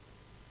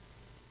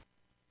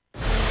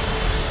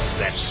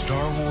that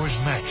Star Wars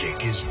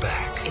magic is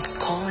back. It's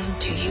calling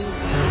to you.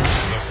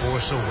 The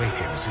Force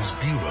Awakens is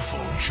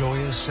beautiful,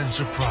 joyous, and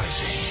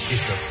surprising.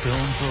 It's a film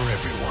for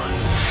everyone.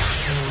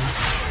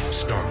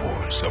 Star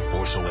Wars: The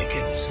Force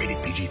Awakens,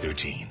 rated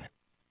PG-13.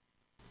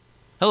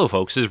 Hello,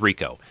 folks. This is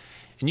Rico,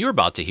 and you're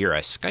about to hear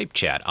a Skype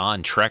chat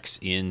on Treks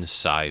in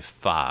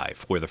Sci-Fi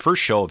for the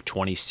first show of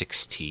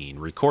 2016,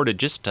 recorded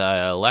just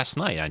last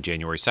night on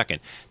January 2nd.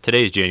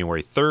 Today is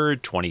January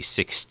 3rd,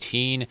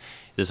 2016.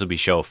 This will be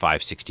show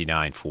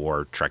 569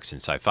 for Treks in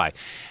Sci-Fi.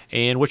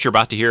 And what you're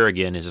about to hear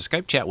again is a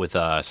Skype chat with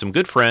some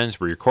good friends.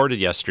 We recorded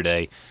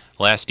yesterday,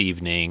 last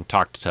evening,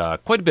 talked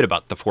quite a bit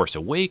about The Force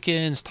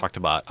Awakens, talked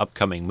about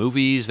upcoming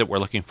movies that we're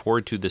looking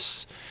forward to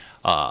this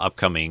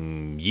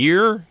upcoming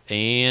year,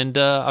 and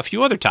a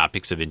few other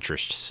topics of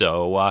interest.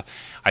 So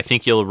I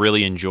think you'll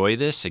really enjoy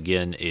this.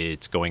 Again,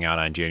 it's going out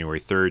on January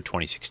 3rd,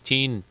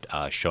 2016,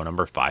 show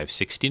number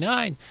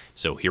 569.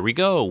 So here we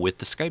go with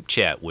the Skype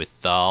chat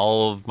with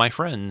all of my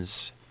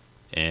friends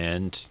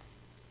and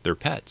their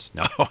pets.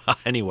 No,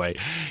 anyway,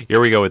 here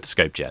we go with the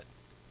Skype chat.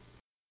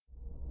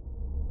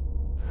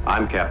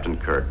 I'm Captain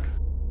Kirk.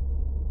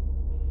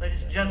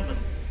 Ladies and gentlemen,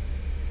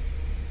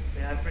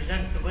 may I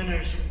present the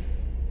winners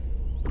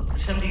of the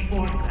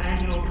 74th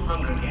Annual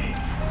Hunger Games.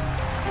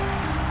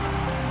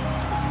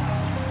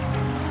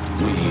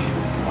 We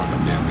are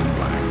the men in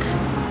black.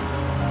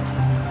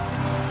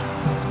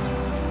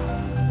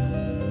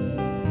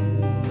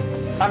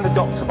 I'm the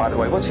doctor, by the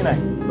way. What's your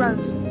name?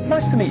 Rose.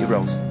 Nice to meet you,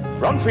 Rose.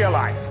 Run for your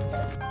life.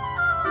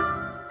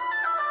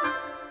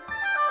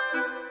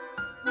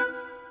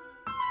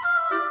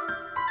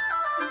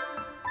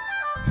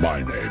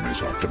 My name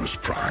is Optimus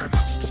Prime.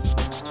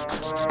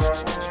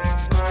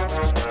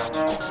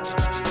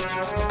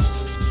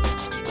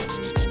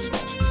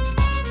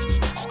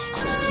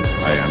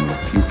 I am the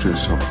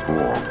Putus of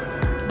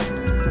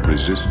Borg.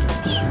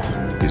 Resistance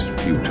is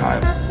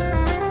futile.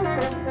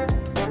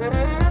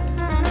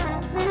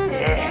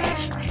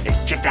 Yes, the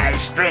Jedi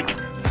strength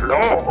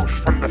flows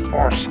from the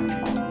Force,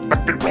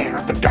 but beware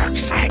of the dark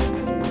side.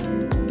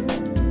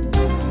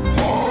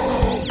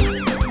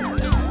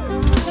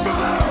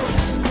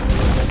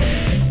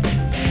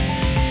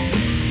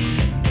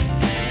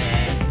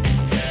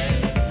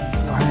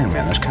 Iron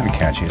Man, that's kind of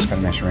catchy. It's got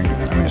a nice ring to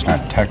it. I mean, it's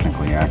not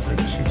technically accurate.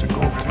 It's a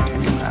gold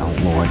titanium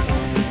alloy.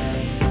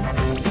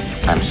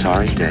 I'm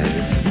sorry,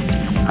 Dave.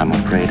 I'm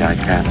afraid I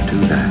can't do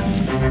that.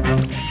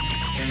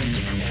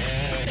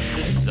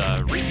 This is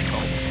Rico,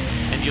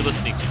 and you're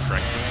listening to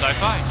Treks in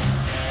Sci-Fi.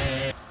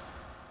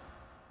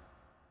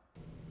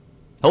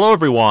 Hello,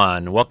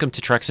 everyone. Welcome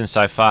to Treks in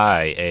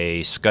Sci-Fi,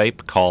 a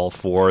Skype call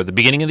for the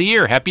beginning of the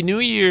year. Happy New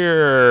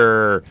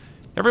Year!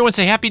 Everyone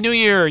say Happy New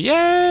Year!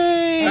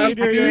 Yay! Happy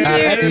New Year!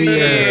 Happy New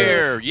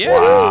Year! Yeah!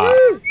 Wow.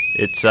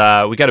 It's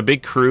we got a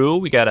big crew.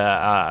 We got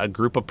a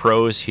group of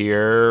pros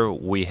here.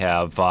 We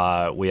have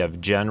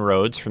Jen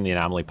Rhodes from the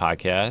Anomaly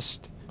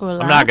Podcast. Hola.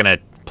 I'm not gonna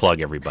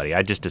plug everybody.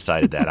 I just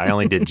decided that. I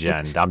only did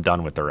Jen. I'm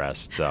done with the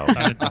rest. So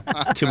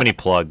too many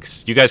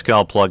plugs. You guys can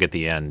all plug at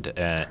the end.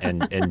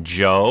 And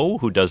Joe,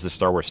 who does the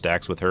Star Wars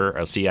Stacks with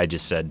her. See, I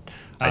just said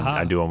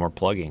I do more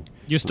plugging.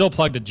 You still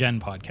plugged a Jen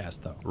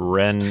podcast though.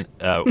 Ren.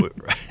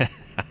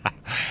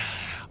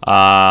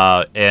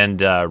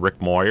 And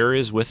Rick Moyer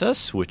is with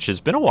us, which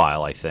has been a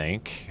while, I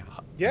think.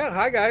 Yeah,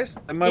 hi guys.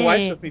 And my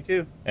wife's with me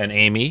too. And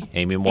Amy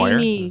Moyer.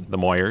 The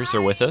Moyers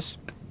are with us.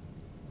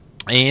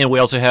 And we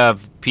also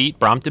have Pete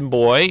Brompton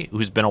Boy,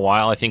 who's been a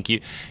while. I think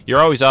you're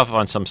always off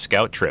on some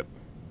scout trip.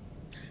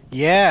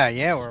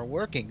 Yeah, we're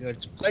working. Good.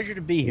 It's a pleasure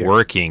to be here.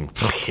 Working.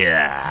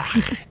 Yeah.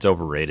 It's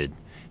overrated.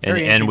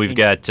 And we've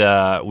got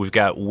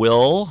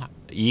Will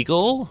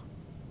Eagle.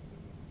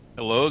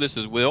 Hello, this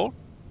is Will.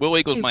 Will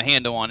Eagle's my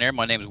handle on there.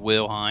 My name is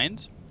Will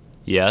Hines.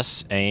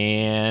 Yes,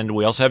 and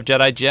we also have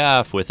Jedi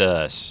Jeff with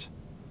us.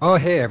 Oh,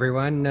 hey,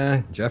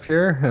 everyone. Jeff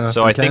here.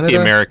 So I think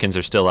the Americans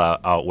are still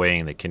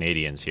outweighing the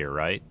Canadians here,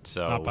 right?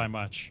 So not by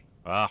much.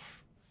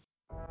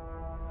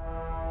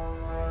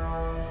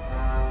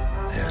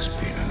 There's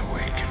been an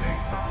awakening.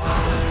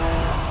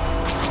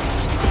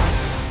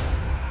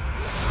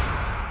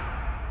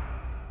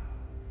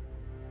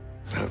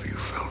 Have you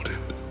felt it?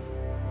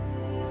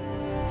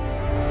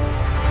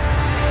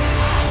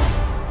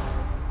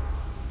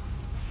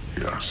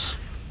 Yes.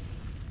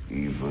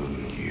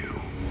 Even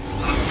you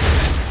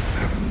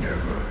have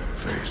never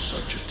faced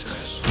such a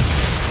test.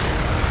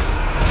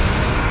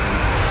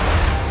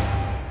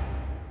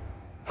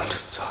 And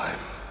it's time.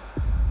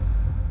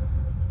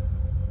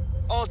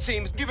 All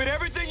teams, give it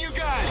everything you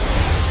got!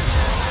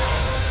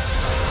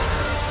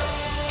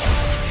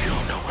 You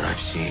don't know what I've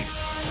seen.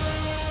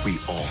 We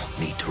all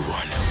need to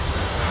run.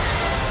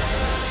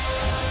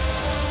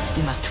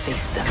 We must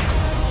face them.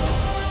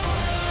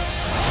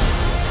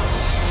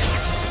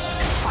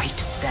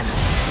 Fight them.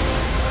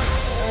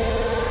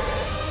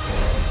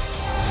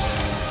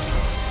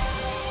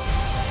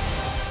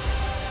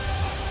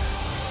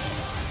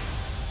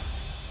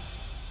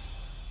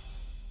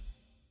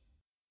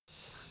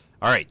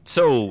 All right,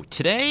 so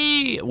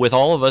today with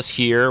all of us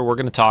here, we're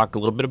going to talk a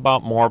little bit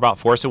more about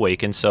Force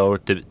Awakens. So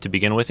to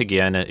begin with,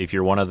 again, if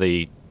you're one of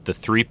the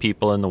 3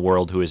 people in the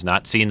world who has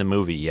not seen the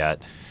movie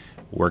yet,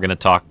 we're going to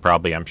talk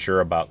probably, I'm sure,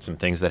 about some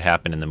things that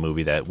happen in the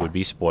movie that would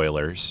be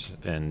spoilers.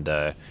 And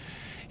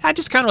I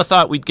just kind of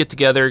thought we'd get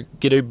together,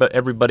 get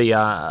everybody,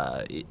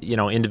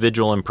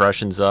 individual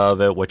impressions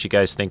of it, what you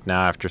guys think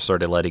now after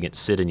sort of letting it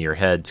sit in your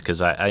heads,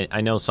 because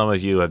I know some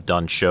of you have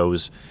done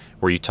shows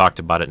where you talked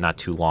about it not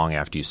too long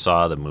after you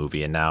saw the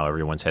movie, and now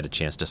everyone's had a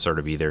chance to sort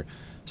of either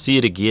see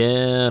it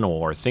again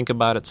or think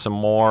about it some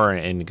more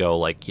and go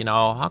like,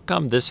 how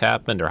come this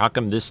happened or how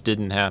come this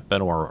didn't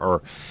happen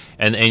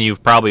and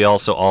you've probably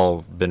also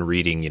all been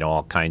reading,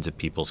 all kinds of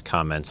people's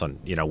comments on,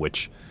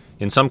 which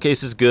in some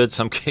cases good,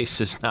 some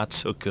cases not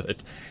so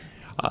good,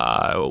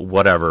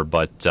 whatever.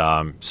 But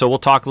so we'll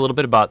talk a little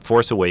bit about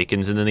Force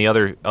Awakens, and then the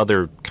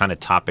other kind of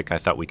topic I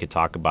thought we could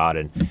talk about,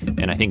 and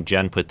I think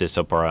Jen put this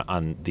up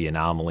on the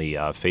Anomaly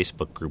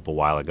Facebook group a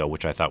while ago,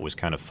 which I thought was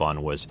kind of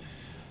fun, was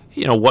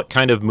what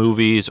kind of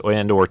movies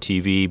and or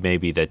TV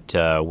maybe that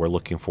we're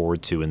looking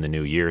forward to in the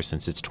new year,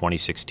 since it's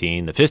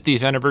 2016, the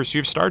 50th anniversary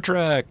of Star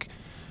Trek.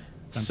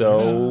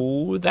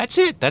 So that's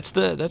it. That's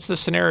the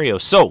scenario.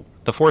 So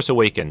The Force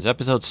Awakens,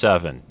 Episode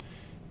 7.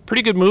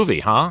 Pretty good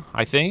movie, huh?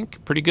 I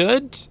think pretty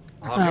good.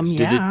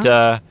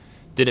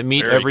 Did it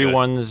meet Very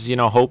everyone's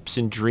hopes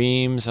and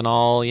dreams and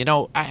all?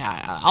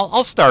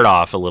 I'll start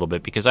off a little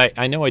bit because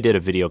I know I did a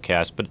video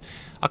cast, but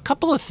a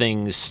couple of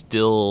things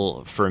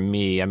still for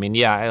me. I mean,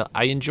 yeah,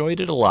 I enjoyed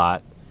it a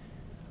lot,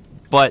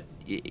 but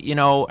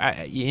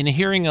in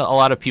hearing a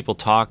lot of people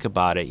talk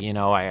about it,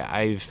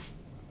 I've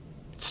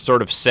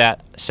sort of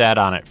sat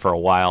on it for a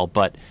while,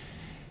 but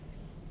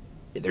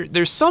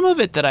there's some of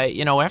it that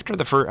after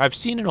the first, I've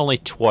seen it only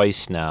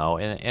twice now,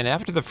 and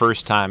after the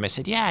first time I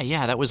said,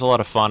 yeah, that was a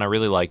lot of fun, I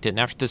really liked it, and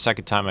after the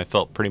second time I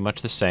felt pretty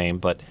much the same,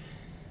 but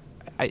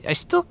I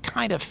still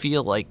kind of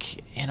feel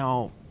like,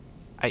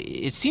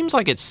 it seems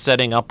like it's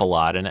setting up a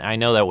lot, and I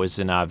know that was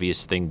an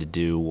obvious thing to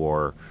do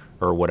or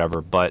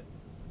whatever, but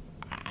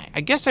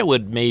I guess I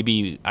would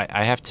maybe,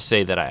 I have to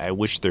say that I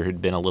wish there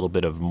had been a little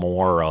bit of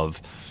more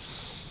of,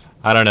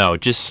 I don't know,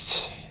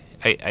 just,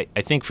 I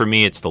think for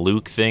me it's the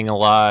Luke thing a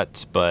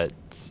lot, but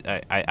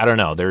I don't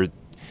know.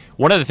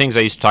 One of the things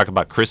I used to talk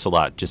about Chris a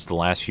lot just the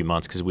last few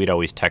months, because we'd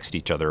always text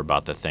each other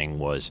about the thing,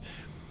 was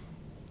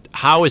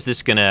how is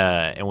this going to,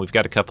 and we've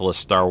got a couple of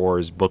Star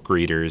Wars book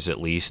readers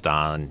at least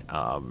on,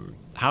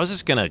 how is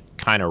this going to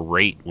kind of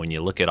rate when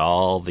you look at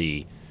all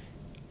the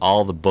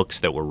books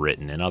that were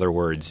written? In other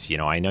words,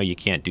 I know you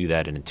can't do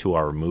that in a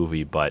 2-hour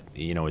movie, but,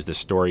 is the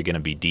story going to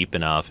be deep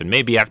enough? And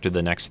maybe after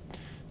the next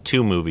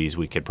 2 movies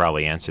we could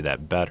probably answer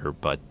that better,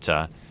 but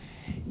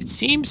it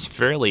seems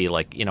fairly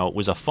like, it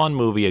was a fun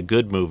movie, a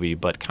good movie,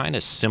 but kind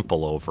of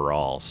simple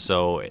overall.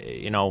 So,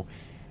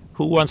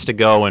 who wants to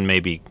go and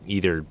maybe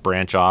either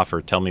branch off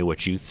or tell me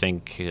what you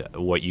think,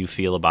 what you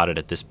feel about it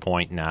at this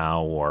point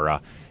now?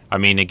 Or, I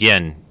mean,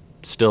 again,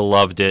 still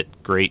loved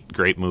it.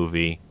 Great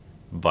movie.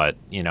 But,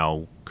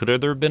 could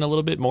there have been a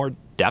little bit more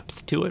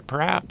depth to it,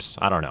 perhaps?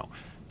 I don't know.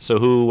 So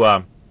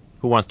who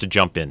wants to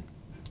jump in?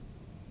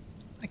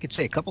 I could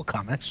say a couple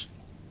comments.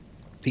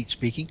 Pete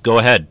speaking. Go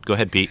ahead,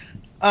 Pete.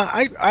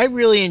 I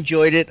really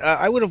enjoyed it.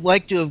 I would have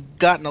liked to have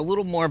gotten a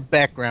little more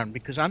background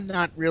because I'm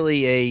not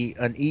really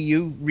an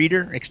EU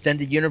reader,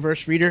 extended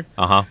universe reader.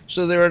 Uh-huh.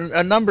 So there are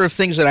a number of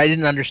things that I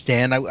didn't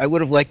understand. I would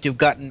have liked to have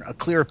gotten a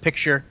clearer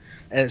picture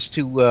as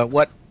to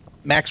what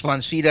Max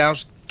von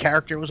Sydow's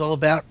character was all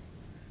about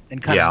and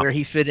kind of where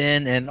he fit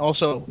in, and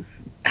also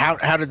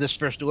how did this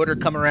First Order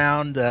come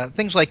around?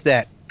 Things like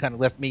that kind of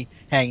left me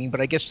hanging,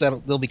 but I guess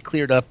they'll be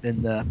cleared up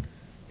in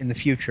the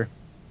future.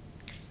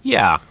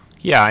 Yeah,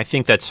 I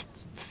think that's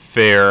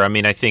fair. I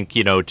mean, I think,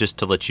 just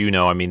to let you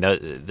know, I mean,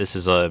 this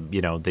is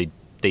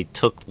they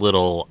took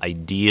little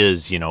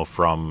ideas,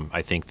 from,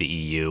 I think, the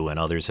EU, and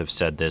others have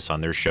said this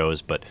on their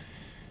shows, but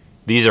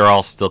these are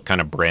all still kind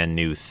of brand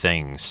new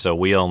things, so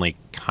we only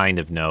kind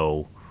of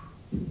know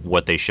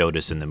what they showed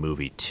us in the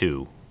movie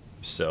too.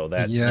 So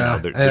that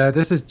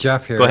this is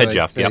Jeff here. Go ahead,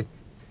 Jeff. Yep.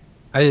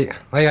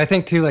 I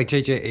think too, like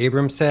J.J.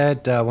 Abrams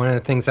said, one of the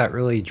things that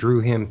really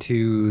drew him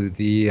to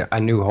the A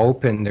New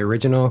Hope and the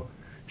original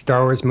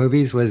Star Wars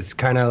movies was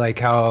kind of like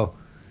how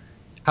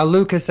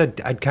Lucas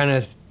had kind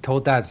of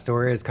told that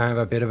story as kind of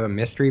a bit of a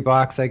mystery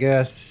box, I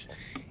guess,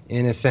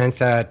 in a sense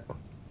that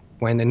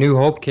when The New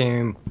Hope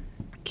came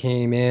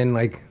in,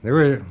 like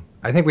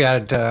I think we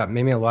had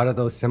maybe a lot of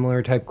those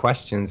similar type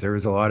questions. There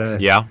was a lot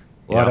of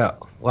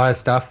a lot of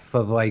stuff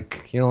of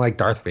like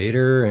Darth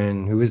Vader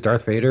and who is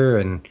Darth Vader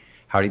and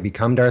how did he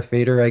become Darth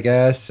Vader, I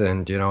guess,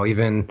 and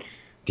even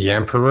the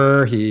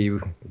Emperor he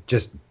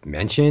just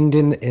mentioned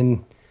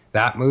in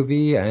that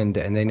movie, and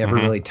they never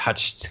really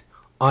touched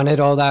on it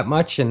all that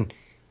much, and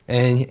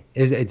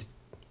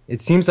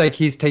it seems like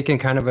he's taken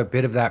kind of a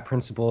bit of that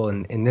principle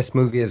in this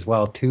movie as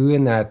well too,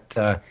 in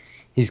that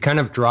he's kind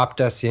of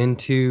dropped us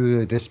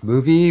into this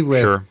movie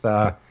with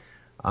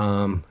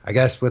I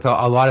guess with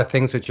a lot of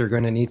things which are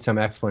going to need some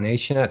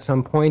explanation at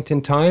some point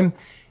in time,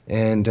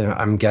 and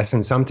I'm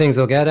guessing some things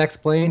will get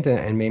explained,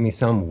 and maybe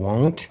some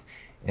won't.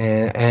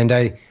 And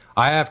I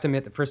have to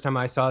admit, the first time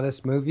I saw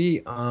this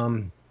movie,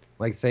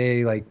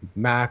 like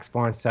Max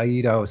von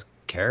Sydow's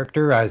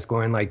character, I was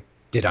going like,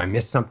 did I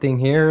miss something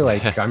here?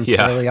 Like, I'm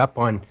fairly up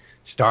on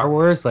Star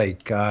Wars.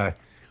 Like,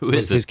 who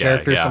is this his guy?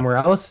 character somewhere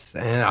else?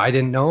 And I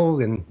didn't know.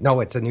 And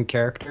no, it's a new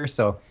character.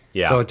 So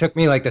it took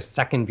me like the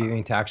second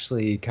viewing to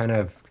actually kind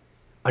of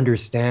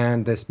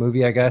understand this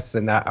movie, I guess,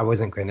 and that I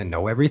wasn't going to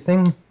know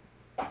everything.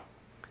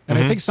 And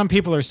I think some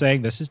people are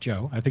saying, this is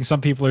Joe, I think some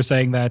people are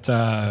saying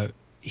that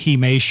he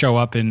may show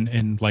up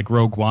in like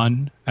Rogue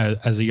One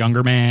as a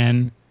younger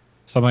man,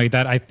 something like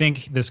that. I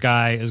think this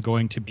guy is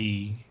going to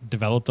be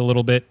developed a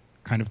little bit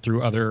kind of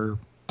through other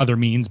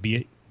means, be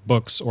it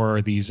books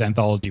or these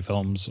anthology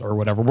films or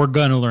whatever. We're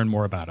going to learn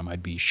more about him.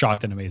 I'd be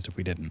shocked and amazed if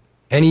we didn't.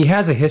 And he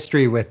has a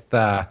history with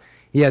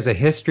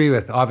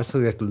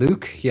obviously with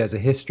Luke. He has a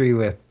history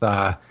with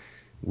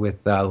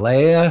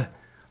Leia,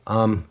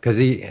 because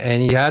he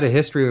had a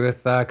history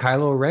with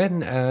Kylo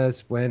Ren,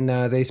 as when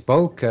they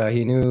spoke,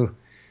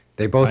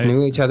 they both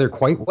knew each other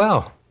quite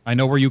well. I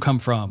know where you come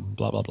from,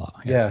 blah, blah, blah.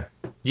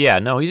 Yeah,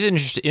 no, he's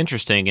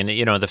interesting. And,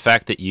 the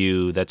fact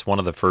that that's one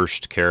of the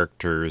first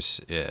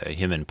characters,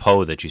 him and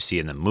Poe, that you see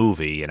in the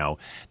movie,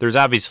 there's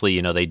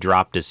obviously, they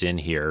dropped us in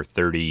here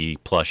 30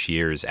 plus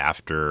years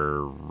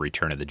after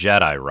Return of the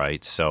Jedi,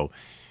 right? So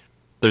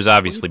there's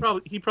obviously...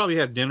 He probably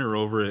had dinner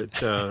over at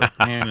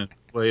Han and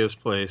Leia's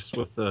place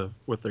with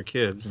their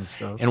kids and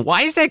stuff. And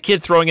why is that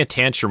kid throwing a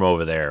tantrum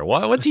over there?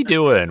 What's he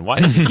doing?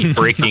 Why does he keep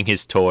breaking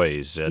his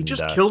toys? And, he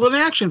just killed an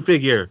action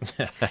figure.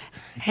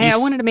 Hey, I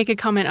wanted to make a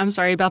comment. I'm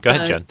sorry about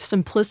the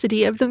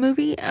simplicity of the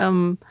movie.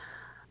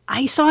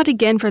 I saw it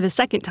again for the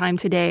second time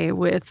today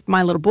with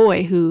my little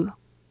boy, who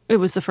it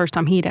was the first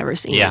time he'd ever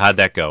seen it. Yeah, how'd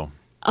that go?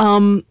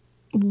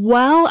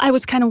 Well, I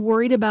was kind of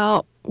worried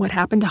about what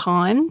happened to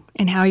Han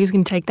and how he was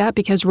going to take that,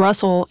 because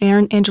Russell,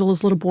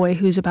 Angela's little boy,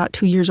 who's about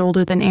 2 years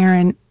older than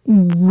Aaron,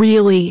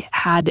 really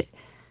had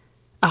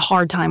a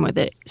hard time with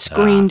it.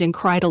 Screamed and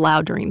cried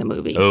aloud during the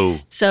movie.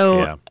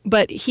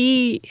 But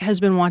he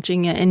has been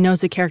watching it and knows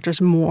the characters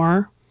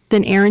more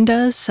than Aaron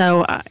does.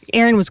 So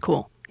Aaron was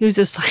cool. He was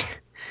just like,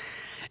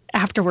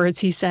 afterwards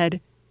he said,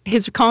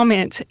 his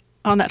comment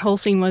on that whole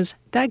scene was,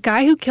 that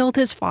guy who killed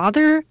his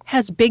father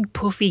has big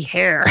poofy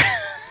hair.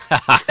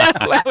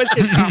 That was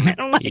his comment.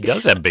 Like, he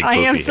does have big poofy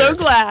hair. I am so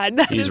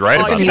glad. He's right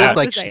about that.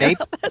 Like Snape.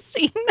 That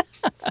scene.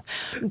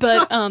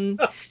 But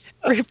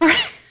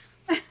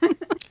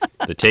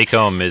the take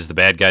home is the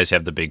bad guys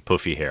have the big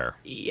poofy hair.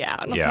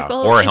 Yeah. Like,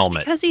 or a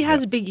helmet. Because he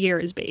has big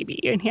ears, baby,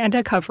 and he had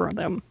to cover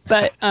them.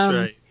 But that's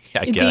right.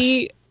 I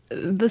guess.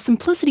 The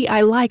simplicity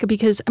I like,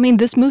 because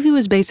this movie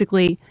was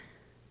basically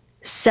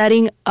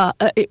setting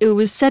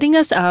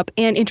us up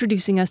and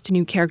introducing us to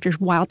new characters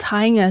while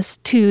tying us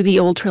to the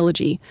old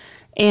trilogy.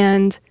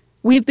 And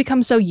we've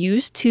become so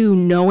used to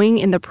knowing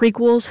in the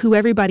prequels who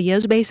everybody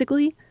is,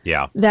 basically,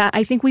 that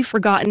I think we've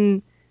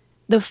forgotten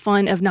the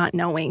fun of not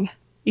knowing,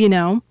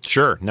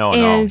 Sure.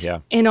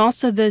 And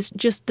also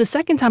just the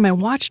second time I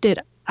watched it,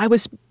 I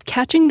was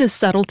catching the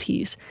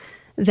subtleties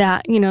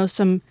that,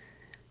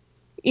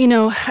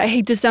 I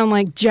hate to sound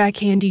like Jack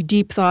Handy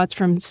deep thoughts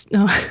from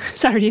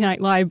Saturday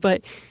Night Live,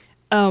 but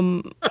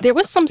there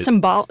was some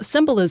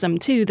symbolism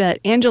too that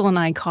Angela and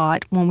I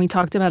caught when we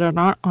talked about it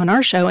on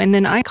our show, and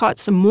then I caught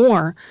some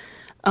more.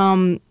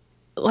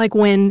 Like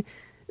when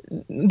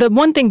the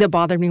one thing that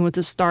bothered me was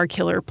the Star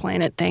Killer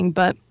planet thing,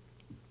 but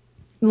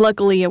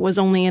luckily it was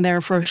only in there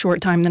for a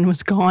short time, then it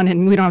was gone,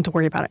 and we don't have to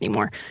worry about it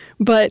anymore.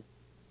 But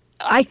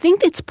I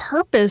think its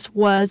purpose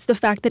was the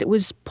fact that it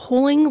was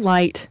pulling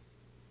light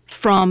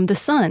from the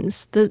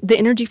suns, the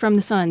energy from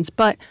the suns.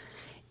 But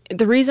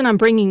the reason I'm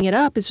bringing it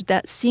up is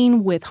that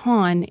scene with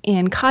Han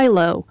and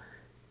Kylo.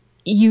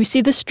 You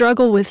see the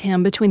struggle with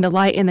him between the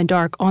light and the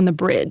dark on the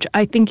bridge.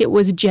 I think it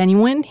was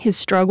genuine, his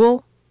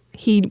struggle.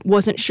 He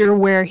wasn't sure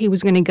where he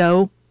was going to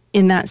go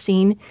in that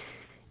scene.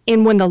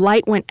 And when the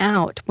light went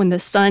out, when the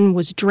sun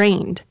was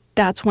drained,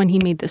 that's when he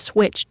made the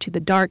switch to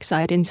the dark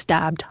side and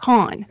stabbed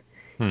Han.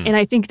 And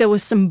I think that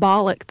was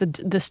symbolic. The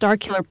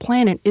Starkiller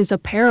planet is a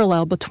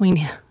parallel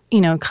between,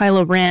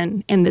 Kylo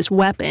Ren and this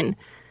weapon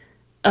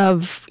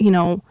of,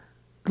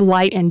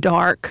 light and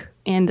dark,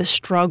 and the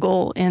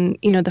struggle, and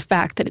the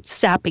fact that it's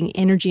sapping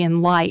energy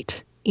and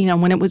light.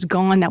 When it was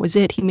gone, that was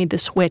it. He made the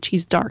switch.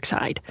 He's dark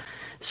side.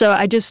 So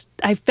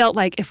I felt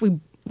like if we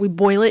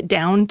boil it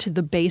down to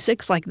the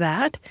basics like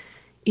that,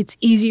 it's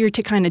easier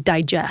to kind of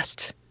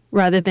digest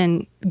rather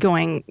than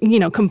going,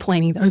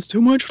 complaining that it's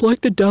too much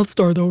like the Death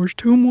Star. There was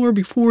two more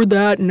before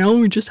that. And now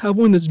we just have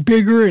one that's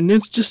bigger and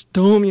it's just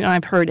dumb.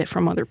 I've heard it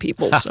from other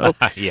people. So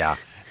yeah.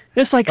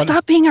 It's like,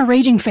 stop being a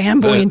raging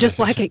fanboy and just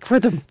like it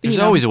for the. There's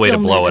always a way to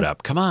blow it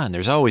up. Come on,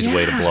 there's always a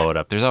way to blow it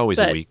up. There's always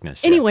a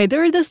weakness. Anyway,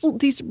 there are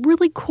these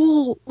really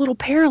cool little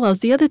parallels.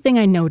 The other thing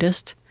I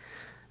noticed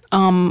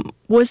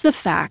was the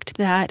fact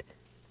that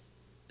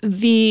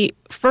the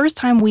first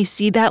time we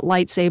see that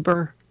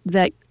lightsaber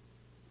that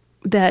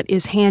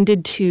is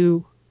handed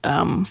to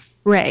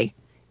Rey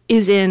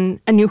is in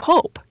A New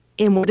Hope,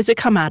 And what does it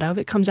come out of?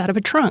 It comes out of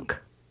a trunk.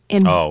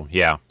 And oh,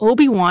 yeah.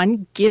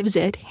 Obi-Wan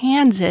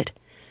hands it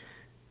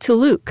to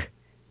Luke.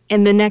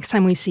 And the next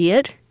time we see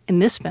it in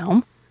this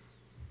film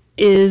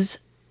is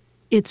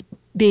it's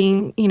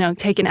being,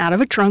 taken out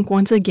of a trunk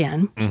once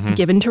again,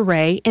 given to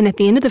Rey. And at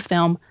the end of the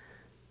film,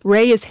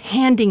 Rey is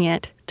handing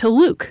it to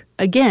Luke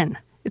again.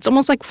 It's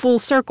almost like full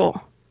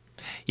circle.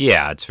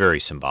 Yeah, it's very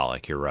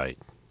symbolic. You're right.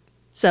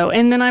 So,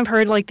 and then I've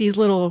heard like these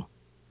little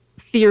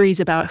theories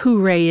about who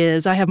Rey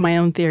is. I have my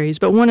own theories,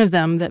 but one of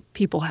them that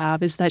people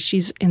have is that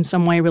she's in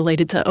some way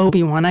related to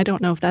Obi-Wan. I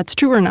don't know if that's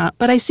true or not,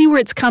 but I see where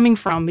it's coming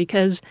from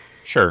because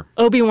sure,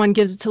 Obi-Wan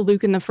gives it to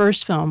Luke in the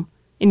first film,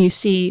 and you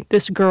see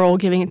this girl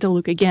giving it to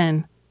Luke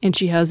again, and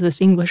she has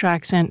this English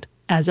accent,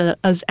 as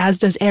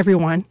does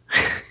everyone,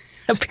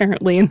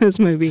 apparently, in this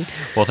movie.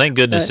 Well, thank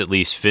goodness at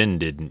least Finn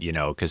didn't,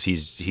 because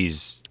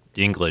he's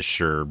English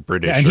or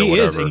British and or he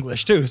whatever. is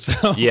English too,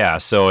 so yeah,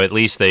 so at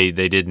least they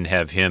didn't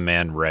have him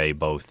and Rey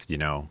both,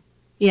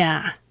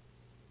 Yeah.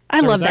 I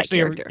love that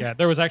character.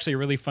 There was actually a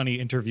really funny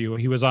interview.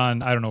 He was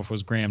on, I don't know if it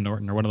was Graham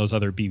Norton or one of those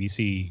other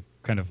BBC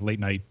kind of late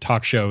night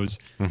talk shows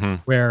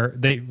where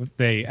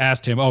they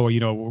asked him,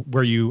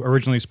 were you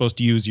originally supposed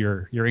to use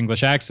your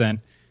English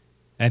accent?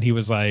 And he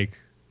was like,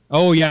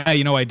 oh, yeah,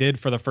 I did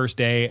for the first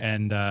day,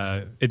 and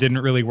it didn't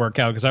really work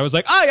out because I was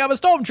like, I'm a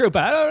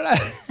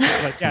stormtrooper.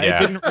 It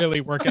didn't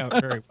really work out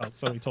very well,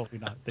 so he told me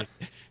not.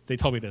 They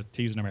told me to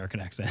use an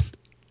American accent.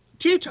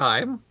 Tea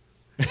time.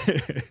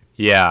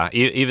 Yeah,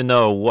 even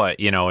though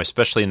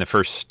especially in the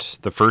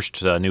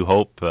first New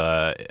Hope,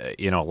 a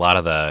lot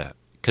of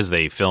because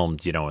they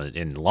filmed,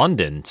 in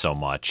London so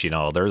much,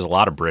 there's a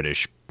lot of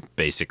British,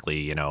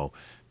 basically,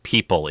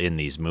 people in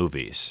these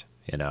movies,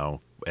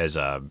 as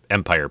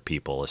Empire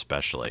people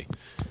especially.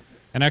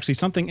 And actually,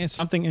 something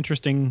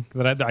interesting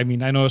that I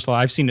noticed.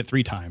 I've seen it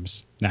 3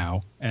 times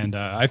now, and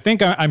I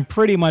think I'm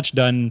pretty much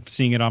done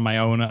seeing it on my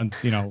own.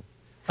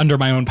 Under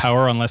my own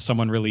power, unless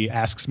someone really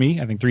asks me.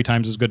 I think 3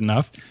 times is good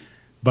enough.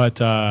 But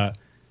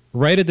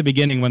right at the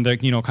beginning, when you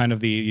have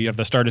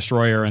the Star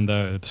Destroyer and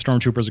the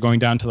stormtroopers are going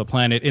down to the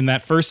planet, in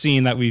that first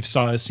scene that we've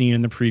seen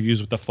in the previews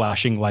with the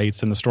flashing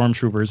lights and the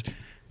stormtroopers,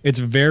 it's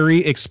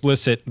very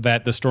explicit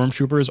that the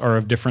stormtroopers are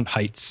of different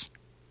heights.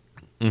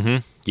 Mm-hmm.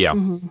 Yeah.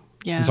 Mm-hmm.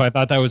 Yeah. And so I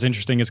thought that was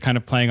interesting. It's kind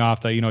of playing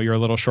off that, you're a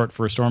little short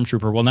for a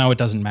stormtrooper. Well, now it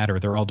doesn't matter.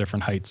 They're all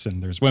different heights,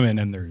 and there's women,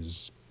 and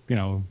there's,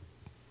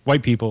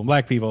 white people,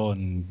 black people,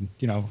 and,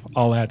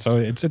 all that. So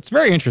it's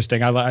very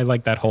interesting. I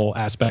like that whole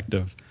aspect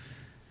of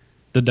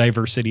the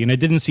diversity. And it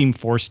didn't seem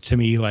forced to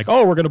me like,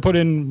 we're going to put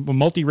in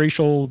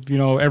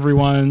multiracial,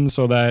 everyone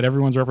so that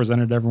everyone's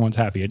represented, everyone's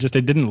happy. It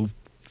didn't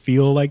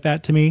feel like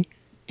that to me.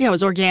 Yeah, it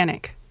was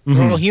organic.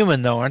 They're all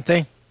human, though, aren't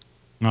they?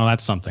 Well,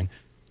 that's something.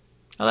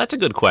 Oh, that's a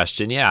good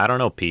question. Yeah, I don't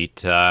know,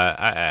 Pete.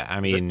 I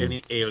mean,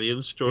 any alien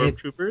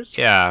stormtroopers?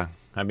 Yeah,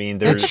 I mean,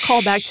 there's that's a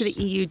callback to the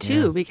EU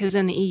too, because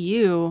in the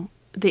EU,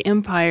 the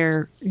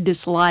Empire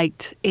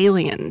disliked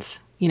aliens.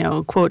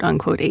 Quote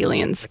unquote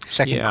aliens.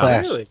 Second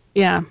class. Really?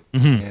 Yeah.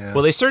 Mm-hmm. Yeah.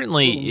 Well, they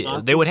certainly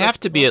they would have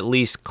to be at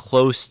least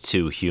close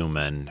to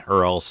human,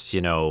 or else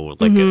like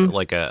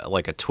a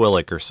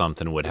Twi'lek or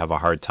something would have a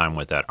hard time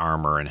with that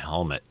armor and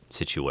helmet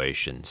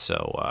situation.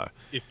 So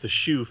if the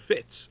shoe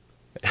fits.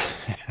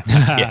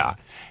 Yeah,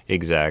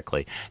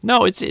 exactly.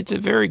 No, it's a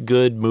very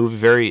good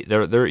movie.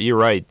 You're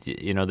right.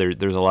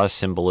 There's a lot of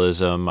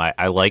symbolism.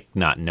 I like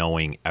not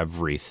knowing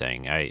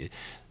everything.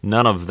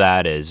 None of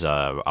that is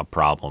a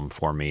problem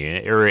for me.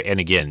 And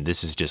again,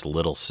 this is just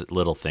little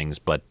things,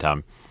 but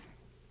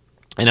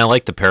and I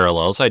like the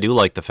parallels. I do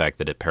like the fact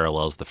that it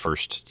parallels the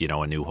first,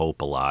 A New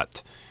Hope a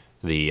lot.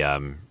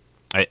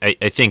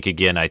 I think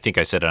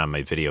I said it on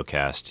my video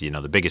cast,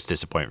 the biggest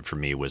disappointment for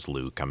me was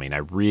Luke. I mean, I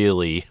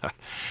really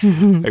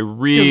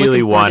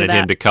wanted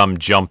him to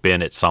jump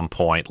in at some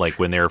point, like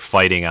when they're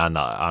fighting on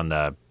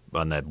the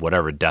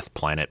whatever Death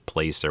Planet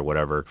place or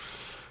whatever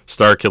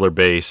Starkiller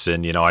base,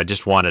 and I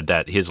just wanted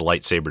that his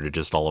lightsaber to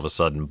just all of a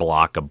sudden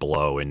block a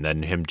blow, and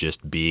then him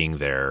just being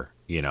there,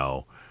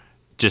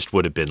 just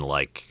would have been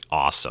like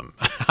awesome.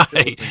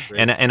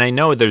 And I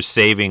know they're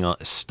saving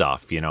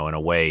stuff, in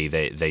a way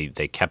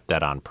they kept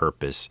that on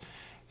purpose,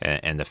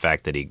 and the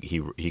fact that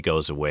he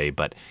goes away.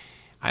 But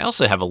I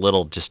also have a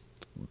little just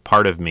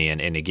part of me,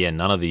 and again,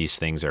 none of these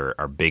things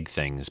are big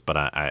things, but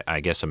I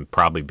guess I'm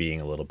probably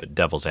being a little bit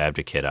devil's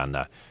advocate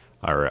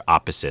or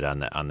opposite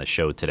on the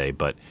show today.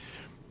 But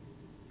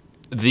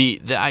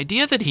the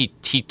idea that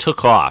he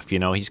took off,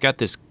 he's got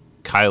this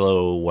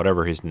Kylo,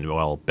 whatever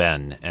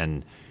Ben,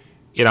 and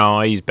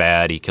he's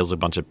bad. He kills a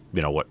bunch of,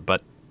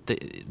 but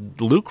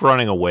Luke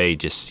running away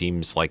just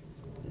seems like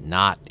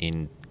not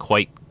in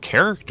quite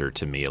character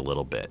to me a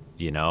little bit,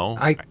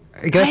 I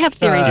guess. I have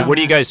theories. What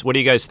do you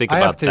guys think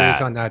about that? I have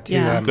theories on that too.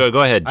 Yeah.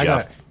 Go ahead,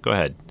 Jeff. Go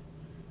ahead.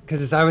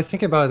 Because I was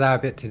thinking about that a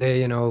bit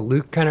today.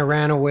 Luke kind of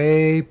ran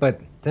away,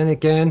 but then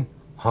again,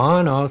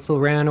 Han also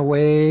ran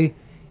away.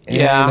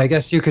 And I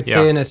guess you could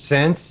say, in a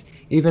sense,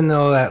 even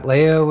though that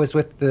Leia was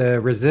with the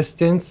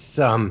Resistance,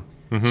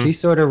 she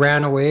sort of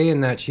ran away,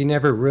 and that she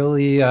never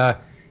really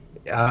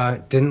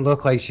didn't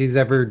look like she's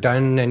ever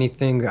done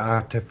anything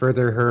to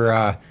further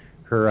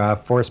her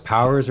Force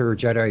powers or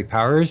Jedi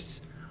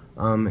powers.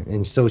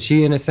 And so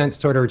she, in a sense,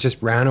 sort of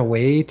just ran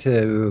away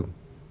to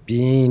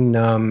being,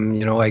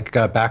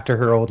 back to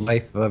her old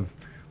life of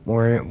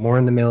more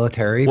in the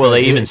military. Well,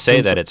 they even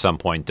say that at some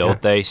point,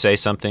 don't they? Say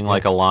something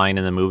like a line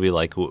in the movie,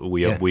 like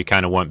we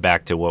kind of went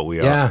back to what we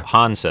are.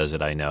 Han says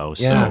it, I know.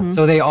 So. Yeah.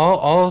 So they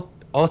all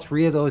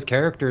three of those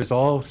characters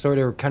all sort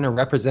of kind of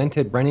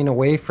represented running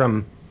away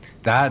from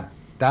that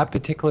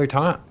particular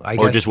time. I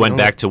guess, just went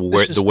back to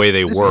the way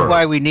they were. This is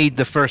why we need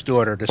the First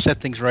Order to set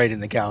things right in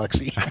the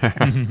galaxy.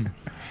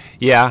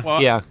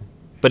 Yeah.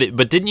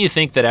 But didn't you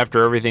think that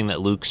after everything that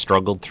Luke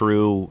struggled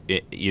through,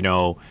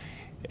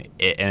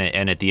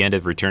 and at the end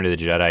of Return of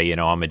the Jedi,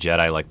 I'm a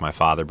Jedi like my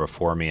father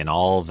before me, and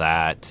all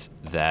that,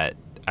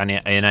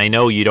 and I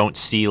know you don't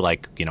see,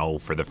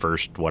 for the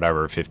first,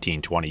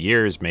 15, 20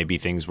 years, maybe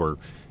things were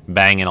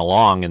banging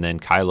along, and then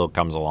Kylo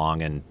comes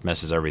along and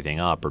messes everything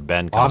up, or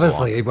Ben comes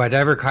obviously, along.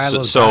 whatever Kylo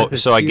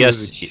does, so I huge.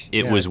 guess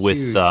it was with,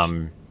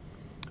 huge.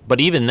 But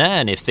even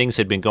then, if things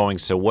had been going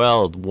so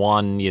well,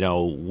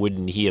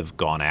 wouldn't he have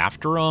gone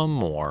after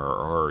him?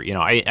 Or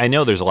I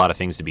know there's a lot of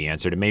things to be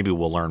answered, and maybe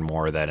we'll learn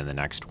more of that in the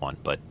next one.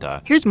 But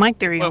here's my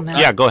theory on that.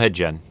 Yeah, go ahead,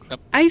 Jen.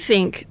 I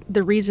think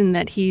the reason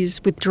that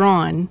he's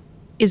withdrawn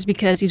is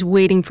because he's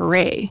waiting for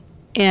Rey.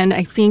 And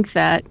I think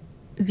that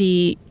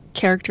the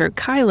character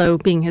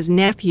Kylo, being his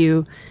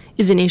nephew,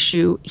 is an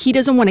issue. He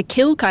doesn't want to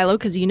kill Kylo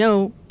because,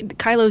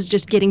 Kylo's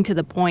just getting to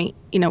the point,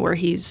 where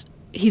he's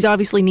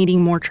obviously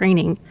needing more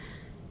training.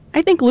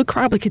 I think Luke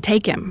probably could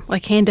take him,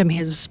 hand him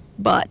his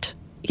butt,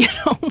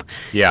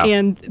 Yeah.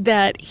 And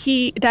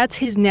that's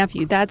his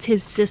nephew. That's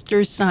his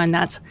sister's son.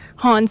 That's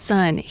Han's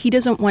son. He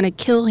doesn't want to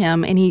kill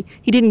him, and he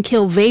didn't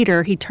kill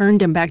Vader. He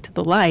turned him back to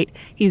the light.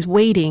 He's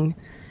waiting,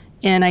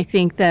 and I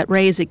think that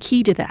Rey is a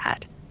key to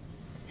that.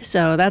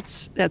 So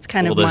that's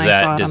kind of my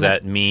thought. Does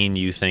that mean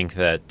you think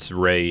that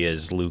Rey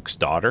is Luke's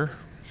daughter?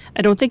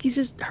 I don't think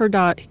he's her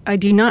daughter. I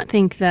do not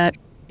think that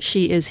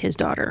she is his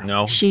daughter.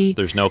 No,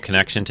 there's no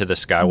connection to the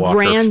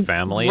Skywalker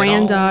family.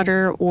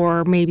 Granddaughter,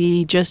 or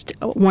maybe just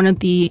one of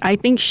the. I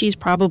think she's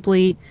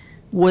probably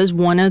was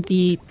one of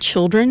the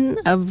children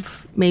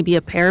of maybe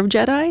a pair of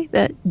Jedi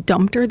that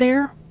dumped her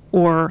there,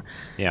 or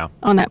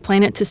on that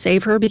planet to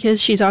save her,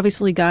 because she's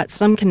obviously got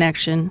some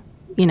connection,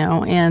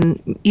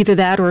 and either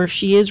that or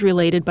she is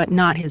related, but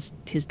not his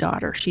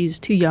daughter. She's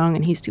too young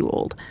and he's too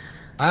old.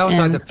 I also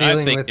had the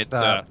feeling I think with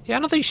I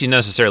don't think she's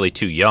necessarily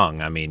too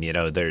young. I mean, he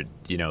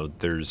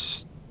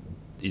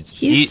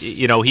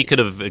could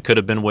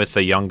have been with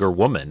a younger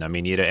woman. I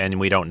mean, and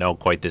we don't know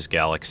quite this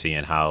galaxy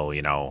and how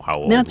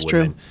old that's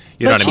women. True.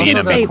 You know but what I mean?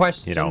 I mean,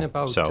 question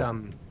about,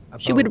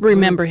 she would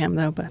remember him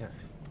though, but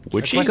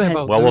would she? Go ahead.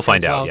 Well, we'll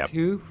find out. Yeah.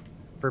 Too,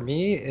 for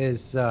me,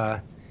 is how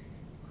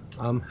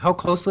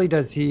closely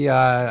does he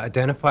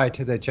identify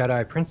to the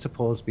Jedi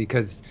principles?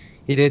 Because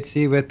he did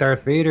see with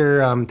Darth Vader.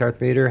 Darth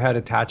Vader had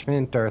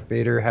attachment. Darth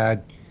Vader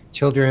had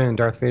children, and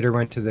Darth Vader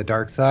went to the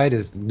dark side.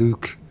 Is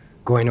Luke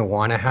going to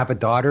want to have a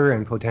daughter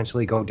and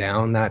potentially go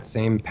down that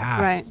same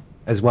path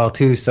as well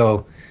too?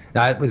 So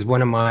that was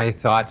one of my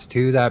thoughts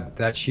too,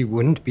 that she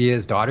wouldn't be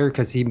his daughter,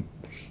 because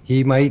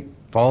he might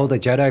follow the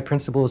Jedi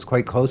principles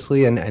quite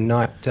closely and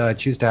not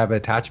choose to have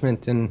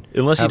attachment, and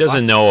unless he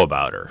doesn't know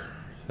about her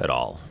at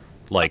all.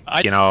 Like,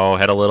 had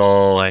a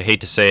little, I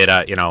hate to say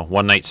it,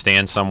 one night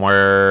stand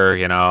somewhere,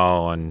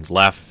 and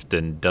left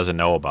and doesn't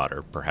know about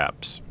her,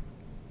 perhaps.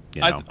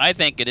 I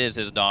think it is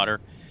his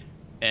daughter.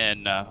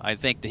 And I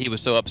think that he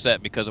was so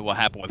upset because of what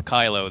happened with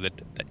Kylo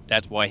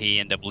that's why he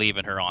ended up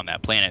leaving her on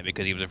that planet,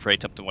 because he was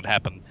afraid something would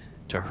happen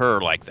to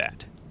her like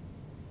that.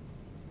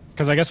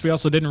 Because I guess we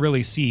also didn't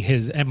really see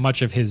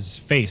much of his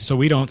face, so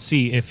we don't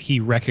see if he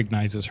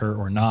recognizes her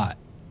or not.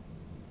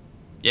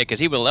 Yeah, because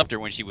he would have left her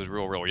when she was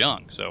real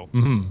young. So.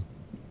 Mm-hmm.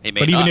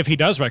 But even if he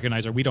does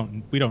recognize her, we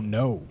don't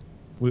know.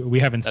 We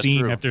haven't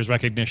seen true. if there's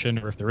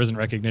recrecognition or if there isn't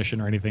recognition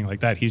or anything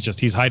like that.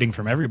 He's hiding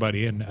from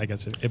everybody, and I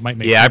guess it might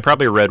make sense. Yeah, I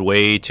probably read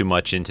way too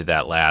much into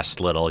that last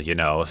little,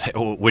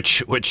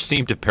 which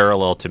seemed to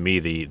parallel to me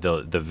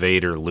the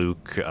Vader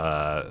Luke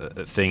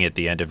thing at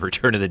the end of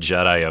Return of the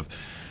Jedi of,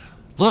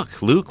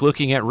 look, Luke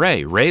looking at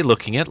Rey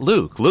looking at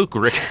Luke,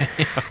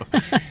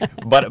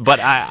 But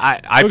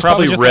I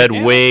probably read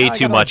way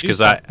too much,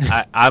 because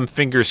I'm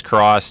fingers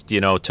crossed,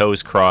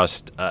 toes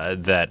crossed,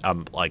 that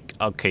I'm like,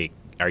 okay,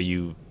 are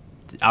you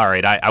all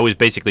right? I was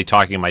basically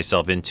talking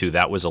myself into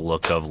that was a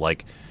look of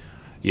like,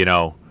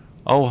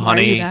 oh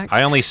honey,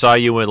 I only saw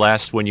you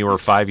when you were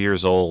 5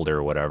 years old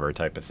or whatever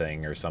type of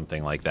thing, or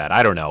something like that.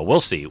 I don't know.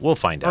 We'll see. We'll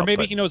find out. Or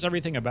maybe he knows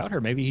everything about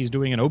her. Maybe he's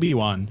doing an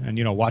Obi-Wan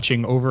and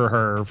watching over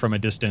her from a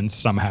distance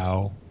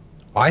somehow.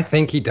 I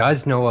think he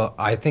does know.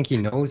 I think he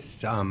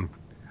knows.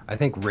 I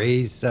think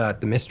Rey's the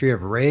mystery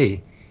of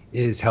Rey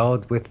is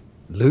held with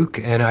Luke,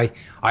 and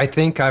I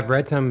think I've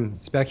read some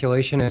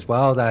speculation as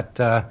well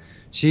that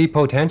she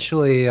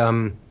potentially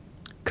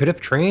could have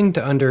trained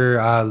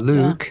under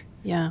Luke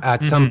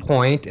at some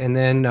point, and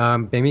then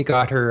maybe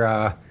got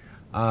her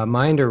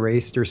mind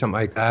erased or something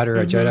like that, or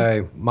a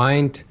Jedi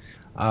mind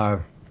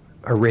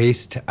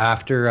erased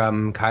after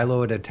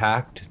Kylo had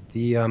attacked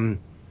the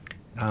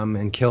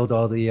and killed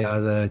all the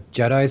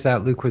Jedis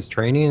that Luke was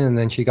training, and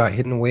then she got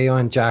hidden away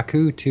on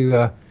Jakku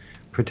to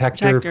protect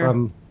her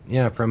from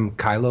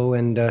Kylo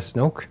and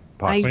Snoke.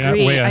 Possibly. I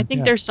agree. I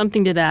think there's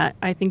something to that.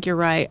 I think you're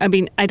right. I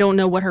mean, I don't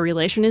know what her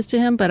relation is to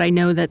him, but I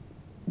know that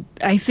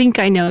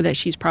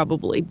she's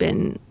probably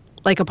been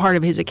like a part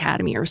of his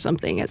academy or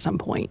something at some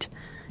point.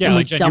 Yeah,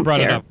 like Jen, you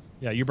brought it up.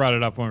 Yeah, you brought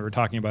it up when we were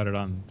talking about it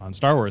on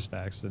Star Wars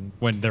Stacks, and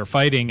when they're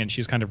fighting and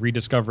she's kind of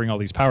rediscovering all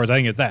these powers. I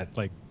think it's that,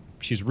 like,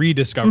 she's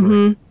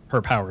rediscovering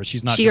her powers.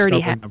 She's not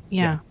discovering them.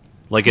 Yeah.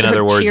 Like, in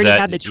other words, she already that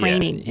had the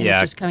training and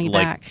it's just coming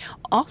back.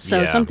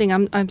 Also, something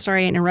I'm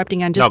sorry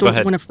interrupting. I just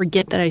don't want to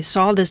forget that I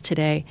saw this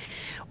today.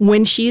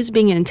 When she is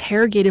being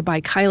interrogated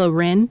by Kylo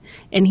Ren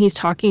and he's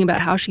talking about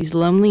how she's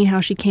lonely, how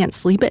she can't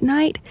sleep at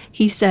night,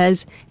 he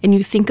says, and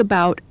you think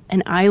about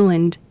an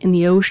island in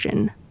the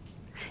ocean.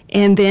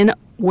 And then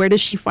where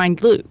does she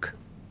find Luke?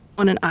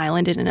 On an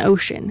island in an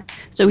ocean.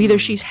 So either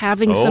she's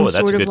having some sort of like...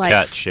 Oh, that's a good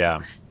catch, yeah.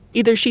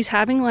 Either she's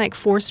having like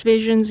force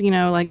visions,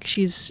 like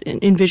she's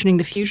envisioning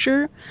the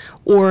future,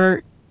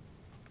 or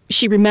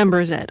she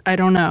remembers it. I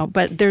don't know,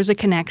 but there's a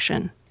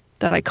connection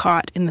that I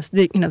caught in this,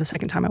 the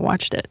second time I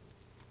watched it.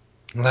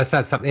 Unless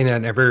that's something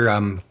that never,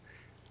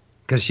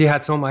 because she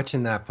had so much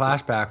in that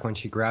flashback when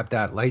she grabbed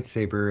that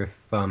lightsaber. If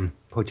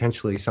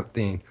potentially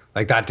something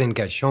like that didn't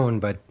get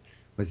shown, but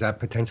was that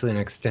potentially an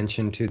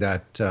extension to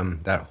that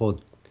that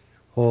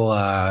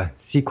whole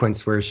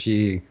sequence where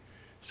she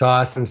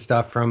saw some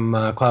stuff from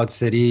Cloud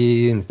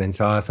City, and then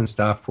saw some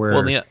stuff where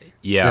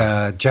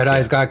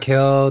Jedis got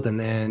killed,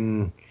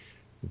 and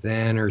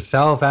then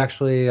herself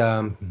actually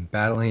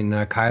battling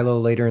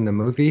Kylo later in the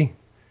movie.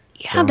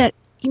 Yeah, that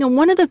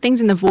one of the things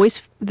in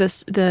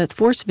the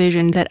Force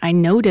vision that I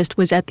noticed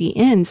was at the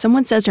end,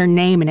 someone says her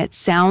name, and it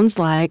sounds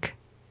like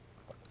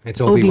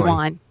it's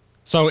Obi-Wan.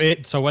 So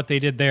what they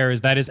did there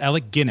is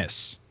Alec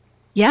Guinness.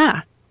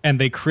 Yeah. And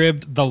they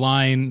cribbed the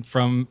line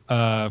from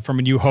A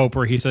New Hope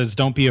where he says,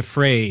 "Don't be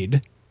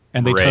afraid,"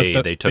 and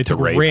they took the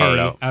Rey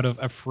part out of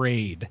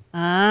afraid.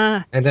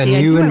 And then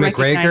Ewan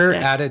McGregor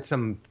added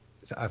some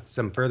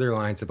further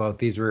lines about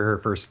these were her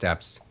first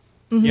steps.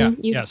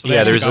 Mm-hmm. So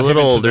there's a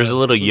little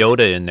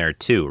Yoda in there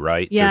too,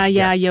 right? Yeah,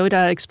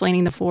 Yoda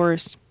explaining the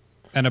Force.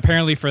 And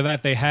apparently for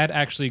that they had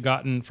actually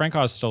gotten Frank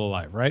Oz still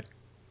alive, right?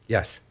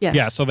 Yes.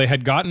 Yeah, so they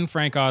had gotten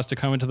Frank Oz to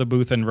come into the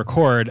booth and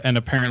record, and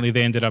apparently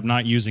they ended up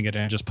not using it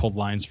and just pulled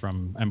lines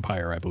from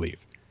Empire, I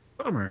believe.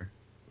 Bummer.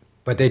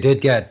 But they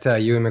did get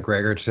Ewan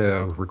McGregor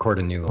to record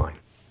a new line.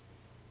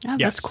 Oh,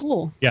 that's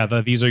cool. Yeah,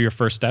 these are your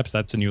first steps.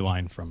 That's a new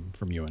line from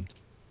Ewan.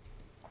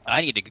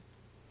 I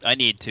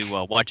need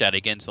to watch that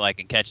again so I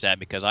can catch that,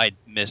 because I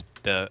missed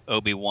the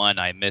Obi-Wan.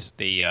 I missed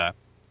the...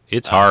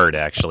 It's hard,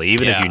 actually.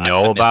 Even if you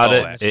know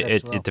about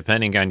it,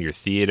 depending on your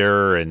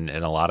theater and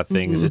a lot of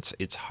things,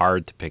 it's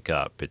hard to pick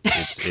up.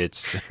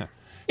 It's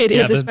It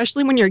is,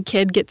 especially when your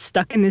kid gets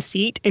stuck in the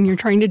seat and you're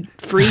trying to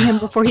free him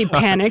before he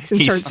panics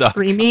and starts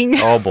screaming.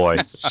 Oh, boy.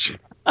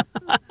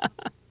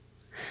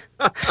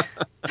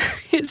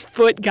 His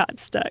foot got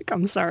stuck.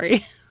 I'm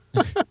sorry.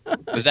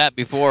 Was that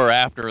before or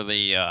after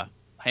the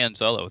Han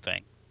Solo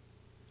thing?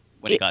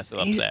 When he got so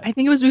upset? I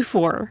think it was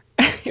before.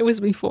 It was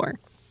before.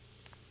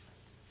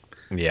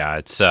 Yeah,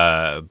 it's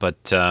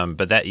but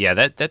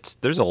that's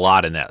there's a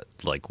lot in that,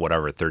 like,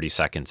 whatever 30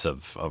 seconds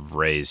of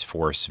Rey's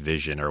Force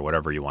vision or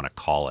whatever you want to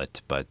call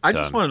it. But I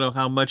just want to know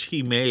how much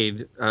he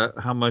made,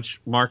 how much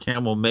Mark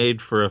Hamill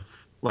made for a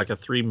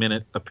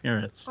 3-minute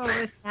appearance. What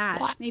was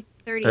that? Maybe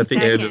 30 at the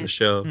seconds. end of the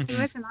show. He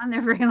wasn't on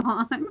there very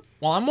long.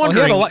 Well, I'm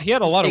wondering. He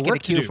had a lot of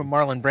work to do from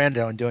Marlon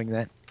Brando in doing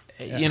that.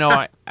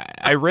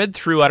 I read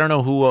through, I don't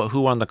know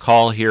who on the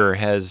call here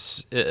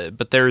has,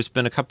 but there's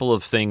been a couple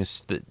of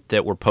things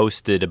that were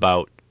posted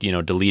about,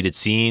 deleted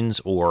scenes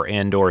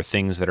or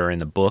things that are in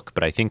the book,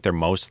 but I think they're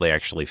mostly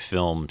actually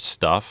film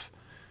stuff.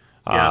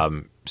 Yeah.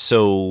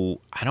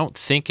 So I don't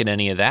think in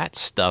any of that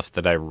stuff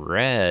that I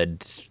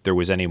read there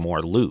was any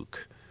more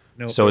Luke.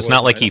 No, so it's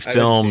not like he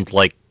filmed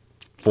like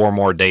 4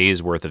 more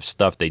days worth of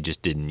stuff they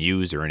just didn't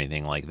use or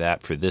anything like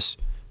that for this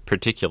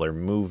particular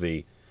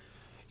movie.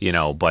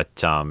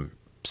 But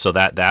so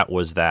that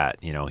was that.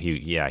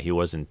 He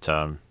wasn't.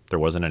 There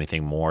wasn't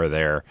anything more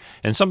there,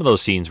 and some of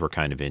those scenes were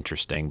kind of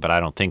interesting, but I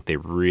don't think they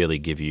really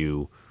give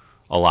you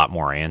a lot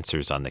more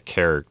answers on the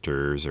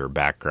characters or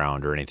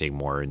background or anything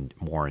more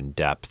in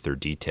depth or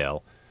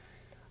detail.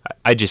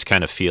 I just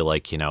kind of feel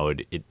like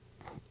it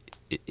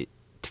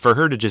for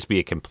her to just be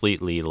a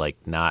completely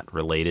not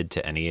related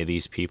to any of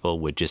these people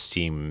would just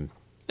seem.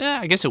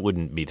 I guess it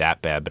wouldn't be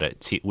that bad, but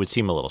it would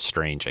seem a little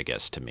strange, I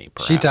guess, to me.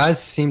 Perhaps. She does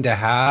seem to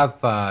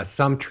have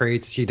some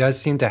traits. She does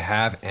seem to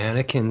have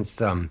Anakin's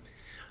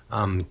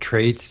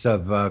traits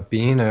of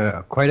being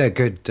quite a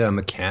good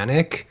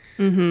mechanic,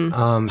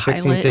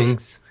 fixing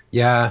things.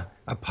 Yeah,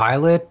 a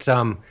pilot.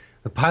 The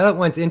pilot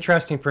one's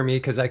interesting for me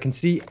because I can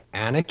see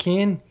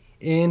Anakin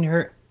in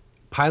her,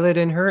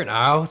 and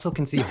I also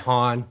can see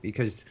Han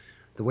because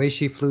the way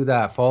she flew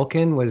that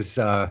Falcon was...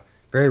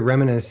 very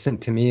reminiscent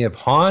to me of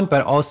Han,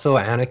 but also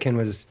Anakin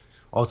was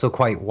also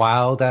quite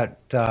wild at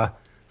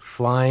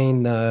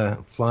flying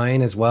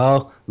as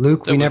well.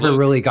 Luke, we never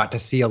really got to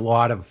see a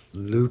lot of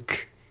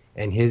Luke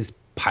and his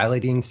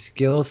piloting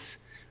skills.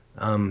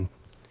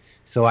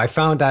 So I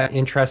found that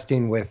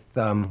interesting with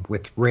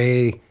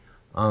Rey,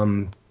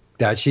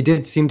 that she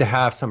did seem to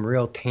have some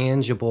real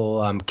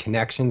tangible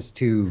connections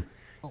to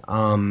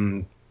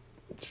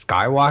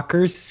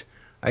Skywalkers,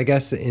 I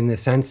guess, in the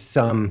sense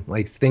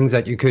like things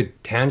that you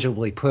could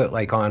tangibly put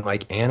like on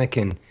like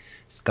Anakin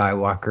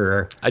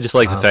Skywalker. I just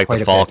like the fact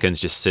that Falcon's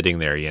just sitting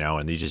there,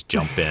 and you just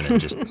jump in and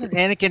just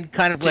Anakin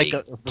kind of like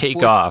a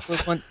take off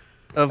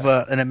of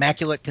an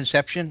Immaculate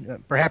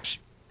Conception. Perhaps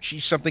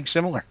she's something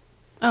similar.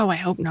 Oh, I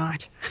hope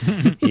not.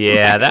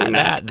 Yeah,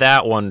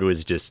 that one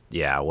was just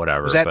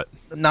whatever. Was that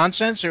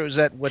nonsense, or was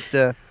that what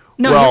the?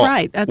 No, you're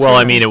right. That's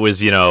I mean, it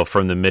was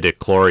from the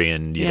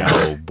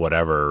midichlorian,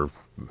 whatever.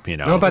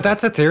 No, but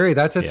that's a theory.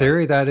 That's a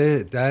theory that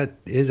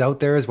is out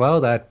there as well.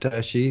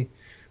 That she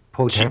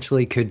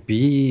potentially could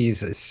be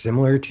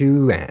similar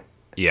to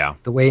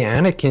the way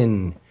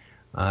Anakin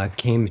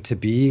came to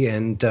be.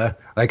 And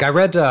like I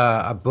read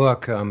a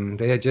book.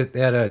 They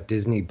had a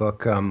Disney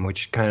book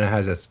which kind of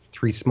had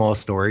 3 small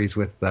stories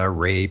with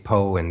Rey,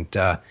 Poe, and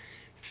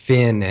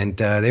Finn, and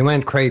they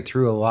went quite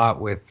through a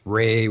lot with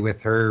Rey.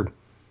 With her,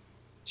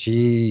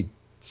 she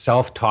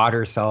self-taught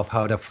herself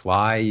how to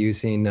fly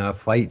using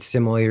flight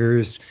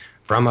simulators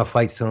from a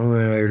flight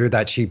simulator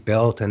that she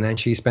built, and then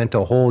she spent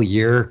a whole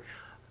year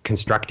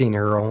constructing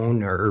her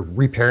own or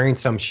repairing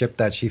some ship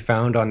that she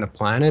found on the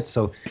planet.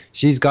 So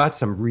she's got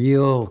some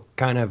real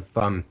kind of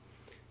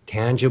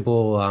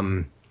tangible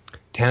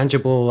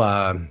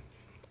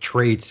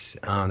traits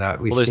that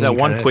we've seen. Well, there's that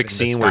one quick in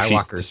scene where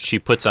she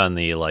puts on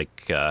the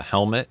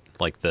helmet,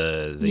 like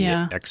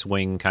the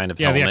X-wing kind of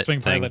helmet. Yeah, the X-wing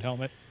thing. pilot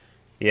helmet.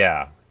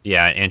 Yeah.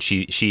 Yeah, and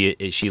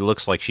she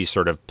looks like she's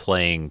sort of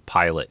playing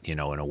pilot, in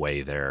a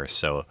way there.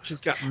 So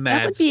she's got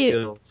mad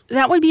skills.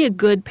 That would be a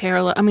good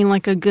parallel. I mean,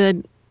 like a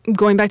good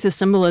going back to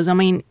symbolism.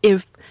 I mean,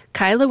 if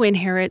Kylo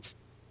inherits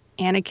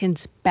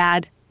Anakin's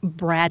bad,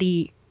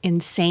 bratty,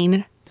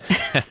 insane,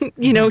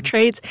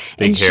 traits,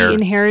 and she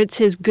inherits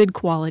his good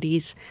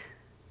qualities,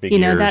 Big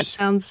ears. That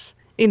sounds.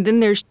 And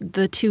then there's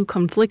the two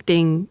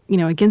conflicting,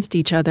 against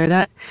each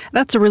other.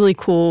 That's a really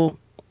cool.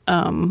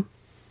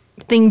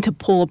 Thing to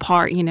pull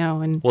apart,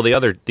 and well, the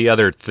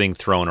other thing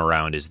thrown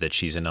around is that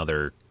she's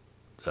another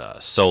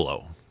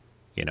Solo,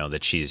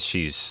 that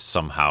she's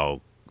somehow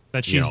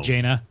that she's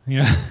Jaina,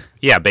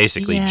 yeah,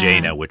 basically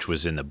Jaina, which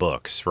was in the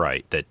books,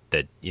 right? That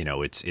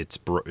it's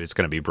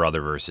going to be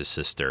brother versus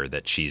sister,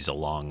 that she's a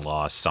long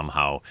lost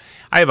somehow.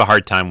 I have a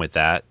hard time with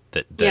that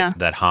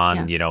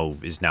Han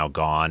is now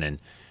gone, and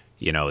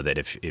that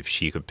if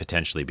she could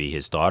potentially be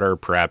his daughter,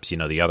 perhaps,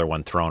 the other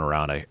one thrown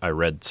around. I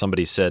read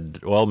somebody said,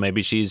 well,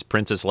 maybe she's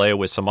Princess Leia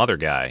with some other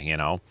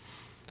guy,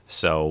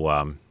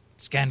 So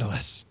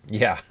scandalous.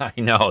 Yeah, I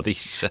know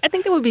these. I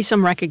think there would be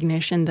some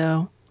recognition,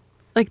 though.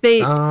 Like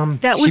they,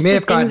 that was she may the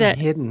have thing gotten that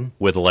hidden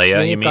with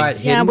Leia. You mean?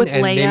 Yeah, with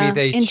Leia, maybe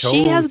they and chose...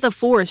 she has the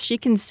Force. She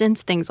can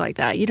sense things like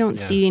that. You don't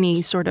see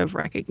any sort of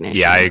recognition.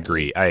 Yeah, I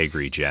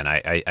agree, Jen.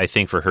 I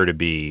think for her to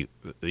be,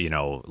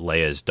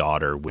 Leia's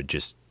daughter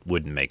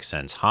wouldn't make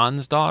sense.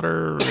 Han's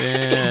daughter,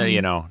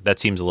 that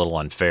seems a little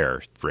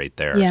unfair right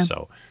there. Yeah.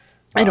 So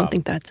I don't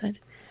think that's it.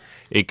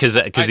 Because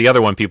the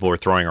other one people were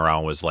throwing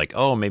around was like,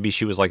 oh, maybe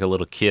she was like a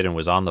little kid and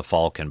was on the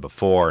Falcon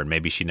before, and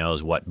maybe she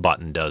knows what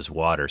button does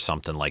what or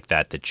something like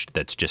that.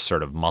 That's just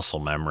sort of muscle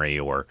memory,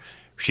 or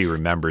she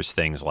remembers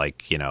things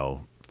like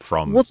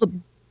from. Well, the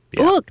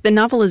book, the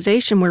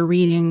novelization we're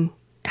reading,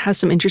 has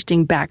some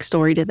interesting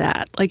backstory to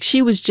that. Like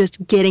she was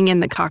just getting in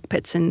the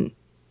cockpits and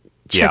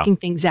checking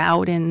things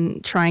out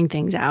and trying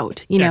things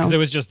out. Yeah, because it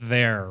was just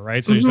there,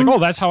 right? So she's like, oh,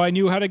 that's how I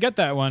knew how to get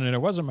that one, and it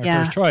wasn't my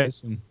first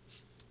choice. And...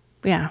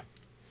 Yeah.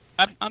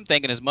 I'm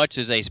thinking as much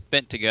as they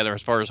spent together,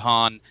 as far as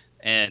Han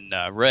and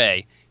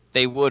Rey,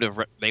 they would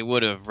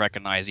have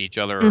recognized each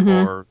other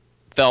or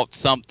felt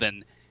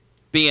something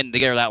being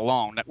together that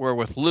long. Where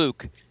with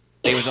Luke,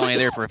 they was only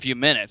there for a few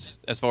minutes,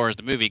 as far as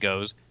the movie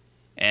goes,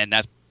 and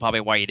that's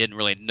probably why you didn't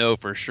really know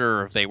for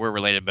sure if they were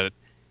related. But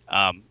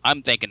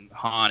I'm thinking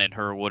Han and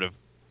her would have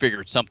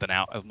figured something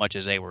out as much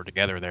as they were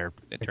together there.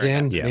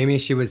 Again, maybe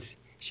she was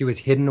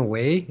hidden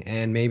away,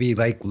 and maybe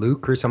like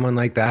Luke or someone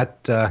like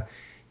that.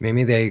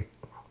 Maybe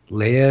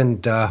Leia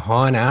and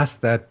Han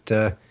asked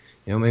that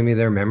maybe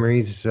their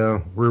memories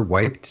were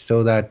wiped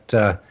so that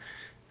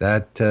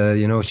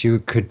she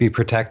could be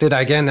protected.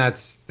 Again,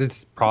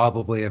 it's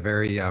probably a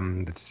very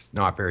it's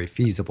not very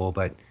feasible,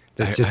 but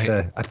that's just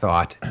a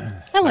thought.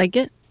 I like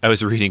it. I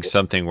was reading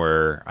something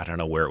where, I don't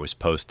know where it was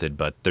posted,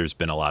 but there's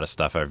been a lot of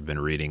stuff I've been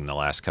reading the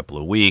last couple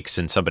of weeks,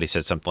 and somebody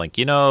said something like,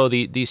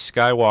 these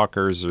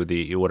Skywalkers or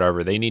the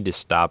whatever, they need to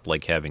stop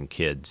having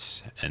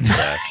kids, and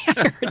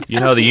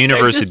the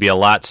universe would be a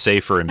lot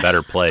safer and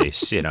better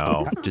place.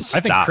 Just stop. I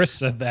think Chris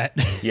said that.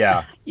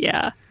 Yeah.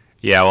 Yeah.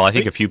 Yeah, well, I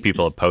think a few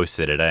people have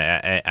posted it.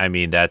 I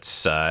mean,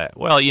 that's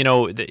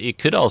it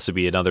could also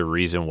be another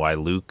reason why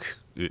Luke,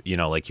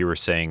 like you were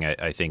saying,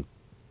 I think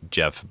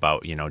Jeff,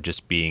 about,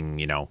 just being,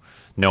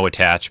 no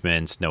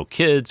attachments, no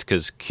kids,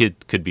 because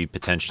kid could be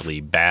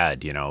potentially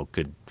bad,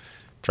 could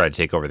try to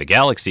take over the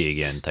galaxy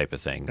again type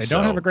of thing. They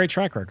don't have a great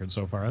track record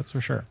so far, that's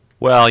for sure.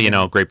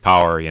 Well, great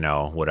power,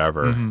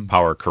 whatever,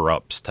 power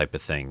corrupts type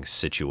of thing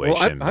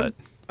situation. Well,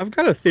 I've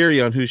got a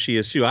theory on who she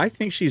is, too. I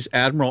think she's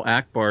Admiral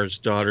Akbar's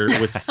daughter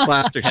with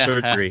plastic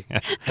surgery.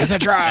 It's a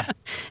trap.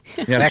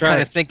 Yeah, that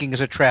kind of thinking is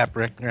a trap,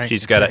 Rick. Right?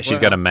 She's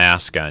got a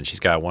mask on. She's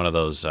got one of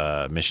those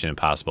Mission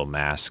Impossible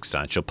masks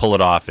on. She'll pull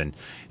it off, and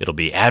it'll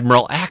be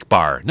Admiral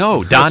Akbar.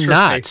 No, Don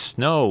Knotts.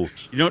 No.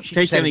 You don't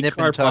take any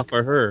carp off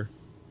of her.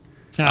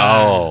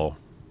 Oh.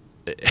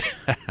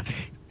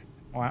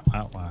 Wow.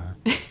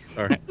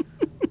 Sorry.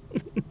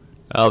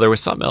 Oh, there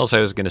was something else I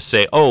was going to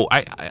say. Oh,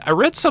 I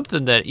read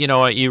something that,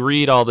 you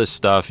read all this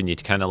stuff and you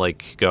kind of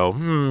like go,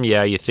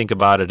 yeah, you think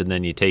about it and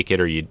then you take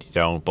it or you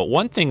don't. But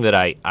one thing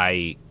that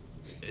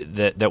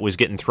that was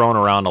getting thrown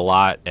around a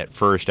lot at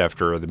first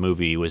after the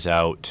movie was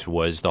out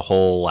was the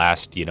whole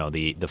last,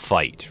 the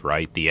fight,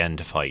 right? The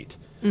end fight.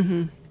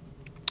 Mm-hmm.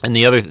 And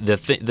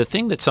the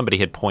thing that somebody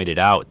had pointed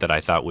out that I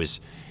thought was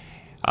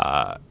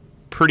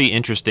pretty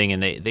interesting,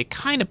 and they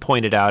kind of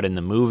pointed out in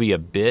the movie a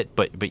bit,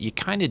 but you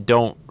kind of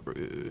don't.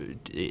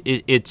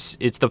 It's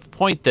the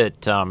point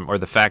that or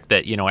the fact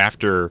that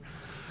after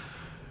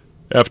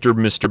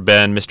Mr.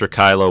 Ben, Mr.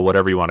 Kylo,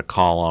 whatever you want to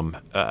call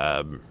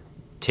him,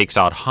 takes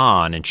out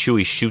Han and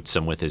Chewie shoots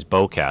him with his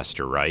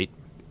bowcaster, right?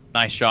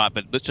 Nice shot,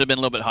 but it should have been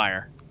a little bit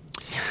higher.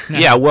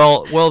 Yeah,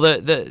 well,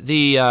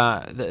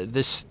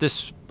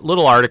 this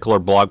little article or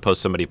blog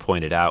post somebody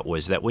pointed out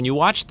was that when you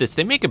watch this,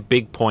 they make a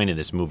big point in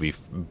this movie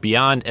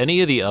beyond any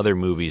of the other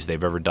movies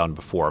they've ever done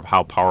before of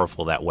how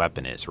powerful that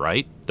weapon is,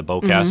 right? The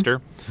bowcaster.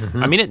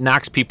 Mm-hmm. I mean, it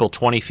knocks people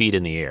 20 feet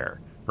in the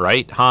air,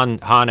 right?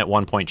 Han at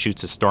one point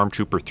shoots a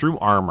stormtrooper through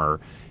armor.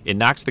 It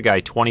knocks the guy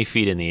 20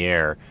 feet in the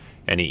air,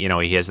 and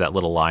he has that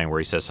little line where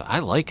he says, "I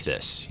like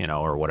this,"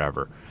 or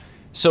whatever.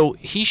 So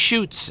he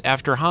shoots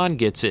after Han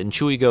gets it, and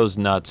Chewie goes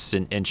nuts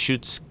and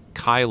shoots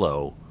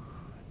Kylo.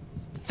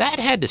 That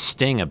had to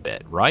sting a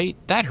bit, right?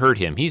 That hurt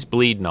him. He's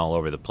bleeding all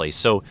over the place.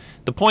 So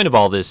the point of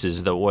all this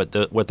is that what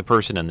the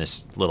person in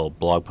this little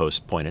blog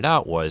post pointed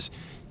out was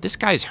this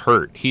guy's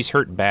hurt. He's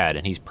hurt bad,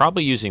 and he's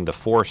probably using the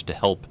Force to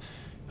help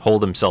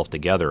hold himself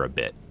together a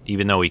bit,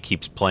 even though he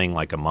keeps playing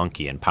like a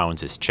monkey and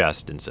pounds his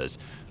chest and says,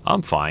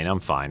 I'm fine,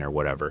 or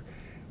whatever.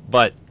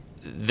 But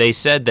they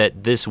said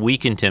that this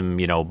weakened him,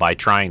 by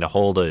trying to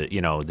hold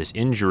this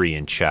injury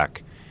in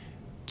check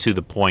to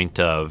the point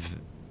of,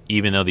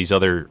 even though these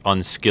other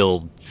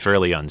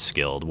fairly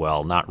unskilled,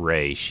 well, not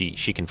Rey,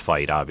 she can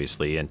fight,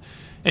 obviously, and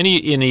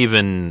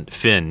even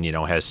Finn,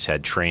 has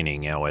had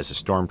training, as a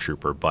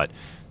stormtrooper, but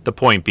the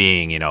point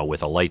being,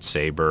 with a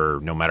lightsaber,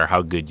 no matter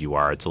how good you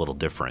are, it's a little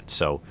different.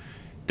 So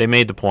they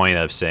made the point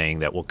of saying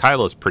that, well,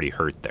 Kylo's pretty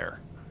hurt there,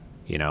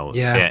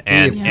 Yeah,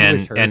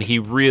 and he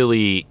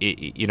really,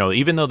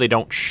 even though they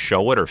don't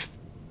show it or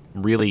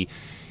really.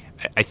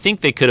 I think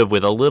they could have,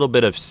 with a little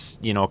bit of,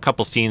 a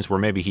couple scenes where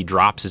maybe he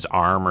drops his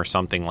arm or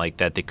something like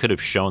that, they could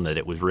have shown that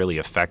it was really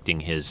affecting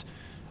his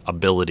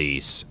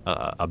abilities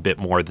a bit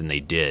more than they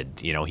did.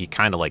 He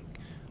kind of like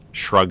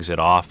shrugs it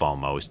off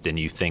almost, and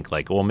you think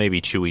like, well, maybe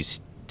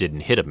Chewie's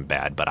didn't hit him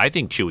bad, but I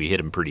think Chewie hit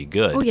him pretty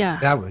good. Oh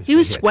yeah, he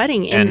was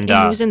sweating and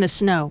he was in the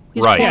snow. He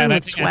was right, and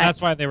that's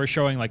why they were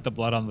showing like the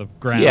blood on the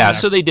ground. Yeah,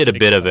 so they did a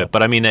bit of it,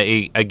 but I mean,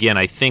 again,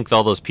 I think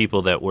all those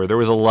people there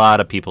was a lot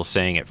of people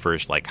saying at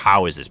first, like,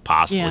 how is this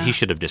possible? Yeah. He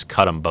should have just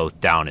cut them both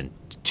down in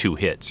 2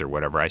 hits or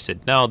whatever. I said,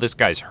 no, this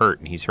guy's hurt,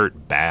 and he's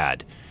hurt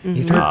bad. Mm-hmm.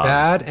 He's hurt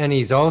bad, and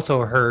he's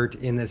also hurt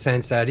in the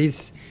sense that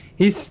he's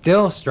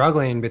still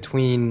struggling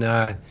between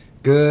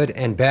good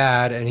and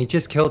bad, and he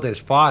just killed his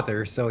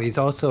father, so he's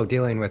also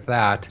dealing with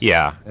that.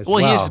 Yeah. Well,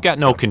 he's got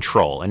no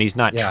control, and he's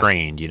not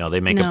trained. They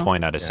make a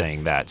point out of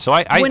saying that. So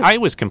I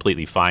was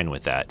completely fine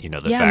with that.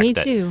 The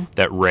fact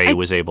that Rey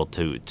was able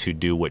to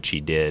do what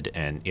she did,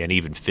 and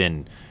even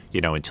Finn,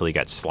 until he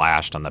got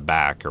slashed on the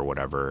back or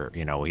whatever,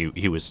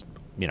 he was,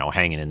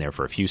 hanging in there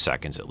for a few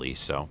seconds at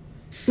least. So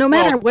no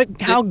matter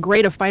how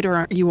great a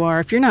fighter you are,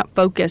 if you're not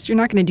focused, you're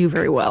not going to do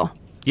very well.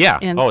 Yeah.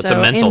 It's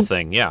a mental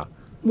thing. Yeah.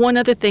 One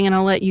other thing, and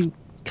I'll let you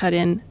cut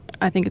in,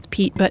 I think it's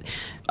Pete, but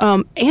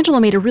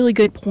Angela made a really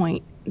good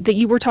point that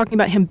you were talking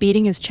about him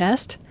beating his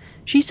chest.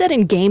 She said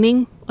in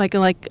gaming,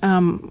 like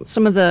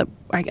some of the,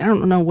 I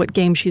don't know what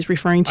game she's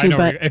referring to,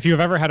 but if you've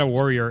ever had a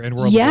warrior in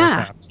World of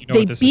Warcraft,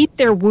 they beat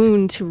their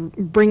wound to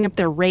bring up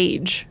their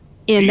rage.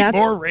 And that's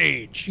more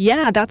rage.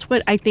 Yeah, that's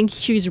what I think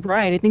she's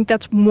right. I think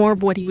that's more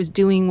of what he was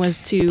doing was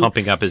to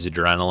pumping up his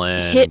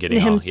adrenaline, hit getting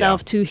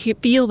himself to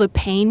feel the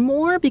pain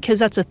more, because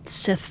that's a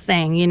Sith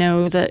thing,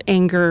 the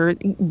anger,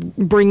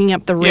 bringing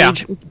up the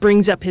rage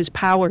brings up his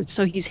power.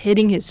 So he's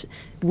hitting his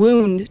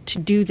wound to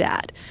do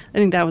that. I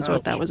think that was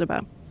what that was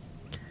about.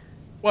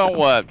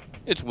 Well,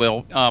 it's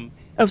Will.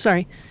 Oh,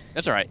 sorry.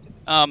 That's all right.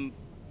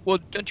 Well,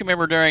 don't you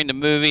remember during the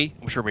movie?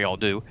 I'm sure we all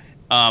do.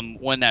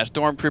 When that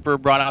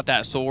stormtrooper brought out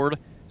that sword.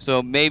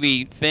 So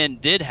maybe Finn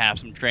did have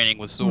some training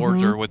with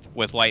swords or with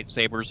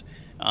lightsabers,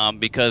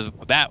 because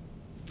that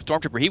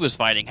stormtrooper he was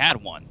fighting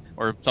had one,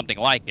 or something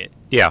like it.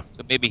 Yeah.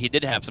 So maybe he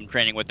did have some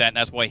training with that, and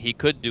that's why he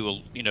could do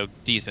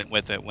decent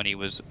with it when he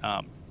was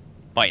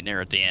fighting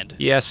there at the end.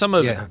 Yeah,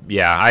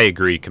 I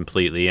agree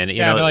completely. And you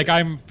know, like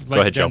ahead,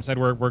 Jen Joe. said,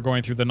 we're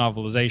going through the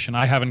novelization.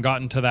 I haven't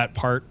gotten to that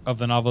part of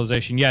the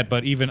novelization yet,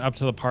 but even up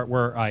to the part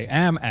where I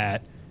am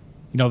at,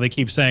 they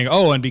keep saying,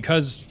 oh, and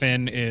because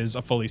Finn is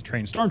a fully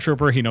trained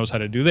stormtrooper, he knows how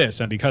to do this.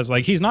 And because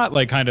he's not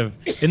kind of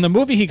in the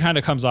movie, he kind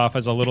of comes off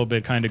as a little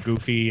bit kind of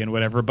goofy and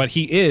whatever, but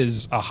he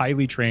is a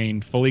highly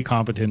trained, fully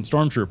competent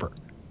stormtrooper.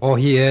 Oh,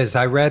 he is.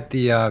 I read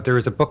there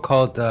was a book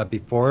called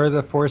Before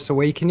the Force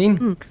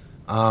Awakening,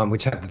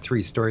 which had the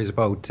 3 stories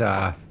about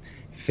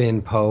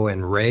Finn, Poe,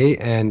 and Rey.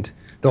 And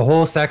the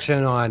whole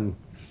section on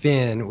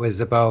Finn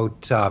was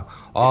about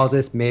all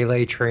this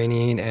melee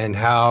training and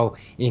how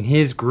in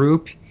his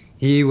group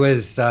he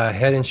was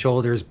head and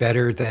shoulders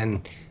better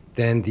than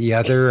the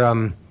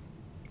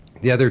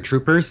other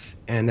troopers,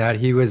 and that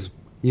he was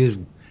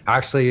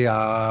actually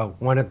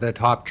one of the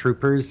top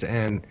troopers,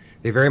 and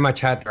they very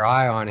much had their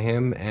eye on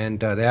him, and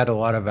they had a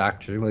lot of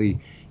actually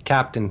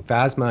Captain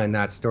Phasma in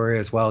that story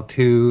as well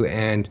too,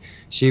 and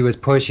she was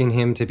pushing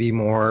him to be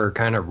more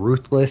kind of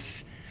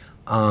ruthless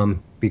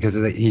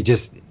because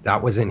that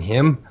wasn't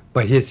him,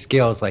 but his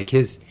skills,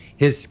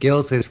 his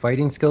skills, his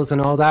fighting skills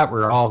and all that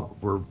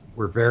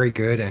were very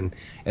good and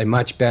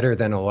much better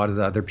than a lot of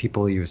the other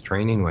people he was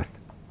training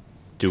with.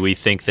 Do we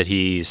think that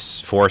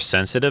he's force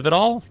sensitive at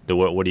all?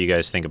 What do you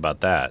guys think about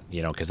that?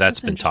 Because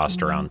that's been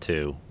tossed around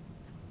too.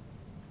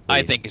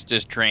 I think it's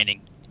just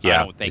training.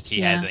 Yeah, I don't think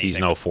he has anything. He's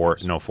no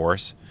force.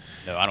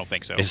 No, I don't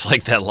think so. It's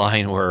like that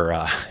line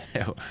where,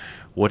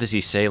 what does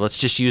he say? Let's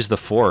just use the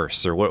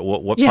force, or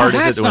what Yeah, part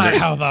is it? That's not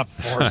how the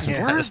force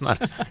works.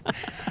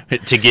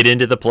 To get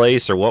into the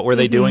place, or what were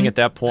they doing at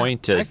that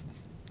point?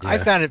 I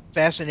found it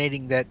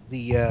fascinating that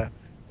the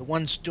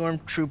one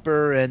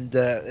stormtrooper and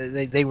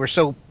they were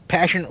so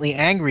passionately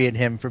angry at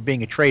him for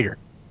being a traitor.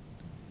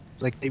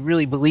 Like they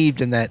really believed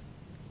in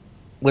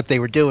what they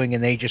were doing,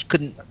 and they just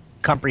couldn't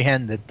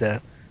comprehend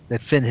that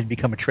Finn had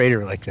become a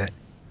traitor like that.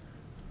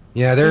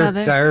 Yeah,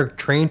 they're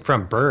trained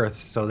from birth,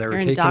 so they were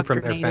taken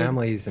from their indoctrinated.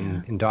 families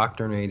and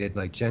indoctrinated,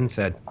 like Jen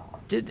said.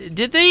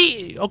 Did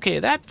they? Okay,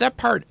 that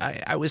part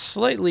I was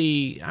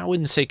slightly, I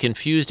wouldn't say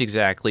confused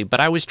exactly, but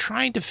I was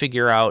trying to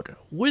figure out,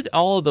 would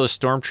all of those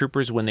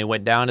stormtroopers when they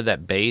went down to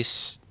that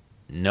base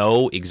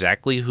know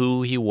exactly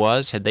who he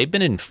was? Had they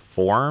been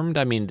informed?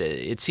 I mean,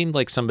 it seemed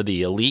like some of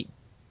the elite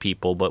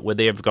people, but would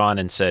they have gone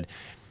and said,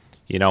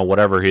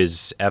 whatever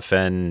his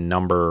FN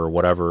number or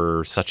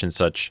whatever, such and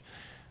such,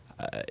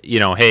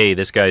 hey,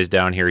 this guy's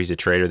down here, he's a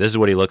traitor. This is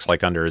what he looks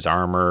like under his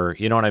armor.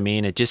 You know what I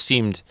mean? It just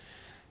seemed...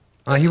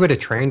 He would have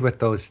trained with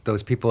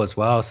those people as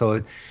well,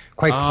 so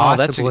quite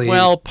possibly.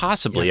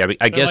 Possibly. Yeah.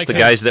 I guess the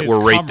guys that were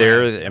right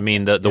there. I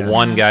mean, the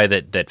one guy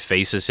that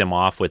faces him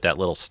off with that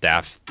little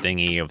staff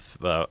thingy of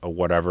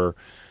whatever,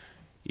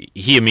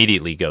 he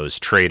immediately goes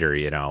traitor,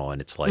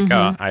 and it's like,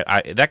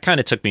 I that kind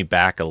of took me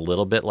back a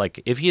little bit.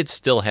 Like if he had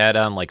still had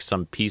on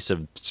some piece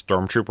of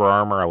stormtrooper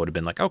armor, I would have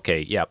been like,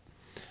 okay, yep.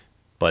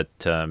 But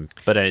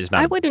it's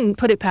not. I wouldn't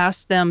put it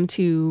past them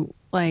to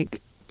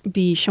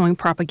be showing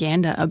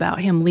propaganda about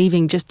him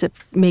leaving just to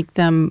make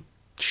them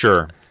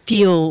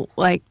feel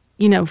that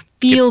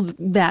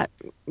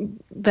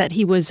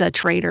he was a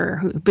traitor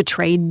who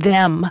betrayed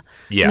them.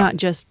 Yeah. Not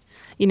just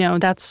it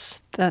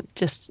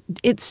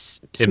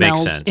smells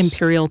makes sense.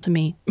 imperial to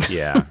me.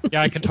 Yeah.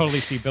 Yeah, I can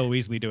totally see Bill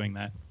Weasley doing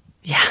that.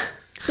 Yeah.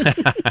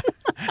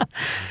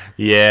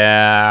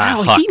 Yeah.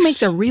 Wow, he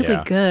makes a really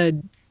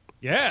good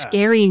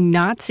scary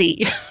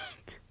Nazi.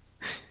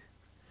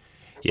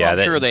 Yeah,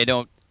 I'm sure they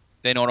don't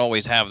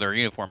always have their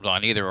uniforms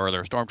on either, or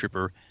their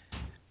stormtrooper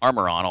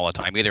armor on all the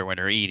time either when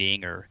they're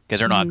eating, or because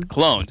they're not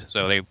cloned,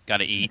 so they've got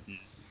to eat and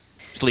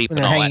sleep When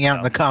and they're all hanging that out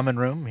in the common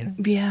room.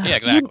 Yeah. Yeah,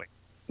 exactly.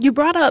 You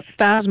brought up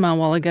Phasma a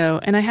while ago,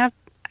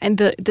 and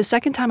the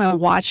second time I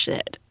watched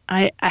it,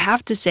 I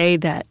have to say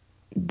that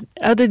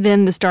other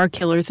than the Star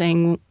Killer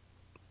thing,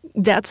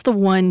 that's the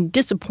one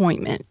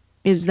disappointment,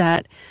 is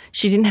that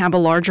she didn't have a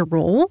larger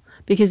role,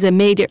 because it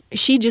made it,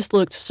 she just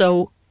looked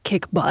so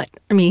kick butt.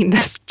 I mean,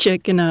 this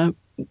chick in a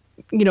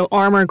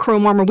armor,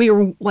 chrome armor, we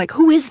were like,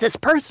 who is this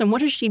person?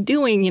 What is she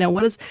doing?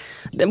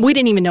 We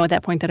didn't even know at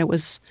that point that it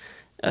was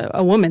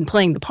a woman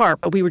playing the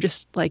part, but we were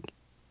just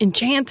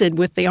enchanted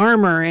with the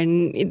armor,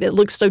 and it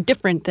looks so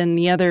different than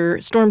the other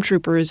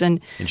stormtroopers.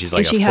 And she's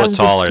like she a foot has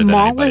taller the than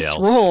anybody smallest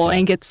else. role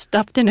and gets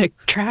stuffed in a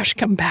trash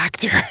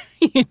compactor,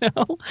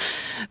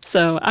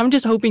 So I'm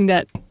just hoping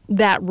that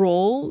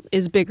role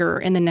is bigger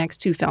in the next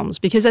 2 films,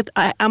 because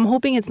I'm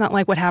hoping it's not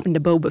like what happened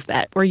to Boba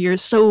Fett, where you're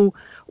so,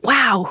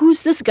 wow,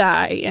 who's this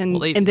guy? And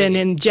then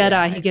in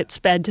Jedi, he gets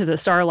sped to the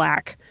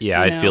Sarlacc.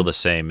 Yeah, I'd feel the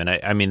same. And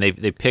I mean,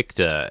 they picked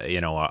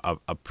a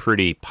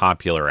pretty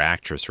popular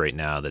actress right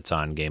now that's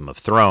on Game of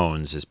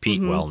Thrones, as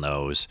Pete well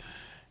knows,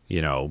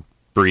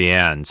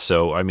 Brienne.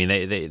 So I mean,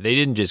 they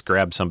didn't just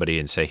grab somebody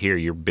and say, here,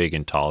 you're big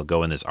and tall,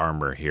 go in this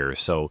armor here.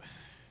 So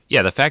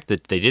yeah, the fact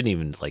that they didn't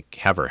even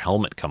have her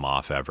helmet come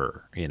off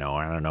ever, I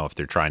don't know if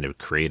they're trying to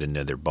create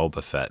another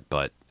Boba Fett,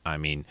 but I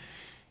mean,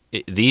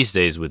 these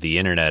days with the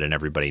internet and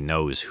everybody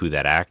knows who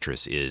that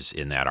actress is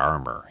in that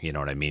armor. You know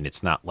what I mean?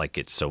 It's not like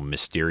it's so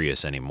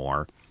mysterious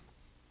anymore.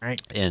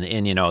 Right.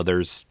 And you know,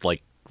 there's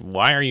like,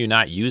 why are you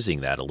not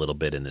using that a little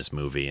bit in this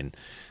movie? And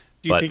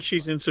Do you think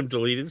she's in some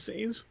deleted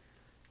scenes?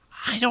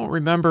 I don't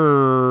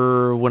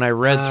remember when I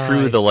read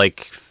through the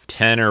like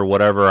 10 or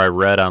whatever I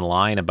read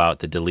online about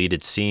the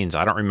deleted scenes.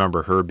 I don't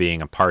remember her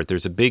being a part.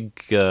 There's a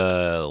big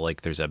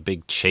there's a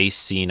big chase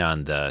scene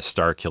on the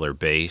Starkiller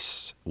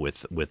base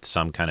with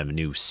some kind of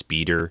new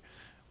speeder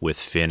with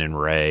Finn and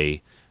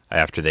Rey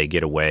after they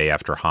get away,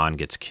 after Han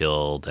gets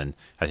killed, and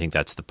I think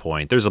that's the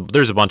point. There's a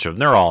bunch of them.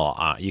 They're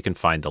all you can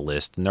find the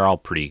list, and they're all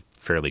pretty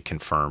fairly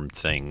confirmed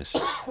things.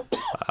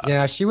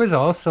 Yeah, she was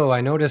also,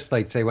 I noticed,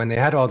 like, say, when they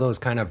had all those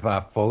kind of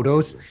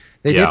photos,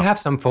 they did have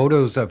some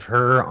photos of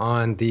her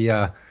on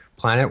the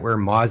planet where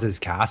Maz's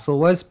castle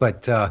was,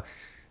 but there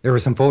were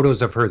some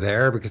photos of her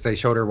there because they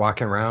showed her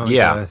walking around.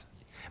 Yeah.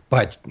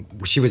 But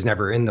she was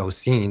never in those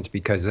scenes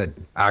because it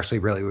actually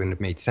really wouldn't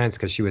have made sense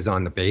because she was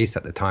on the base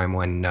at the time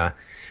when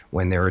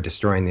they were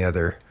destroying the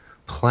other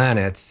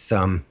planets.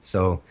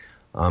 So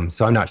I'm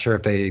not sure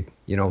if they,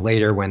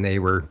 later when they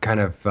were kind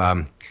of,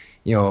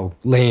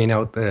 laying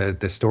out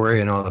the story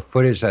and all the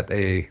footage that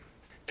they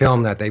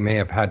filmed, that they may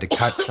have had to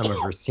cut some of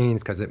her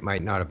scenes because it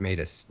might not have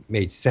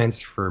made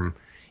sense from,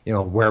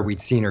 where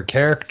we'd seen her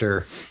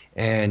character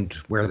and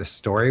where the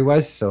story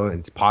was. So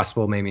it's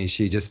possible maybe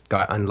she just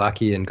got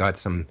unlucky and got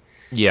some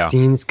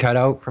scenes cut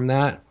out from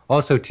that.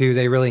 Also, too,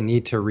 they really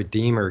need to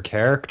redeem her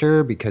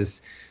character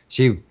because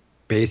she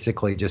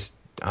basically just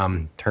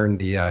turned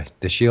the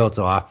shields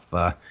off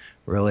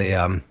really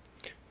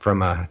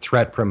from a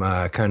threat from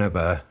a kind of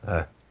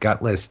a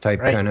gutless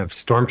type kind of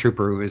stormtrooper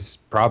who is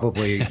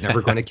probably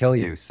never going to kill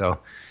you. So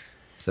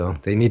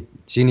she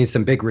needs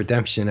some big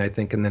redemption, I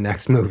think, in the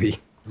next movie.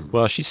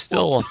 Well, she's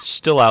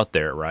still out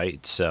there,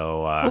 right?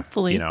 So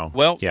hopefully,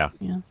 Well, yeah.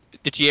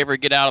 Did she ever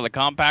get out of the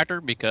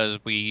compactor? Because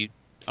I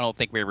don't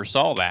think we ever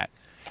saw that.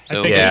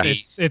 So I think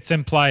it's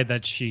implied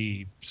that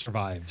she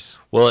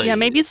survives. Well, yeah,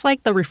 maybe it's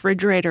like the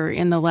refrigerator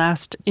in the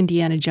last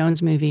Indiana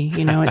Jones movie.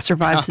 It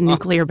survives the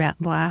nuclear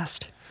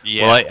blast.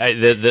 Yeah.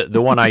 Well,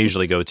 the one I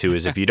usually go to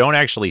is if you don't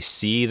actually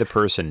see the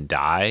person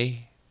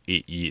die,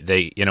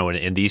 they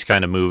in these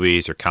kind of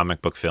movies or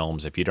comic book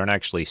films, if you don't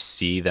actually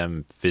see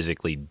them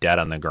physically dead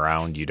on the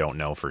ground, you don't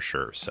know for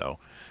sure. So,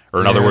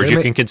 or in other words,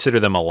 you can consider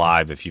them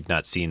alive if you've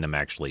not seen them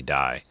actually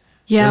die.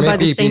 Yeah, there by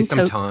the same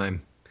some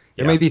time.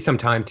 There may be some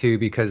time too,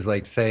 because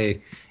like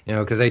say,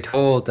 because they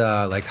told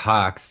like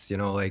Hux,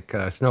 like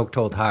Snoke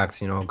told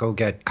Hux, go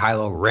get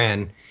Kylo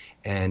Ren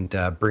and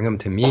bring him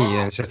to me,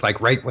 and it's just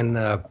like right when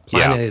the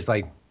planet is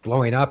like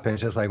blowing up, and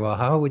it's just like, well,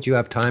 how would you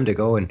have time to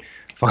go and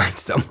find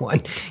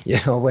someone,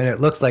 when it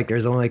looks like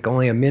there's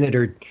only a minute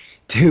or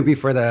two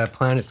before the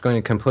planet's going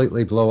to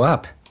completely blow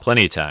up?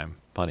 Plenty of time.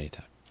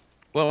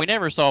 Well, we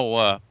never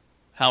saw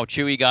how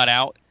Chewie got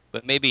out,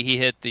 but maybe he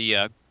hit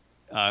the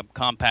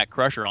compact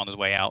crusher on his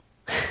way out.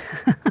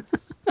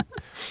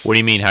 What do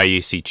you mean? How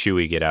you see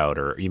Chewie get out,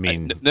 or you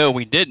mean? No,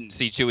 we didn't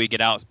see Chewie get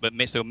out, but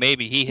so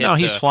maybe he hit. No,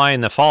 he's flying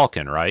the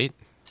Falcon, right?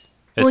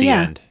 At the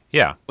end,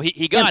 yeah. Well,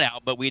 he got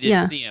out, but we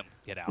didn't see him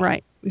get out.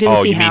 Right.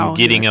 Didn't see you how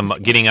mean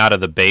getting out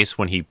of the base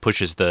when he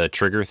pushes the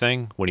trigger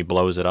thing, when he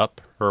blows it up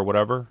or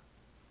whatever?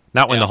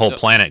 Not when the whole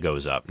planet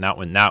goes up. Not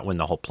when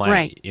the whole planet.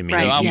 Right. You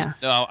mean,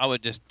 No, I was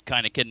just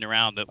kind of kidding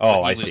around. That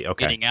I see.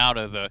 Okay. Getting out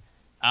of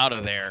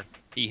there,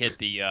 he hit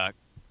the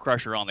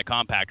crusher on the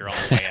compactor on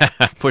the way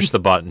out. Push the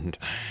button.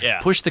 Yeah.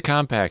 Push the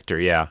compactor.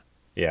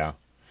 Yeah.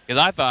 Because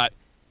I thought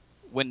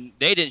when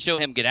they didn't show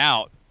him get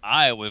out,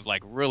 I was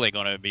like really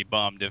going to be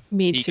bummed if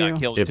he got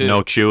killed if too.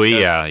 no Chewie,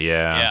 yeah.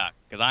 Yeah,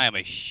 because I am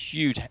a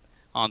huge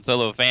Han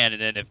Solo fan,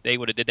 and then if they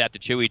would have did that to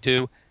Chewie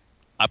too,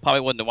 I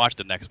probably wouldn't have watched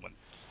the next one.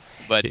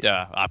 But it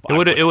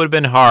would have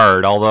been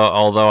hard.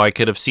 Although I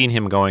could have seen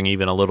him going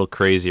even a little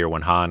crazier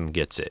when Han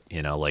gets it.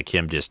 Like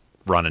him just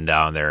running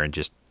down there and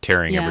just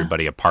tearing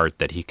everybody apart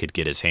that he could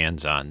get his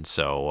hands on.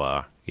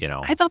 So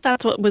I thought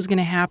that's what was going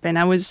to happen.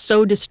 I was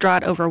so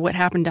distraught over what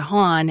happened to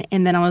Han,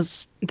 and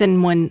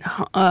then when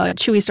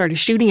Chewie started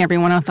shooting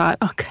everyone, I thought,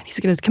 oh God, he's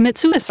going to commit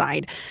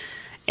suicide.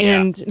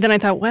 And then I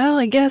thought, well,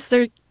 I guess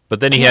they're. But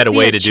then he had a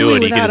way to do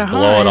it. He could just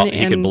blow it up.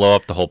 He could blow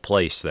up the whole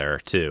place there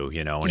too,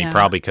 and he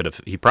probably could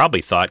have. He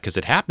probably thought, because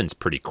it happens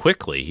pretty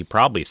quickly, he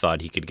probably thought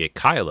he could get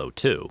Kylo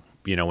too.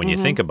 When you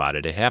think about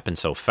it, it happened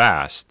so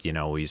fast.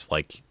 He's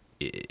like,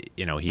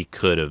 he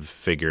could have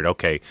figured,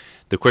 okay,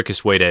 the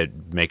quickest way to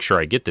make sure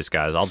I get this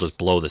guy is I'll just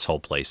blow this whole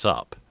place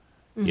up.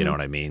 You know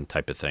what I mean,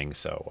 type of thing.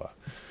 So,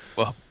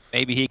 well,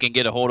 maybe he can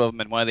get a hold of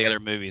him in one of the other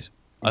movies.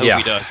 I hope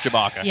he does.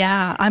 Chewbacca.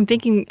 Yeah,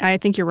 I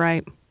think you're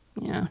right.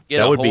 Yeah,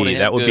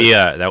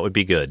 that would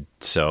be good.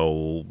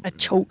 So a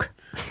choke.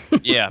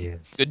 Yeah,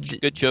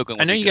 good choking.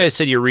 I know you guys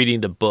said you're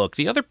reading the book.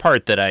 The other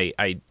part that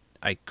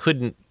I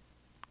couldn't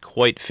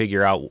quite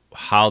figure out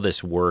how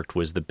this worked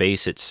was the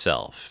base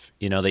itself.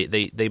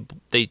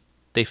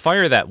 They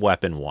fire that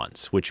weapon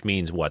once, which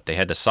means what? They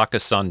had to suck a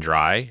sun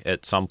dry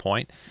at some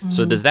point. Mm-hmm.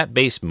 So does that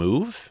base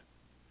move?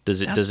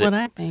 Does it? That's does what it?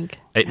 I think.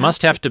 It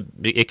must have to.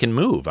 It can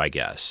move, I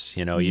guess.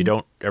 You know, you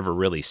don't ever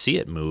really see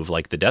it move.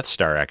 Like the Death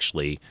Star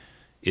actually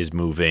is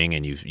moving,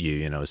 and you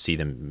see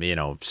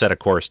them set a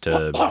course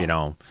to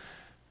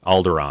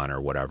Alderaan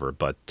or whatever.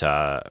 But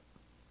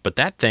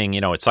that thing,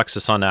 it sucks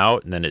the sun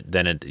out, and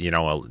then it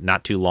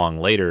not too long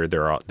later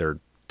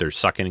they're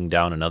sucking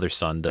down another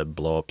sun to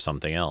blow up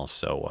something else.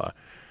 So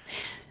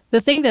the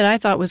thing that I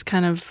thought was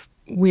kind of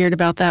weird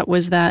about that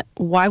was that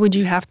why would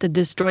you have to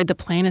destroy the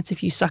planets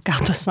if you suck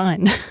out the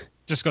sun?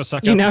 Just go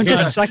suck out the sun.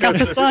 Just suck out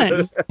the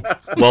sun.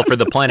 Well, for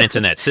the planets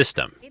in that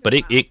system, but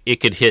it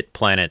could hit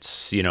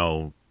planets,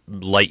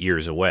 light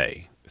years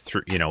away.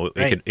 Through,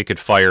 it could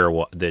fire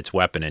its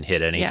weapon and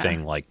hit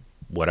anything like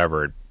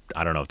whatever.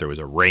 I don't know if there was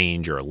a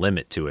range or a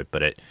limit to it,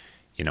 but it,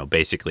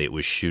 basically it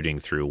was shooting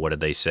through, what did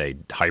they say,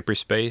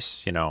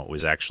 hyperspace? It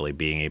was actually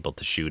being able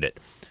to shoot at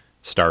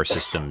star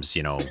systems,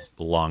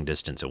 long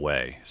distance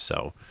away.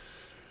 So,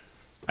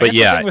 but I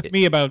guess the thing with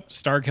me about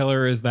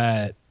Starkiller is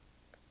that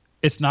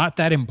it's not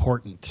that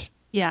important.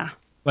 Yeah.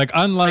 Like,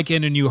 unlike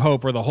in A New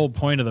Hope, where the whole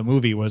point of the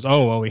movie was,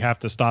 we have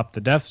to stop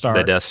the Death Star.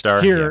 The Death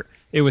Star. Here,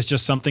 it was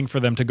just something for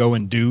them to go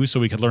and do so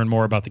we could learn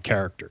more about the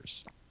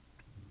characters.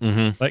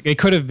 Mm-hmm. Like, it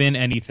could have been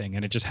anything,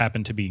 and it just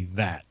happened to be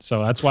that.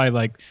 So that's why,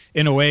 like,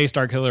 in a way,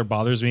 Starkiller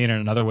bothers me, and in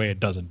another way, it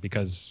doesn't,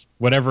 because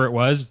whatever it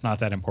was, it's not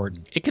that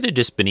important. It could have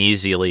just been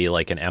easily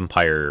like an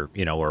Empire,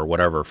 or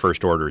whatever,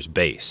 First Order's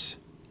base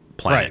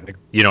planet. Right.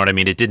 You know what I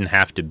mean? It didn't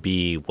have to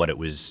be what it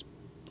was,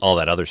 all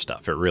that other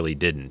stuff. It really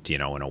didn't,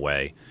 in a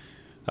way.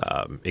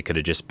 It could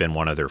have just been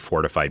one of their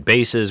fortified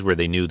bases where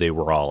they knew they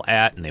were all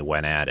at, and they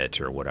went at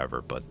it or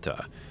whatever. But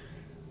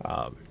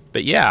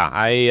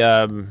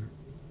yeah,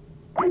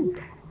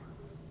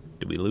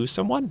 did we lose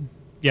someone?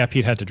 Yeah,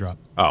 Pete had to drop.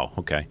 Oh,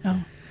 okay.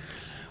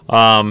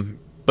 Oh.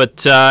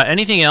 But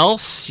anything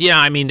else? Yeah,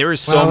 I mean, there was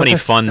so many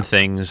fun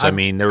things. I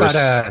mean, there was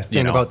a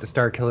thing about the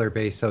Starkiller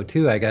base, though,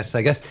 too. I guess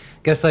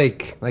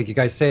like you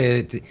guys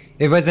say,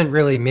 it wasn't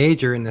really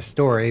major in the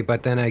story,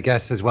 but then I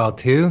guess as well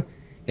too,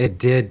 it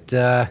did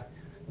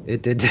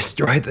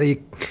destroy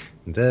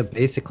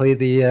basically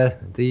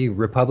the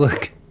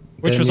Republic,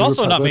 which was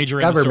also not major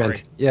government. In the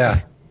story.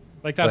 Yeah,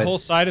 like that whole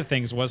side of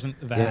things wasn't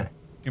that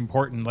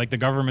important. Like the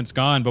government's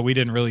gone, but we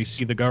didn't really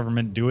see the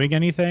government doing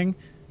anything.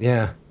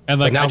 Yeah. And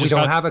like but now we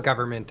don't have a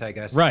government, I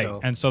guess. Right. So.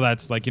 And so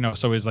that's like,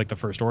 so is like the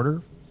First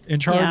Order in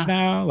charge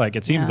now? Like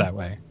it seems that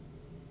way.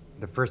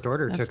 The First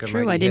Order that's took a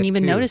true. I didn't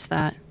even notice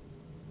that.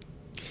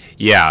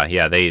 Yeah,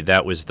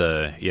 that was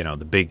the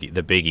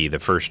biggie,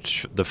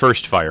 the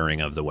first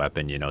firing of the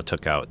weapon,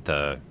 took out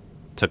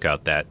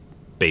that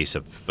base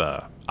of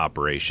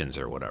operations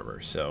or whatever.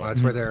 So that's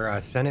where their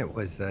Senate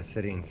was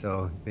sitting.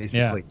 So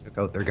basically took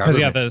out their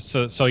government.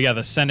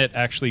 The Senate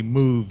actually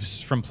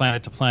moves from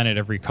planet to planet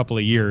every couple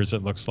of years.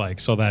 It looks like,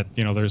 so that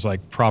there's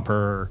like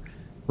proper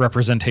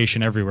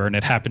representation everywhere, and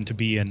it happened to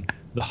be in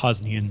the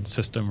Hosnian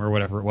system or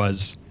whatever it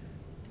was,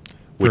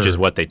 which is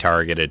what they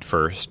targeted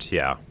first.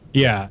 Yeah.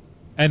 Yeah,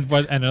 and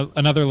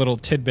another little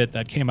tidbit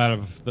that came out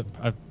of the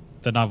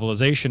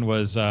novelization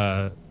was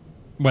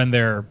when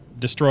they're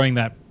destroying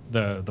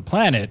the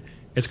planet.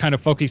 It's kind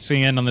of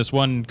focusing in on this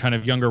one kind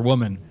of younger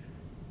woman,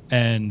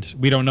 and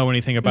we don't know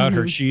anything about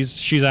her.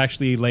 She's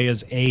actually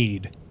Leia's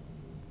aide,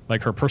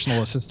 like her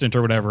personal assistant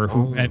or whatever.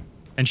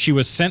 And she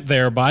was sent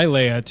there by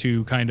Leia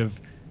to kind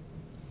of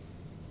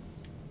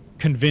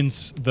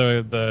convince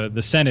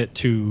the Senate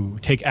to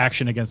take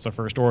action against the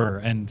First Order.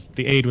 And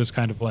the aide was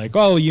kind of like,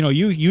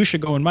 you should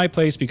go in my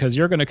place because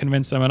you're going to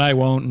convince them and I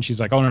won't. And she's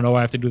like, oh no,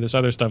 I have to do this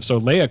other stuff. So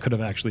Leia could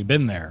have actually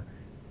been there.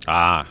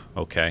 Ah,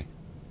 okay.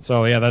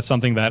 So yeah, that's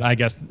something that I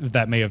guess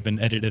that may have been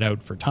edited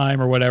out for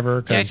time or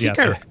whatever. I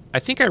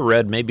think I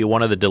read maybe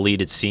one of the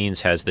deleted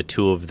scenes has the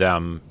two of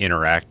them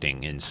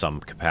interacting in some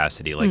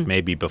capacity, like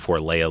maybe before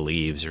Leia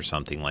leaves or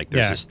something. Like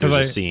there's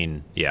a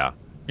scene. Yeah.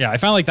 Yeah, I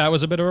found like that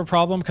was a bit of a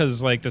problem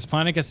because like this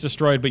planet gets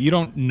destroyed, but you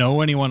don't know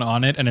anyone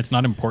on it, and it's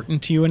not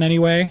important to you in any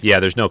way. Yeah,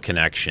 there's no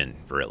connection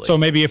really. So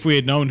maybe if we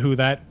had known who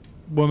that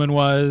woman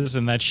was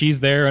and that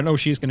she's there and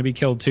she's going to be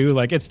killed too,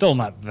 like it's still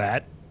not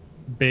that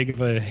big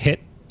of a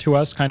hit to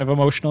us kind of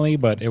emotionally,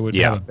 but it would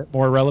have a bit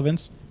more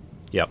relevance.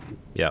 Yep.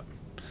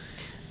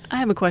 I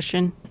have a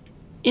question.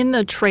 In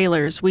the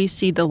trailers, we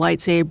see the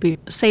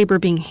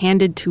lightsaber being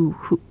handed to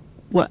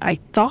what I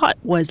thought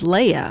was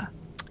Leia.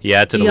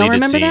 Yeah, it's a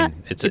deleted scene. That?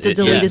 It's a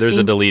deleted there's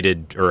scene? A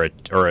deleted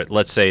or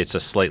let's say it's a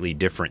slightly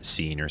different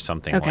scene or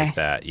something like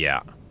that.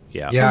 Yeah.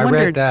 I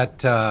read that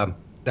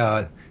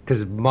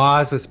because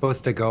Maz was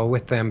supposed to go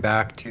with them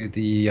back to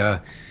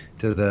the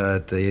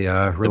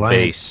Reliance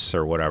base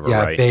or whatever,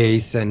 right?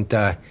 Base and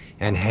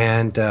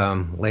hand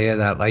Leia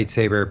that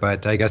lightsaber,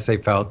 but I guess they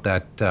felt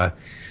that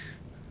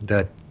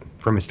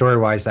from a story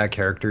wise that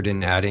character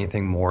didn't add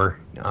anything more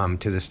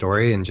to the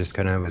story and just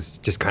kind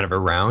of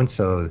around,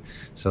 so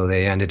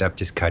they ended up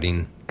just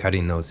cutting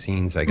those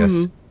scenes, I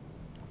guess.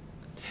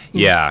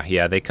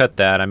 Yeah, they cut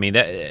that. I mean,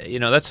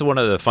 that's one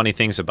of the funny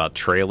things about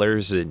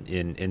trailers,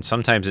 and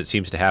sometimes it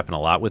seems to happen a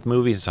lot with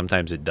movies, and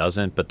sometimes it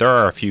doesn't. But there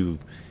are a few,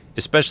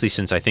 especially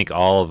since I think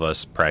all of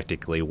us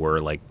practically were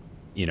like,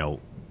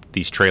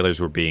 these trailers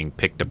were being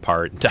picked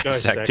apart and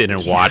dissected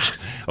and watched.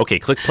 Okay,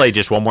 click play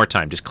just one more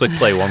time. Just click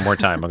play one more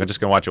time. I'm just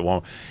gonna watch it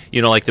one.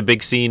 Like the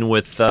big scene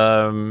with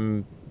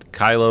Kylo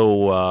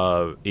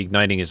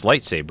igniting his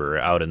lightsaber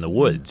out in the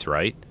woods,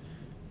 right?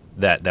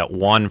 That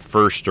one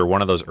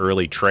of those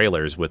early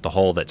trailers with the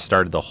whole that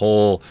started the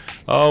whole,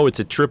 oh, it's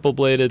a triple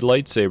bladed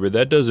lightsaber.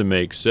 That doesn't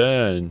make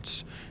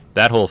sense.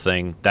 That whole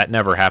thing that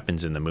never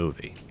happens in the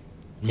movie.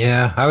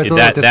 Yeah, I was a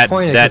little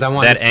disappointed because I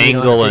wanted that to see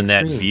angle it on and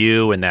that big screen.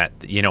 view and that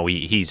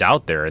he's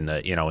out there in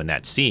the in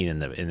that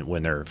scene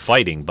when they're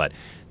fighting, but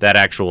that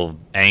actual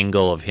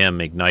angle of him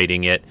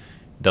igniting it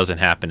doesn't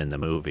happen in the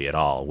movie at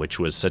all, which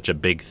was such a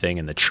big thing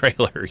in the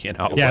trailer. Yeah,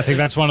 I think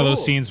that's one of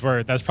those scenes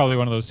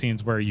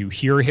where you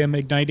hear him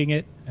igniting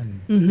it.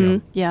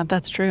 And, Yeah,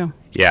 that's true.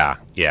 Yeah,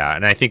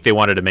 and I think they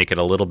wanted to make it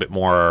a little bit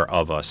more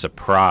of a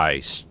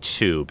surprise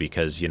too,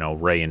 because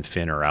Rey and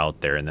Finn are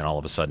out there, and then all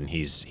of a sudden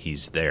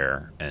he's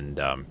there,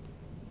 and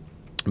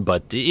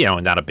but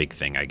not a big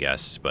thing, I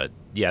guess. But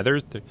yeah,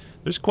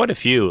 there's quite a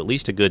few, at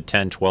least a good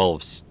 10,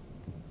 12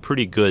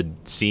 pretty good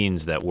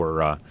scenes that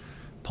were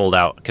pulled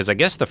out, because I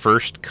guess the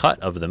first cut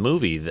of the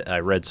movie that I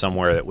read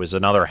somewhere that was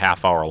another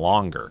half hour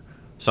longer,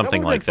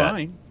 something like that.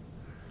 Fine.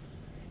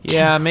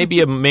 Yeah,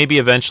 maybe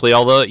eventually.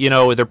 Although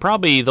they'll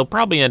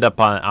probably end up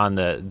on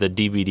the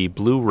DVD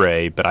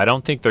Blu-ray, but I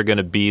don't think they're going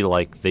to be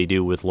like they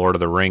do with Lord of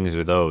the Rings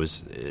or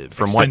those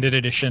extended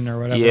edition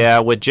or whatever. Yeah,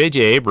 what J.J.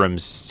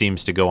 Abrams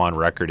seems to go on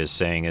record as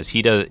saying is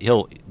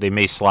they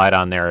may slide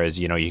on there as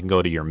you can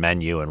go to your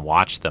menu and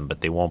watch them,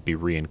 but they won't be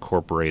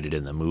reincorporated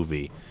in the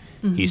movie.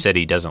 Mm-hmm. He said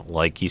he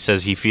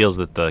says he feels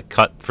that the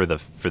cut for the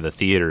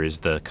theater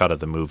is the cut of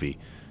the movie.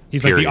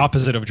 He's like the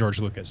opposite of George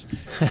Lucas.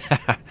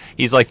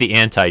 He's like the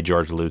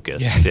anti-George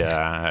Lucas.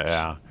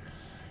 Yeah.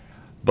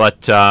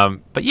 But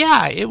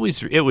yeah, it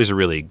was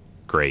really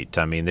great.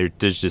 I mean,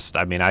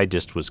 I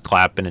just was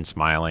clapping and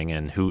smiling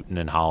and hooting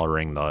and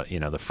hollering.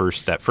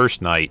 That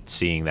first night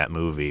seeing that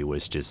movie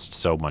was just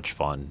so much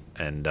fun.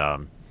 And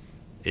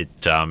we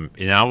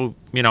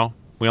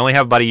only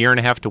have about a year and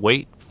a half to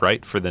wait,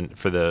 right, for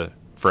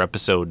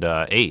episode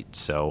 8.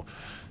 So.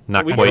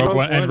 Not quite.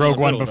 Rogue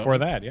One before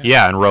that, yeah.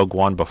 Yeah, and Rogue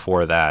One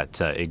before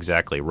that,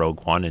 exactly.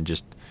 Rogue One in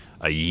just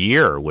a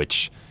year.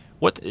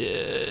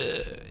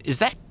 Is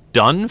that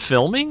done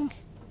filming?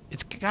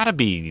 It's got to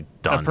be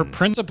done. For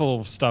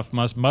principal stuff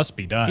must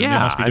be done. Yeah,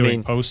 they must be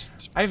doing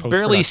post. I've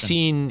barely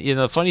seen.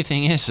 The funny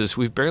thing is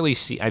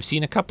I've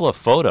seen a couple of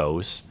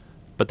photos,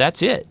 but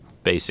that's it.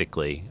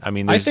 Basically,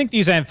 I think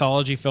these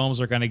anthology films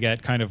are going to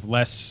get kind of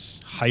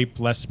less hype,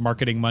 less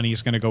marketing money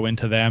is going to go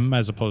into them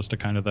as opposed to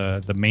kind of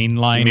the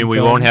mainline. We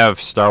won't have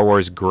Star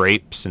Wars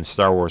grapes and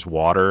Star Wars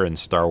water and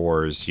Star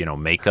Wars,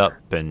 makeup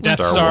and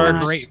Death Star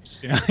Wars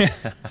grapes.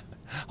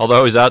 Although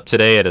I was out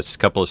today at a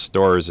couple of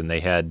stores and they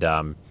had.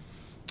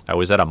 I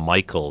was at a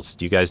Michael's.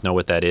 Do you guys know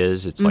what that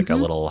is? It's like a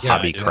little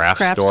hobby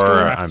craft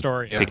store. I'm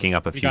picking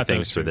up a few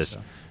things for this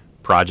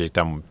project.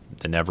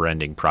 The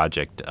never-ending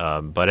project.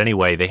 But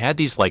anyway, they had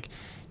these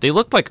they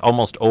looked like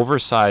almost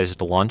oversized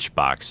lunch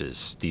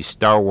boxes, these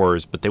Star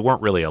Wars, but they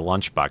weren't really a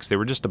lunch box. They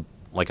were just a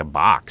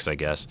box, I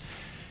guess.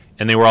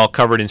 And they were all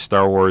covered in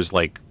Star Wars,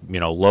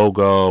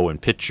 logo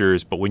and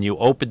pictures. But when you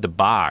opened the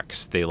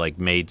box, they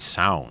made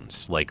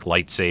sounds like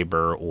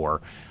lightsaber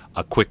or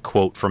a quick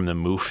quote from the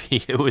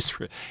movie. It was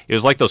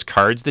like those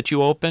cards that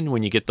you open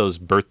when you get those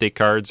birthday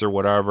cards or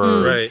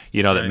whatever. Right.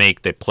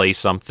 They play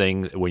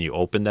something when you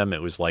open them.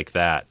 It was like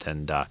that.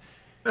 And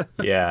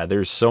yeah,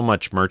 there's so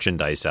much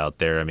merchandise out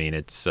there.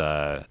 It's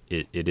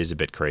it is a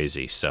bit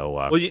crazy.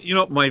 So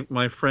well,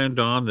 my friend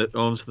Don that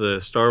owns the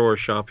Star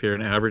Wars shop here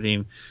in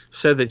Aberdeen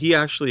said that he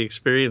actually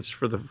experienced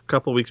for the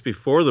couple weeks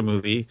before the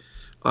movie,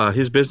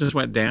 his business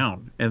went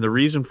down, and the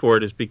reason for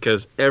it is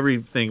because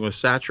everything was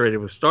saturated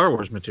with Star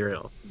Wars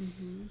material.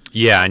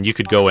 Yeah, and you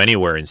could go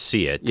anywhere and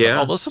see it.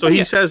 Yeah. So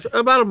he says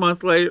about a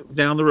month later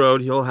down the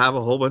road, he'll have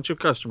a whole bunch of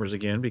customers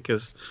again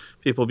because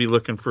people will be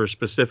looking for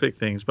specific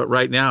things. But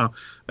right now,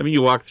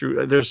 you walk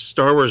through, there's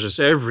Star Wars just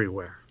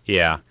everywhere.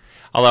 Yeah.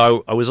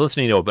 Although I was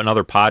listening to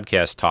another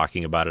podcast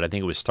talking about it. I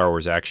think it was Star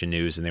Wars Action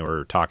News, and they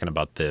were talking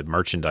about the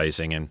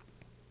merchandising. And,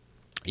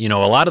 a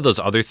lot of those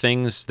other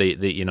things,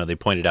 they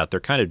pointed out,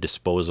 they're kind of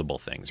disposable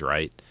things,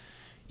 right?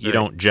 You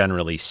don't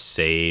generally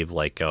save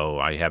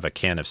I have a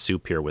can of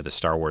soup here with a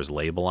Star Wars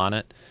label on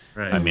it.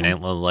 Right.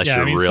 Unless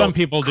you're real some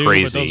people do,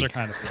 crazy. but those are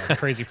kind of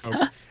crazy folk.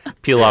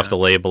 Peel off the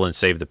label and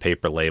save the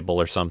paper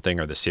label or something,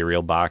 or the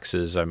cereal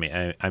boxes. Or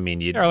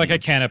like a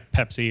can of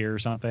Pepsi or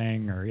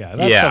something, or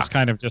that's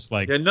kind of just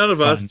none of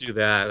us do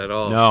that at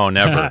all. No,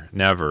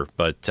 never.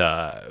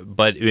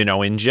 But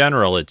in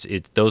general, it's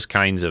those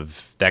kinds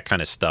of that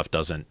kind of stuff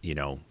doesn't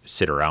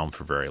sit around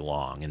for very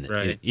long,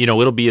 and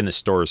it'll be in the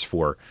stores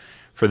for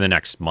the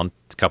next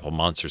couple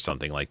months or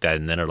something like that,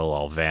 and then it'll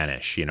all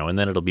vanish, and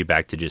then it'll be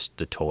back to just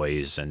the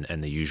toys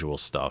and the usual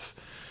stuff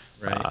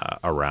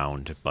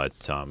around.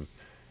 But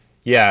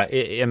yeah,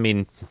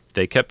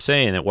 they kept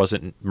saying it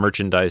wasn't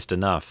merchandised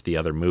enough, the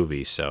other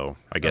movie. So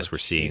I guess we're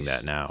seeing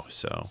that now.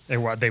 So They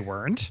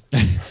weren't.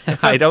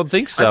 I don't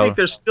think so. I think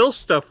there's still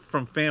stuff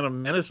from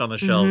Phantom Menace on the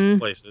shelves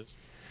places.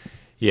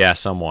 Yeah,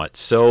 somewhat.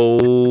 So,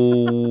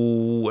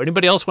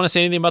 anybody else want to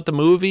say anything about the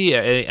movie?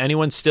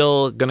 Anyone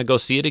still going to go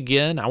see it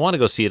again? I want to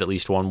go see it at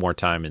least one more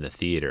time in the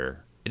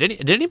theater.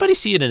 Did anybody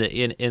see it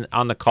in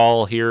on the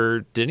call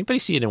here? Did anybody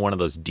see it in one of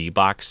those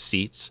D-box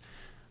seats?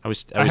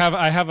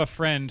 I have a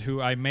friend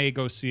who I may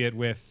go see it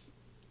with.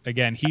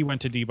 Again, he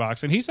went to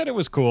D-box and he said it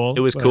was cool.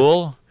 It was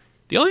cool.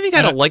 The only thing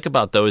I don't like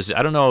about those,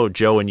 I don't know,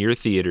 Joe, in your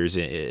theaters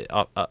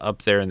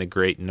up there in the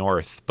Great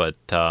North, but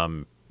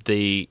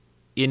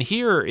in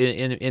here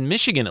in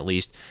Michigan at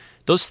least,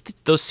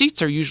 those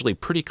seats are usually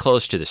pretty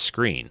close to the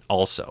screen.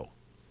 Also,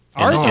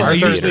 ours are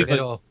usually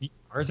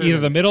either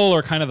the middle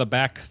or kind of the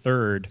back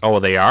third. Oh,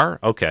 they are?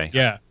 Okay.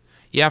 Yeah.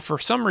 Yeah, for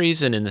some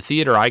reason in the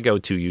theater I go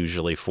to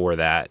usually for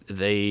that,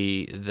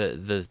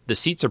 the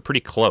seats are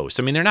pretty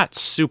close. I mean, they're not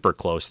super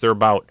close. They're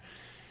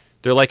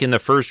like in the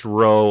first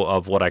row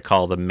of what I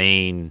call the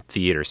main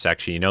theater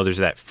section. You know, there's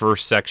that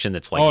first section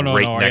that's like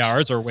next. Yeah,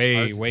 ours are way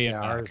in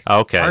back.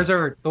 Okay.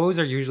 Those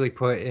are usually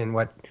put in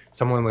what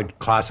someone would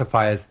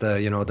classify as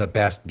the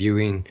best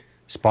viewing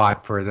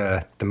spot for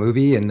the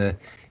movie in the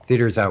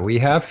theaters that we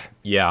have.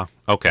 Yeah.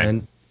 Okay.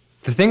 And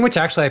the thing which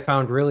actually I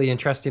found really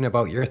interesting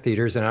about your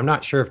theaters, and I'm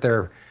not sure if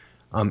they're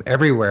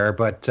everywhere,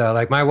 but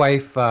like my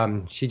wife,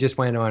 she just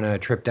went on a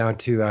trip down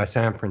to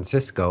San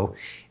Francisco,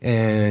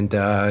 and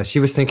she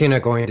was thinking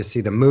of going to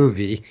see the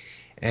movie,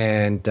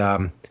 and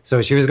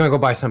so she was going to go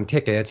buy some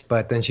tickets,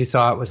 but then she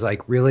saw it was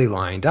like really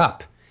lined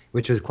up,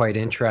 which was quite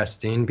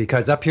interesting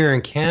because up here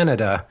in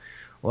Canada,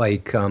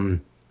 like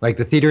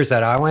the theaters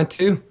that I went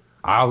to,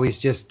 I always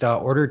just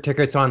order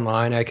tickets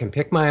online. I can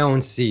pick my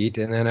own seat,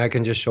 and then I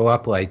can just show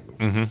up like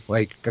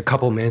a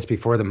couple minutes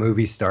before the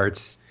movie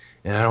starts,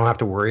 and I don't have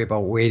to worry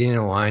about waiting in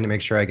a line to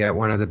make sure I get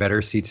one of the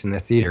better seats in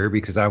the theater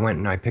because I went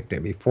and I picked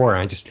it before.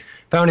 I just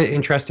found it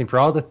interesting for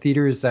all the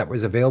theaters that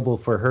was available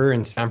for her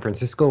in San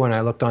Francisco. When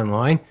I looked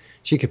online,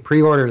 she could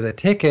pre-order the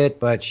ticket,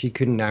 but she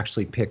couldn't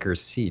actually pick her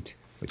seat,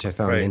 which I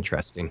found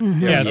interesting.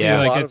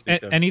 Like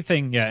it's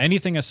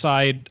anything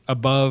aside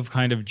above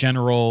kind of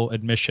general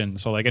admission.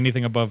 So like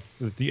anything above,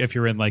 if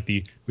you're in like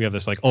we have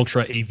this like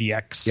Ultra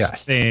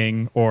AVX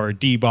thing or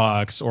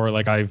D-box, or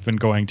like I've been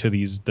going to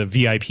the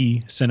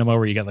VIP cinema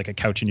where you get like a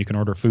couch and you can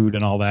order food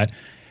and all that.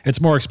 It's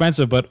more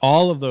expensive, but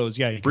all of those,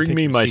 you can bring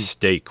me my seat.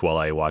 steak while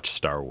I watch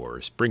Star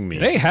Wars. Bring me.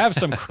 They have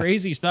some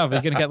crazy stuff.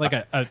 You're gonna get like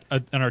an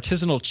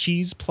artisanal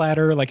cheese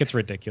platter. Like it's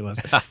ridiculous.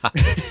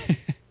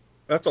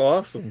 That's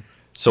awesome.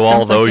 So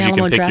all those you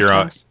can pick your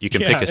own. You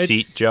can pick a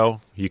seat,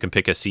 Joe. You can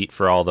pick a seat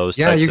for all those.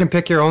 Yeah, you can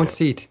pick your own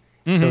seat.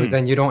 So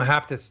then you don't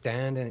have to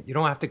stand and you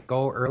don't have to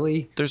go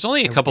early. There's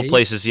only a couple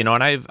places, and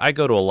I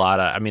go to a lot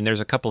of. I mean,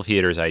 there's a couple of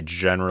theaters I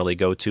generally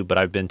go to, but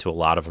I've been to a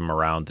lot of them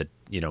around the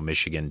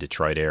Michigan,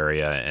 Detroit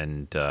area,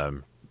 and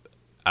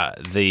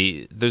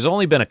there's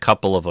only been a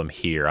couple of them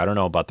here. I don't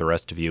know about the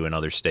rest of you in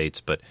other states,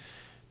 but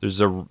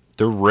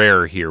they're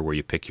rare here where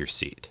you pick your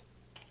seat.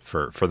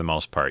 For the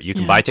most part, you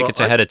can buy tickets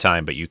ahead of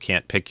time, but you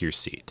can't pick your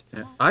seat.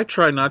 I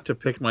try not to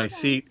pick my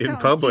seat in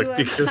public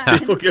because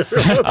people get.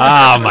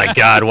 Oh my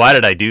God! Why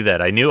did I do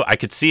that? I knew I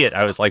could see it.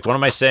 I was like, "What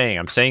am I saying?"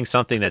 I'm saying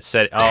something that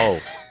said, "Oh."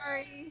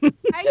 Sorry.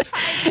 I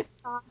tried to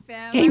stop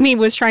him. Amy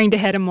was trying to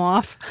head him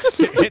off.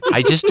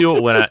 I just do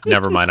it when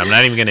never mind. I'm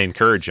not even going to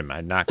encourage him.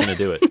 I'm not going to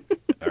do it.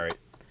 All right.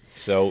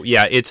 So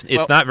yeah, it's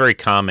not very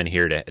common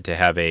here to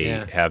have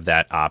have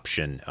that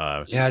option.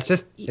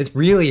 It's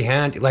really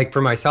handy. Like for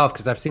myself,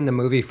 because I've seen the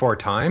movie 4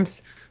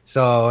 times,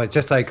 so it's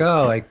just like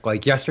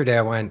like yesterday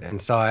I went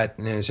and saw it,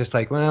 and it's just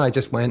like I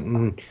just went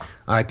and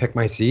I picked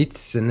my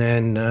seats, and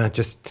then I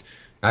just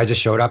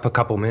showed up a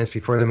couple minutes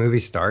before the movie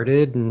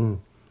started,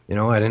 and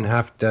I didn't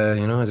have to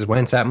I just went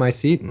and sat in my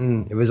seat,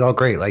 and it was all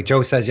great. Like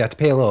Joe says, you have to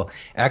pay a little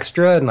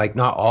extra, and like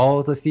not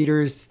all the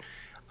theaters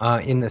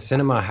in the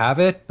cinema have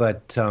it,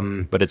 but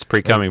it's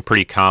becoming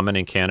pretty common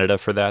in Canada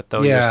for that,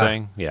 though. You're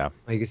saying,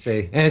 like you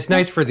say, and it's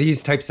nice for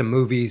these types of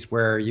movies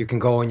where you can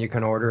go and you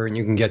can order and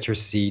you can get your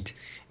seat,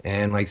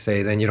 and like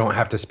say, then you don't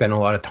have to spend a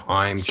lot of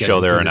time. Show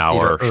up an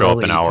hour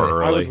early.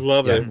 I would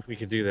love it if we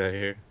could do that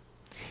here.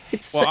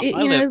 It's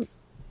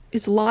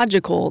it's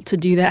logical to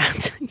do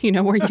that,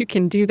 where you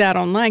can do that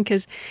online.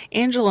 Because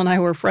Angela and I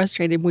were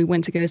frustrated. We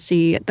went to go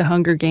see The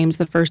Hunger Games,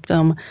 the first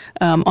film,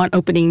 on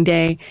opening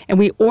day, and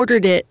we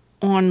ordered it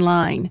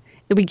online.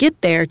 And we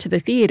get there to the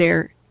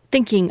theater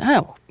thinking,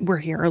 oh, we're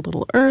here a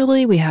little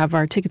early. We have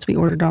our tickets we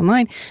ordered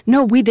online.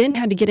 No, we then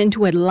had to get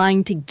into a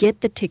line to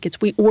get the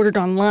tickets we ordered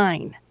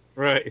online.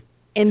 Right.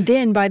 And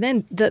then by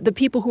then, the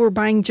people who were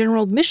buying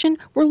general admission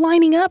were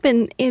lining up,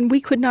 and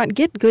we could not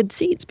get good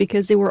seats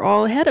because they were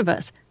all ahead of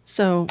us.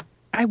 So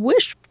I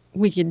wish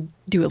we could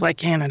do it like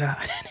Canada.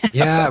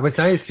 Yeah, it was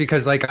nice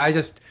because like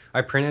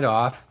I printed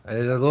off a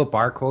little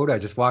barcode. I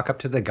just walk up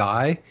to the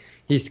guy.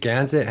 He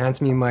scans it, hands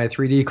me my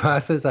 3D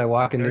glasses. I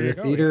walk into the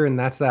theater, and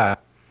that's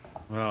that.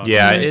 Wow.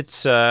 Yeah,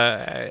 it's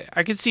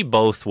I can see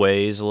both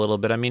ways a little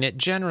bit. I mean, it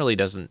generally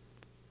doesn't,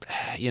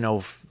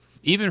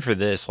 even for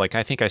this, like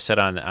I think I said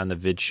on the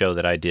vid show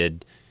that I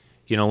did,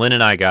 Lynn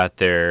and I got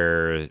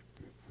there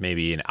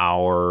maybe an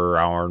hour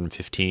and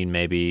 15,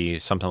 maybe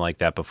something like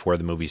that before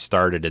the movie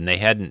started,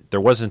 and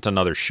there wasn't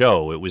another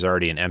show. It was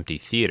already an empty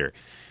theater.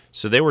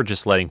 So they were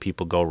just letting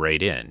people go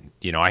right in.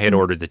 I had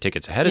ordered the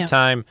tickets ahead of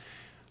time.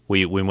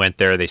 We went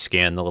there, they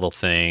scanned the little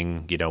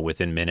thing,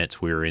 within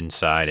minutes we were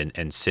inside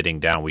and sitting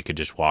down. We could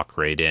just walk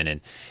right in. And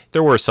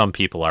there were some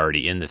people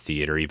already in the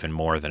theater, even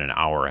more than an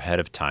hour ahead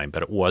of time,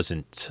 but it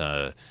wasn't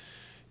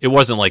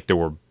like there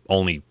were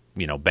only,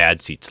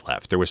 bad seats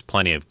left. There was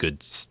plenty of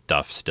good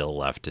stuff still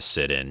left to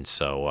sit in.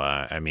 So,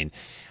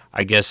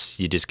 I guess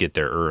you just get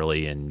there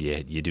early and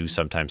you do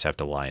sometimes have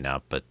to line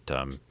up, but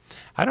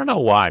I don't know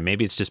why.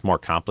 Maybe it's just more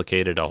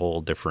complicated, a whole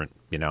different,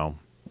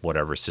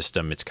 whatever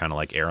system. It's kind of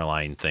like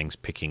airline things,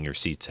 picking your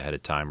seats ahead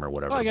of time or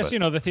whatever. Well, I guess,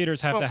 the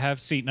theaters have to have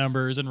seat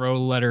numbers and row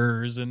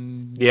letters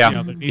and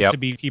there needs to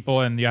be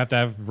people and you have to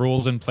have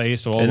rules in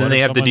place. So and then they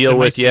have to deal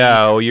with,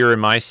 you're in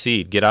my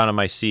seat, get out of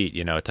my seat,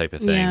 type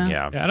of thing.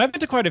 Yeah. And I've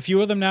been to quite a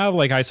few of them now.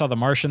 Like I saw The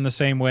Martian the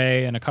same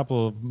way, and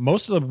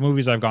most of the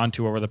movies I've gone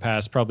to over the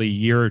past probably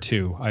year or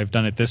two, I've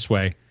done it this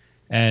way.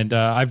 And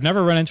I've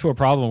never run into a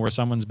problem where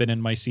someone's been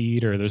in my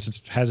seat or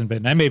hasn't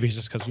been. And maybe it's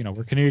just because,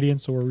 we're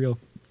Canadians, so we're real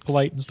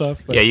polite and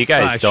stuff. But you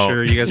guys don't.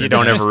 Sure, you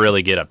don't ever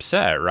really get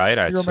upset, right?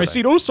 You're in my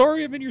seat. Oh,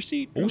 sorry, I'm in your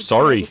seat. Oh,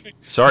 sorry.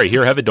 Sorry,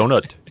 here, have a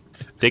donut.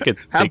 Take it.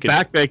 Have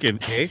back bacon,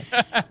 eh?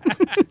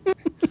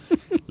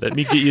 Let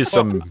me get you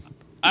some.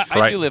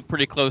 I do live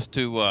pretty close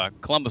to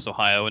Columbus,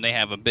 Ohio, and they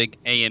have a big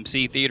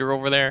AMC theater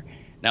over there.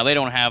 Now, they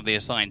don't have the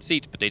assigned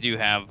seats, but they do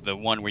have the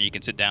one where you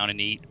can sit down and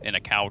eat in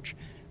a couch.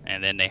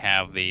 And then they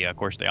have of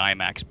course, the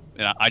IMAX.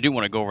 And I do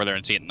want to go over there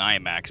and see it in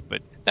IMAX,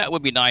 but that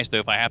would be nice, though,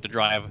 if I have to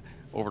drive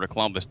over to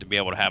Columbus to be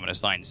able to have an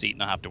assigned seat and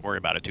not have to worry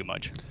about it too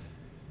much.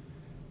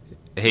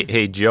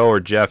 Hey, Joe or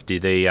Jeff, do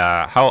they?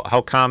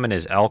 How common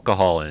is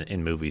alcohol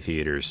in movie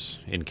theaters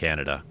in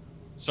Canada?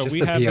 So just we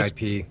have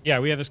VIP.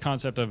 We have this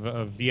concept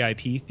of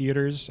VIP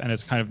theaters, and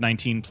it's kind of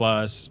 19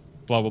 plus,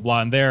 blah blah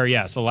blah. And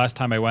there, so last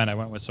time I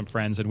went with some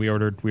friends, and we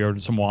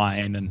ordered some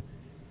wine, and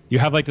you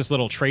have like this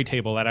little tray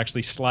table that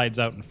actually slides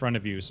out in front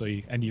of you,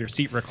 and your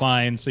seat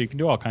reclines, so you can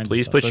do all kinds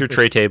Please of stuff. Please put your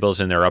tray tables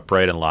in their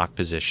upright and locked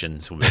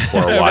positions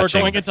before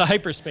watching. We're going into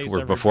hyperspace.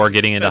 Before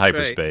getting into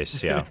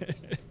hyperspace, right.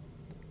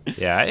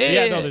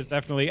 No, there's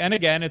definitely, and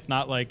again, it's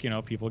not like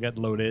people get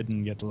loaded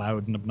and get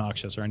loud and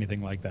obnoxious or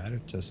anything like that.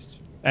 It just,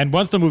 and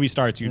once the movie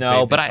starts,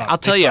 I'll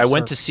tell you, I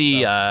went to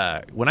see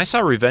when I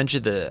saw Revenge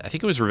of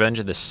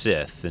the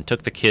Sith, and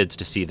took the kids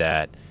to see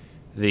that.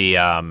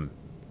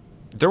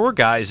 There were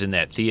guys in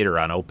that theater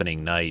on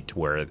opening night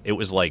where it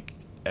was like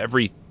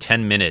every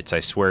 10 minutes, I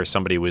swear,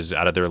 somebody was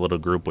out of their little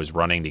group was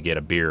running to get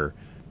a beer.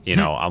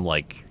 I'm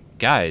like,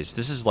 guys,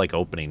 this is like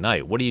opening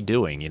night. What are you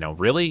doing?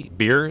 Really?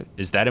 Beer?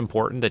 Is that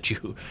important that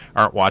you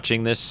aren't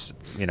watching this?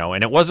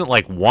 And it wasn't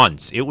like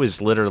once. It was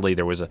literally,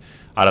 there was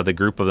out of the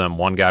group of them,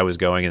 one guy was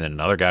going and then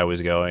another guy was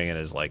going, and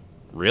it's like,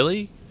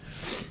 really?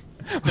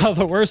 Well,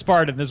 the worst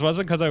part, and this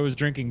wasn't because I was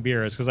drinking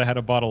beer, it's because I had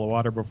a bottle of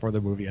water before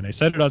the movie, and I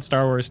said it on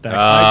Star Wars Stack.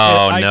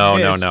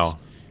 No.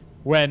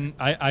 When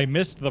I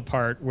missed the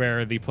part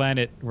where the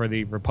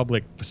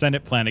Republic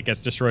Senate planet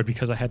gets destroyed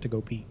because I had to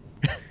go pee.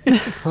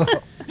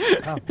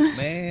 Oh,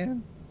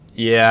 man.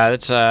 Yeah,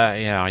 that's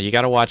you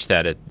got to watch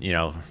that at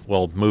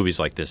movies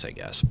like this, I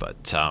guess.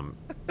 But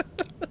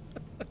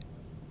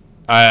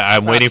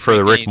I'm waiting for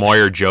the Rick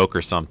Moyer joke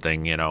or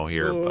something,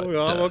 here. Oh,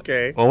 but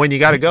okay. Well, when you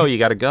got to go, you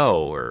got to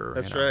go. Or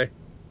that's right.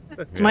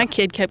 My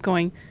kid kept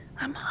going,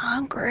 I'm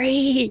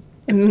hungry.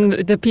 And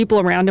the people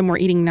around him were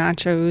eating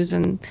nachos,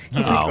 and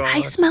he's like,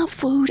 I smell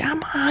food.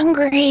 I'm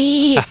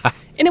hungry.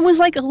 And it was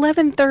like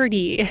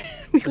 11:30.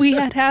 We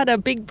had a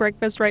big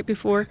breakfast right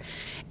before.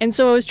 And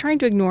so I was trying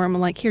to ignore him.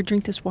 I'm like, here,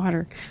 drink this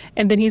water.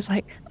 And then he's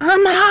like,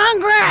 I'm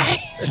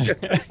hungry.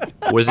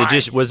 Was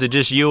it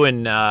just you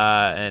and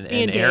Aaron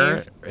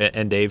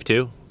and Dave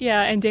too?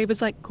 Yeah, and Dave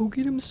was like, go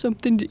get him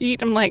something to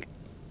eat. I'm like,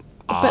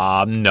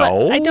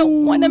 no. But I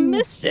don't want to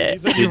miss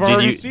it. You've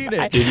already seen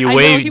it. Did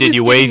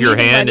you wave your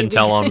hand and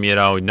tell him,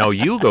 no,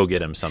 you go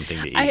get him something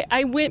to eat?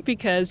 I went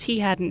because he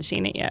hadn't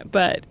seen it yet,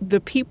 but the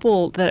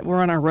people that were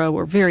on our row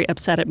were very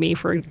upset at me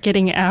for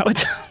getting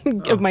out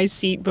of my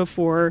seat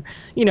before,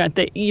 in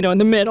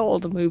the middle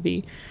of the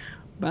movie.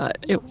 But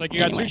it's like you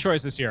got two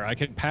choices here. I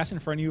can pass in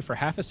front of you for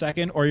half a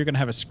second, or you're going to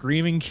have a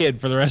screaming kid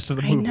for the rest of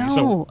the movie. I know.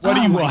 So what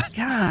do you want? Oh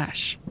my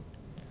gosh.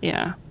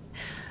 Yeah.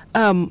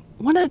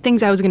 One of the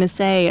things I was going to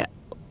say,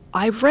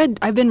 I've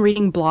been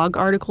reading blog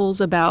articles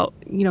about,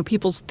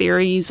 people's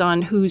theories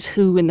on who's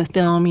who in the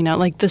film,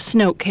 like the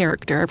Snoke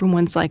character.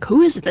 Everyone's like,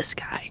 who is this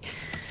guy?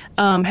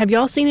 Have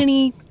y'all seen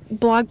any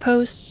blog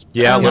posts?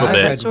 Yeah, a little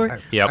bit.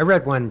 I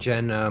read one,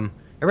 Jen. I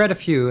read a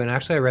few, and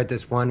actually I read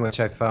this one, which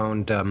I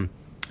found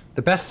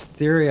the best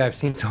theory I've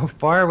seen so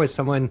far was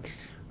someone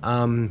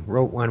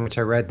wrote one, which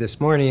I read this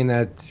morning,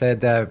 that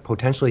said that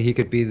potentially he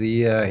could be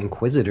the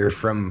Inquisitor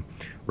from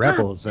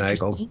Rebels. And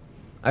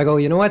I go,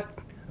 you know what?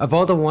 Of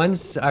all the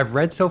ones I've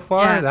read so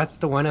far, that's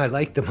the one I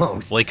like the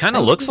most. Well, he kind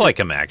of looks like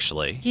him,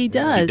 actually. He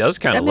does. He does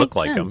kind of look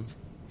like him.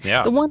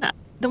 Yeah.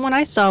 The one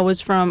I saw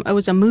was it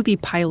was a movie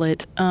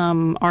pilot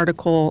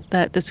article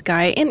that this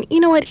guy, and you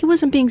know what, he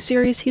wasn't being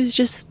serious. He was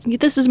just,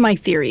 this is my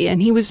theory,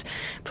 and he was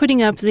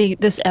putting up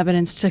this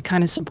evidence to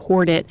kind of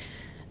support it.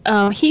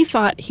 He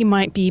thought he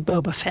might be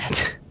Boba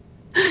Fett,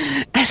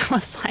 and I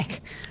was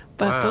like,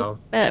 but Boba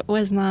Fett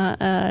was not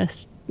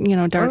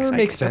dark side.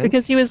 Makes sense.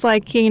 Because he was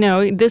like,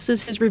 this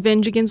is his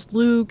revenge against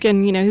Luke,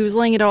 and he was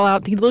laying it all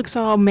out. He looks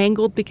all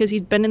mangled because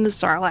he'd been in the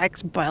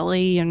Sarlacc's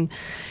belly and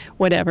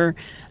whatever,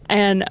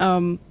 and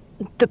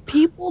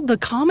the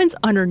comments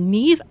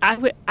underneath,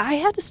 I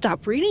had to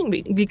stop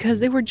reading because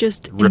they were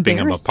just ripping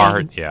him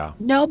apart. Yeah.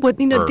 No, but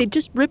they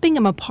just ripping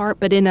him apart,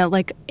 but in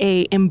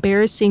a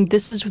embarrassing,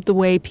 this is the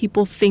way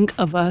people think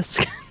of us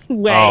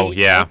way. Oh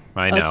yeah,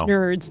 I know. Us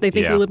nerds, they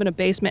think we live in a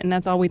basement and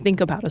that's all we think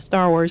about is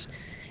Star Wars.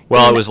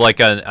 Well, it was like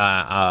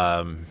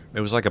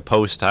a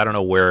post. I don't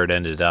know where it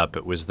ended up.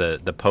 It was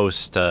the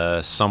post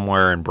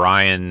somewhere, and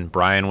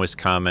Brian was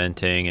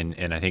commenting,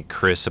 and I think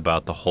Chris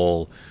about the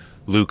whole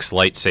Luke's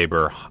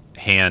lightsaber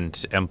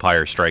hand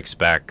Empire Strikes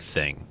Back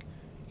thing.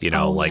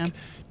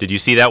 Did you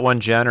see that one,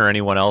 Jen, or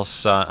anyone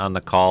else on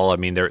the call? I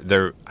mean, I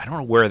don't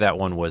know where that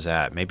one was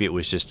at. Maybe it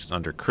was just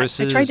under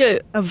Chris's. I tried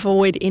to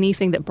avoid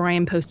anything that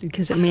Brian posted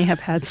because it may have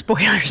had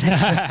spoilers.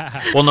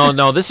 Well,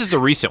 no, this is a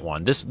recent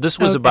one. This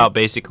was about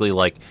basically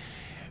like,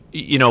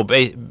 the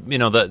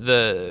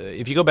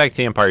if you go back to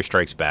The Empire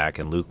Strikes Back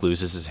and Luke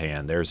loses his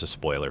hand, there's a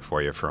spoiler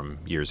for you from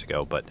years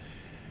ago. But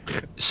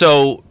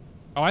so.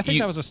 Oh, I think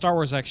that was a Star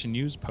Wars Action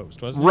News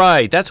post, wasn't it?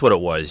 Right, that's what it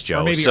was,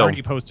 Joe. Or maybe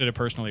Arnie posted it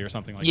personally or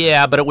something like that.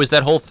 Yeah, but it was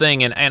that whole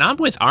thing, and I'm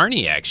with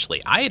Arnie,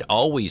 actually. I had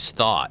always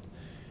thought,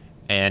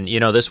 and,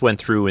 this went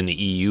through in the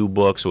EU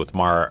books with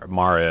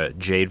Mara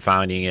Jade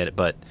finding it,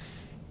 but,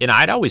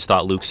 I'd always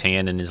thought Luke's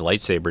hand and his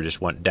lightsaber just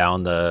went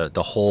down the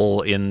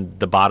hole in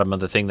the bottom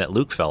of the thing that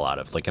Luke fell out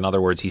of. Like, in other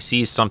words, he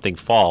sees something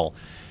fall.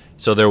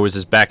 So there was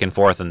this back and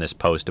forth in this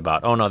post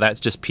about, oh no, that's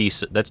just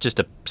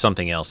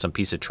something else, some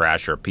piece of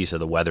trash or a piece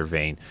of the weather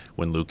vane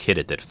when Luke hit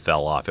it that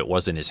fell off. It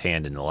wasn't his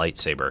hand in the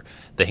lightsaber.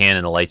 The hand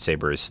in the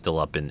lightsaber is still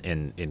up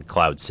in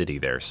Cloud City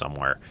there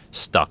somewhere,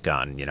 stuck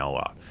on,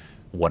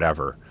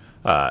 whatever.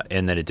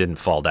 And then it didn't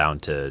fall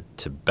down to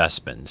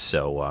Bespin.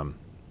 So,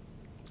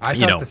 I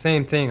thought the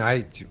same thing.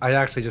 I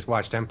actually just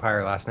watched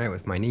Empire last night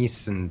with my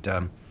niece, and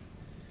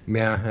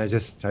yeah, I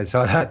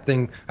saw that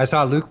thing. I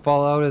saw Luke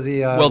fall out of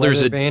the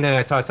there's a vein, and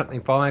I saw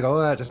something falling. I go,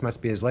 oh, that just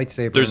must be his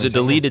lightsaber. There's a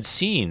deleted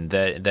scene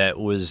that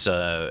was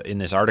in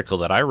this article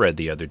that I read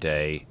the other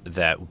day.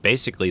 That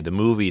basically this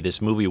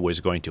movie was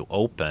going to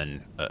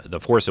open.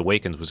 The Force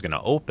Awakens was going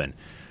to open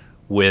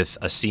with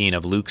a scene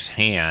of Luke's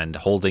hand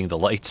holding the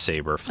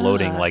lightsaber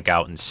floating like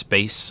out in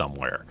space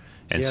somewhere,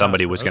 and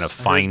somebody was going to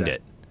find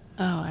it.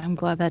 Oh, I'm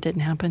glad that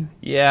didn't happen.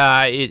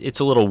 Yeah, it's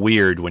a little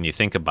weird when you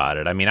think about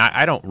it. I mean,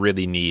 I don't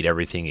really need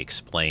everything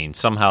explained.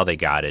 Somehow they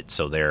got it,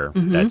 so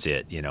that's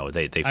it. They found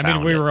it. I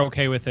mean, we were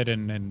okay with it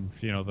in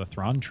the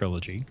Thrawn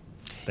trilogy.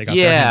 They got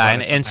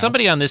and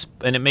somebody on this,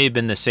 and it may have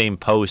been the same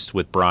post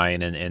with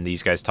Brian and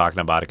these guys talking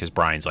about it, because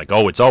Brian's like,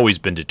 oh, it's always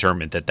been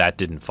determined that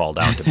didn't fall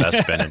down to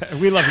Bespin.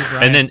 And we love you,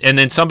 Brian. And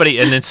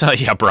then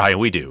yeah, Brian,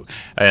 we do.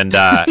 And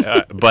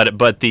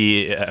but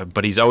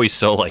he's always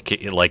so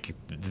like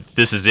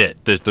this is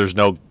it. There's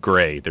no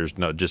gray. There's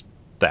no just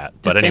that.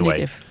 But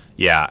anyway,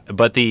 yeah.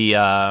 But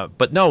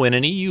no, in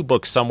an EU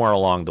book somewhere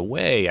along the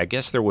way, I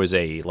guess there was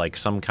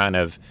some kind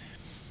of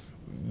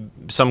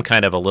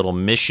a little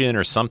mission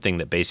or something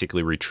that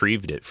basically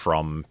retrieved it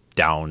from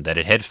down, that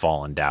it had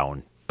fallen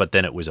down, but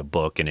then it was a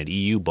book and an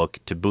EU book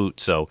to boot.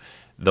 So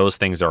those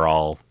things are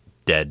all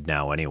dead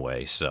now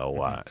anyway.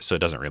 So so it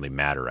doesn't really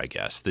matter, I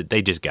guess.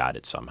 They just got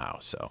it somehow.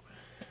 So,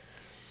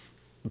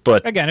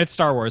 but again, it's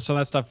Star Wars, so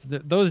that stuff,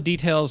 those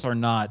details are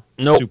not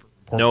super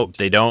important. Nope,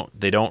 they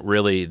don't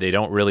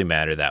really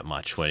matter that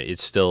much. When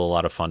it's still a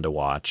lot of fun to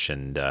watch.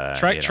 And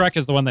Trek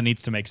is the one that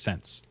needs to make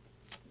sense.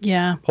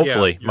 Yeah.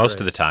 Hopefully, most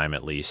of the time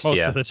at least.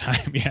 Most of the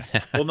time, yeah.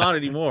 Well, not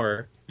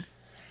anymore.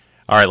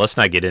 All right, let's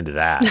not get into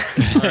that.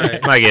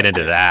 Let's not get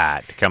into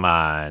that. Come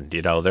on,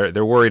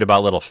 they're worried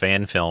about little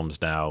fan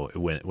films now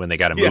when they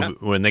got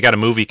a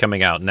movie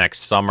coming out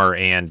next summer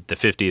and the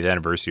 50th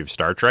anniversary of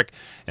Star Trek,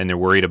 and they're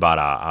worried about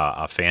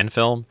a fan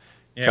film.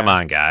 Yeah. Come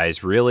on,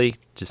 guys, really?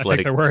 I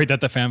think they're worried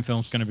that the fan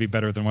film's going to be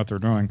better than what they're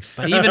doing.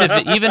 But even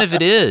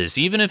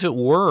if it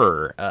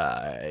were,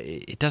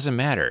 it doesn't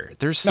matter.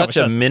 There's such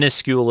a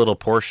minuscule little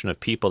portion of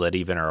people that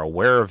even are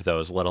aware of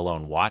those, let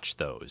alone watch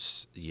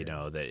those.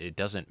 That it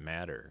doesn't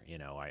matter.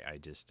 I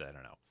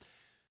don't know.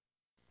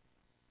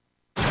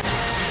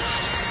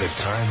 The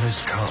time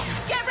has come.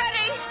 Get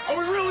ready! Are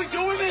we really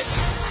doing this?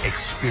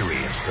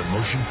 Experience the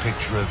motion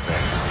picture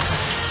event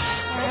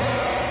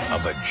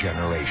of a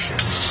generation.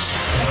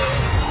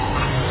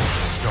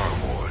 Star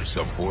Wars: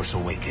 The Force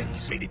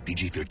Awakens, rated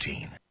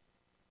PG-13.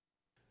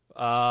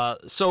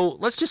 So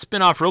let's just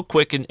spin off real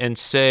quick and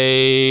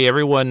say,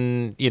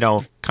 everyone,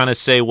 kind of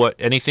say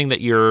anything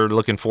that you're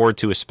looking forward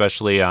to,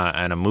 especially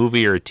on a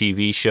movie or a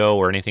TV show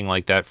or anything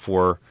like that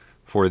for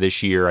for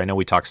this year? I know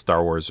we talked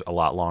Star Wars a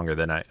lot longer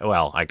than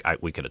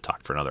we could have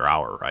talked for another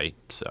hour, right?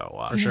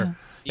 So for sure.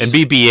 And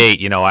BB-8,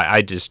 you know,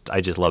 I just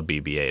love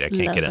BB-8.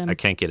 I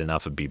can't get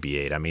enough of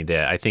BB-8. I mean,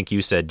 I think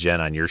you said,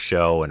 Jen, on your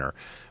show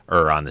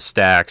or on the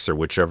Stacks or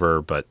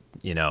whichever, but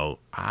you know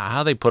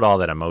how they put all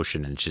that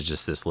emotion into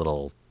just this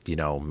little, you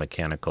know,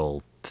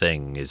 mechanical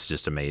thing is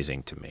just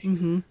amazing to me.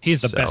 Mm-hmm.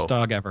 He's the best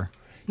dog ever.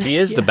 He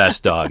is the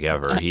best dog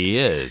ever. He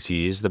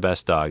is the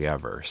best dog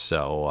ever.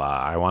 So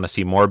I want to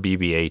see more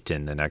BB-8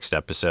 in the next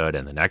episode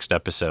and the next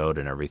episode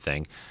and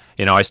everything.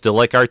 You know, I still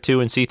like R2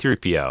 and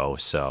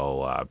C-3PO.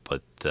 So,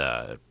 but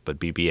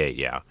BB-8,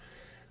 yeah.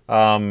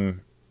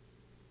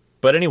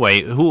 But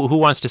anyway, who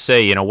wants to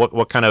say, you know,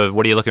 what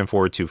are you looking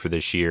forward to for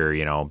this year?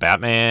 You know,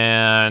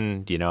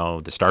 Batman, you know,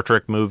 the Star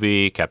Trek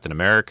movie, Captain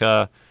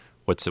America.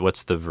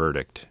 What's the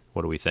verdict?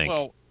 What do we think?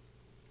 Well,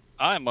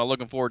 I'm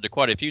looking forward to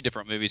quite a few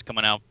different movies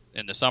coming out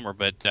in the summer,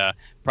 but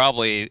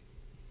probably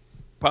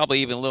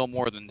even a little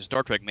more than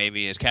Star Trek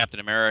maybe is Captain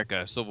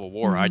America: Civil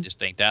War. I just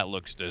think that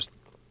looks just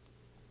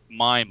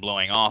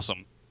mind-blowing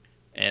awesome.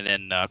 And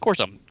then, of course,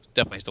 I'm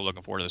definitely still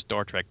looking forward to the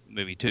Star Trek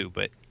movie too,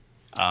 but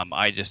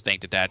I just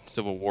think that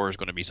Civil War is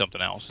going to be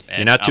something else. And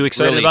you're not too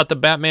excited about the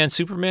Batman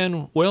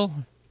Superman, Will?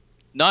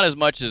 Not as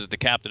much as the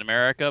Captain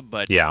America,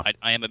 but yeah.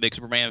 I am a big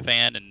Superman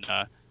fan, and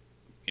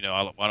you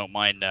know, I don't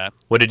mind.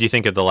 What did you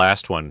think of the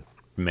last one,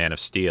 Man of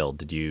Steel?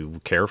 Did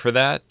you care for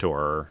that,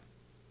 or?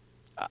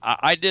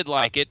 I did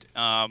like it.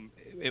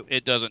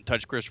 It doesn't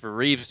touch Christopher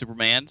Reeve's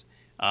Superman's.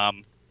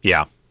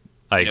 Yeah,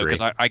 I agree.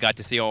 Because I got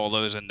to see all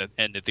those in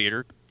the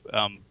theater.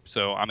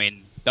 So I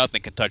mean,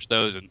 nothing can touch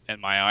those in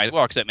my eyes.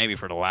 Well, except maybe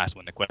for the last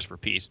one, The Quest for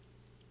Peace.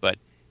 But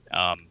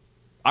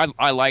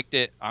I liked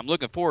it. I'm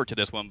looking forward to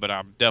this one, but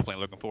I'm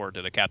definitely looking forward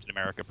to the Captain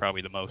America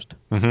probably the most.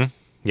 Mm-hmm.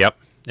 Yep.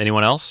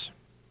 Anyone else?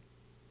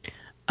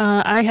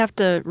 I have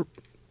to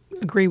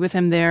agree with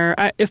him there.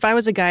 If I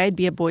was a guy, I'd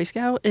be a Boy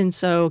Scout, and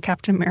so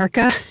Captain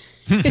America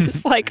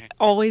is like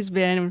always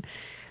been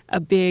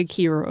a big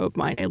hero of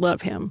mine. I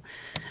love him.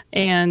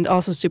 And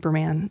also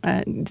Superman.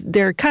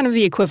 They're kind of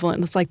the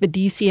equivalent. It's like the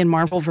DC and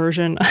Marvel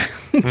version.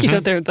 You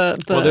know, they're the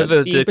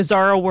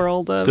bizarro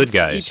world of good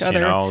guys. each other.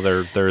 You know,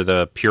 they're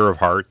the pure of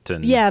heart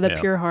and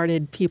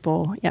pure-hearted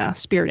people. Yeah,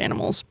 spirit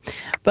animals.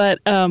 But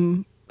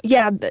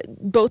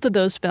both of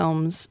those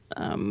films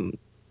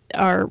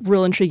are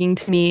real intriguing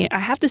to me. I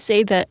have to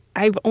say that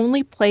I've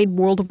only played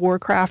World of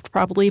Warcraft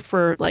probably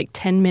for like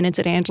 10 minutes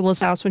at Angela's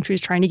house when she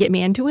was trying to get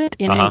me into it,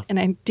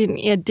 and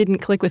it didn't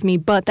click with me.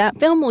 But that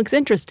film looks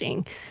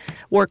interesting,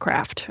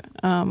 Warcraft.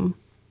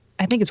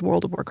 I think it's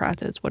World of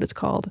Warcraft is what it's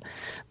called,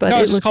 but no,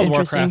 it it's looks called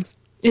interesting. Warcraft.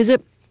 Is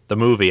it the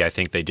movie? I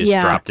think they just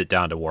dropped it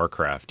down to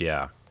Warcraft.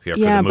 Yeah, for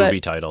the movie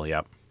title.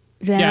 Yep.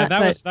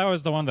 That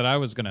was the one that I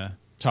was gonna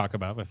talk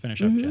about. But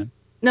finish up, Jen.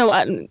 No,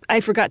 I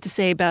forgot to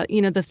say about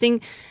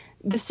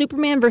the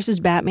Superman versus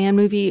Batman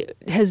movie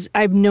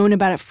I've known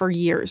about it for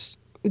years,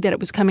 that it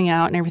was coming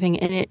out and everything,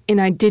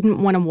 and I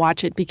didn't want to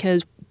watch it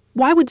because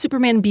why would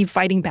Superman be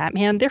fighting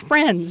Batman? They're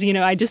friends, you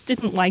know. I just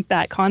didn't like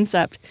that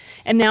concept.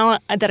 And now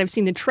that I've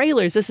seen the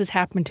trailers, this has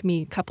happened to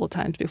me a couple of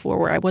times before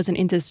where I wasn't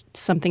into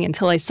something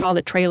until I saw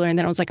the trailer, and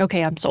then I was like,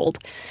 okay, I'm sold.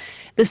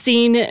 The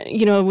scene,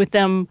 you know, with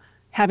them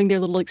having their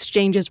little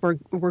exchanges were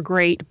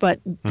great, but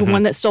the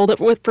one that sold it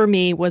for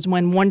me was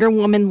when Wonder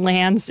Woman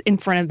lands in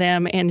front of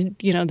them, and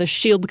you know the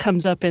shield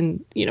comes up,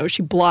 and you know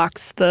she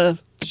blocks the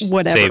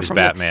whatever. Saves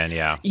Batman,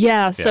 yeah.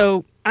 Yeah,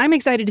 so I'm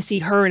excited to see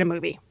her in a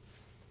a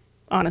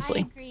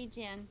honestly. I agree,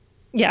 Jen.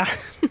 Yeah.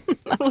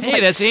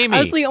 That's Amy.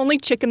 I was the only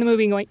chick in the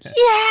movie going,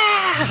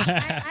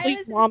 yeah!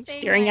 His mom's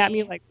staring at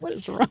me like, what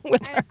is wrong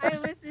with her? I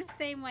was the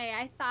same way.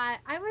 I thought,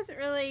 I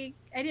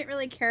didn't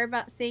really care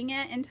about seeing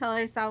it until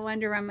I saw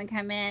Wonder Woman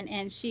come in,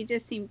 and she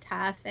just seemed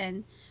tough,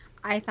 and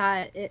I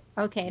thought,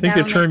 okay. I think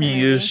the term you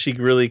used, she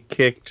really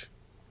kicked.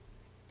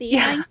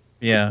 Behind?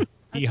 Yeah.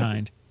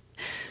 Behind.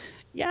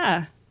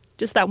 Yeah.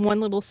 Just that one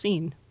little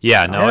scene.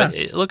 Yeah, no,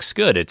 it looks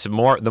good. It's the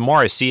more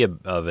I see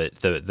of it,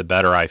 the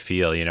better I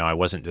feel. You know, I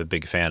wasn't a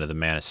big fan of the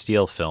Man of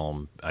Steel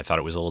film. I thought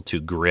it was a little too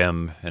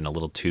grim and a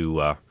little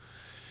too,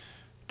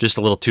 just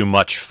a little too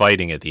much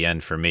fighting at the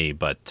end for me.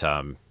 But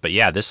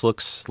yeah, this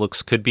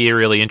looks could be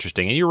really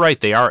interesting. And you're right,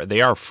 they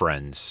are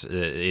friends.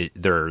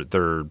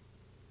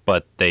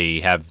 But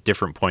they have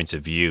different points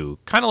of view,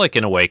 kind of like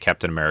in a way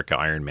Captain America,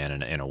 Iron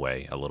Man, in a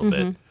way a little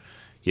bit.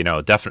 You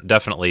know,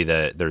 definitely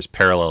there's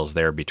parallels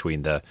there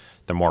between the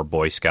more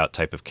Boy Scout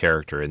type of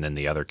character and then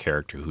the other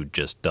character who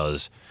just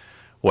does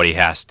what he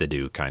has to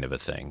do, kind of a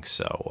thing.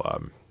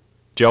 So,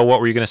 Joe, what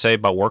were you going to say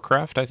about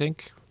Warcraft? I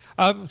think.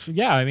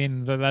 Yeah, I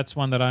mean that's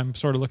one that I'm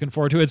sort of looking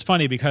forward to. It's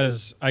funny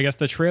because I guess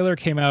the trailer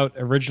came out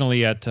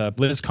originally at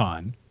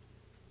BlizzCon,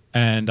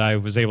 and I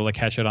was able to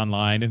catch it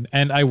online,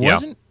 and I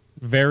wasn't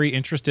very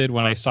interested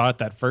when I saw it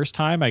that first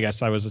time. I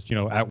guess I was, you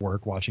know, at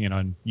work watching it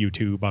on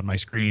YouTube on my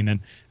screen, and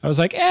I was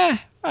like,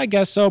 I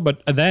guess so.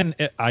 But then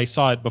I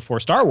saw it before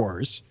Star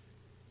Wars.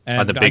 And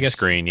on the big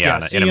screen, in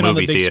a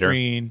movie theater.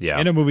 Screen,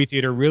 in a movie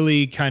theater,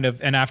 really kind of,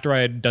 and after I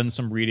had done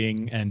some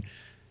reading, and,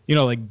 you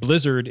know, like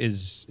Blizzard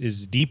is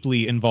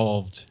deeply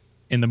involved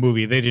in the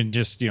movie. They didn't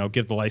just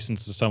give the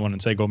license to someone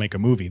and say go make a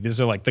movie. These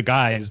are like the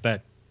guys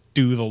that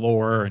do the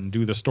lore and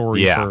do the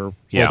story for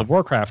World of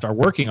Warcraft are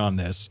working on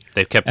this.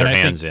 They've kept their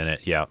hands in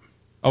it. Yeah.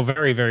 Oh,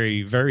 very,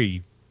 very,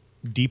 very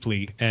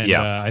deeply. And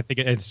I think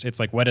it's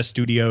like Weta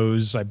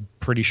Studios. I'm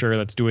pretty sure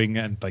that's doing,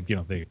 and like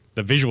the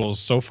visuals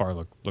so far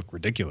look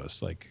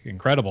ridiculous, like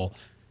incredible.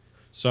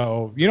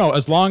 So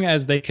as long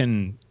as they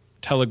can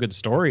tell a good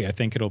story, I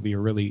think it'll be a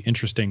really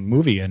interesting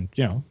movie. And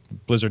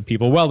Blizzard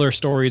people, well, their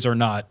stories are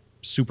not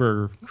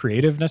super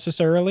creative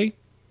necessarily.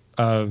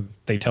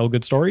 They tell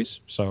good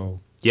stories. So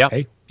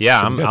hey,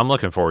 I'm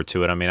looking forward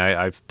to it. I mean,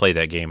 I've played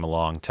that game a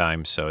long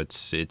time, so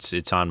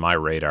it's on my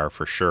radar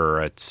for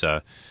sure. It's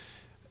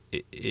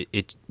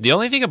the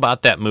only thing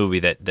about that movie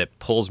that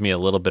pulls me a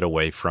little bit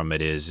away from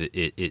it is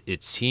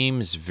it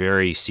seems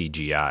very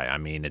CGI. I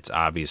mean, it's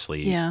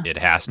obviously it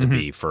has to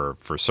be for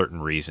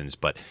certain reasons,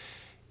 but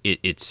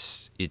it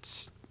has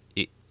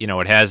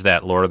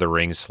that Lord of the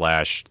Rings /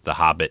 The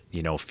Hobbit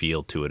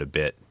feel to it a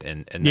bit,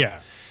 and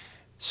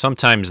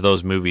sometimes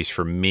those movies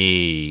for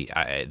me,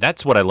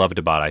 that's what I loved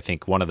about. I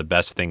think one of the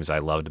best things I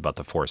loved about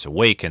The Force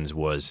Awakens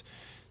was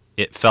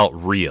it felt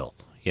real.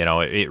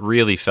 It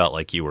really felt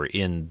like you were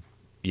in.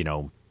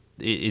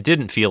 It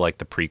didn't feel like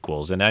the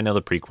prequels, and I know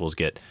the prequels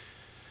get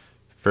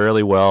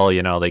fairly well.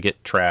 They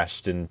get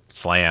trashed and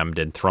slammed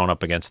and thrown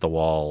up against the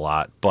wall a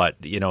lot.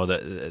 But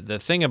the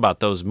thing about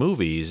those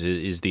movies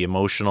is the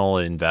emotional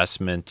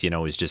investment.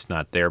 Is just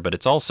not there. But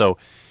it's also,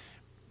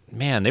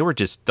 man, they were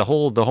just the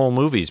whole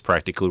movies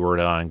practically were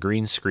on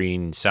green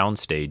screen sound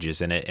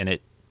stages, and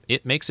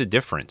it makes a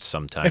difference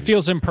sometimes. It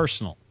feels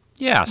impersonal.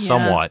 Yeah,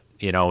 somewhat.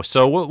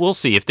 So we'll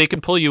see if they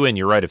can pull you in.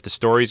 You're right. If the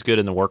story's good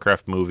in the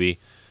Warcraft movie.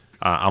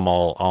 I'm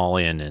all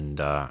in,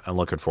 and I'm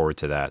looking forward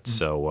to that.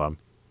 So,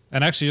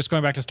 and actually, just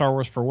going back to Star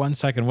Wars for 1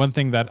 second, one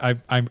thing that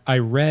I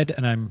read,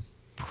 and I'm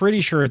pretty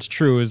sure it's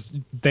true, is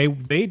they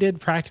did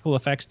practical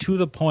effects to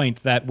the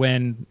point that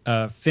when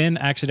Finn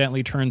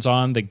accidentally turns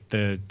on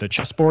the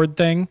chessboard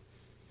thing,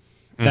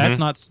 that's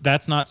not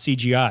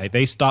CGI.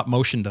 They stop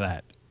motion to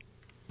that.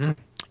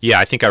 Yeah,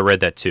 I think I read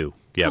that too.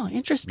 Yep. Oh,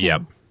 interesting.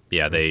 Yep.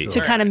 Yeah, to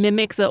kind of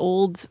mimic the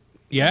old.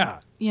 Yeah.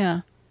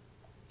 Yeah.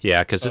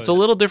 Yeah, because it's a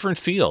little different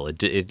feel.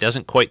 It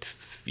doesn't quite.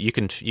 You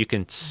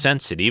can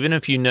sense it, even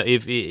if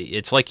if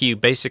it's like you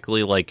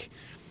basically like.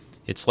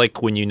 It's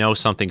like when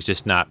something's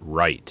just not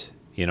right.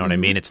 You know what I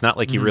mean? It's not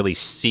like you really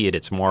see it.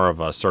 It's more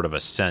of a sort of a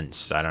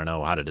sense. I don't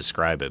know how to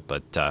describe it,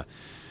 but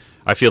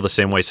I feel the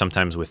same way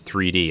sometimes with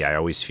 3D. I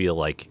always feel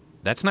like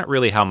that's not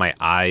really how my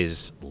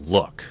eyes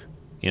look.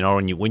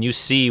 When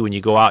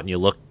you go out and you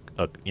look,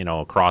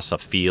 across a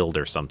field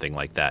or something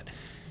like that.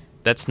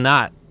 That's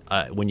not.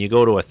 When you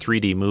go to a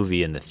 3D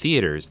movie in the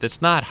theaters, that's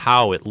not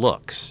how it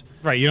looks.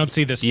 Right, you don't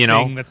see this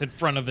thing that's in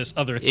front of this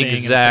other thing.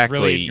 Exactly. And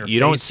it's really in your you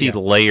don't face. see the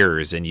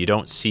layers, and you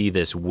don't see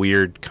this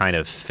weird kind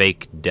of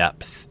fake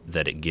depth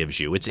that it gives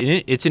you. It's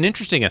an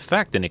interesting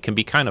effect, and it can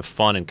be kind of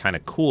fun and kind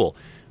of cool,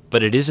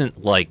 but it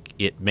isn't like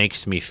it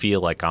makes me feel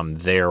like I'm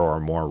there or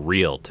more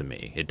real to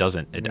me. It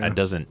doesn't. It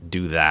doesn't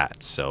do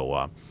that.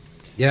 So.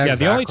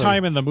 Exactly. The only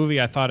time in the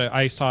movie I thought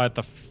I saw it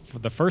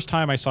the first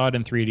time I saw it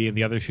in 3D, and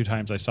the other 2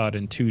 times I saw it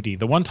in 2D.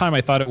 The one time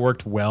I thought it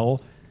worked well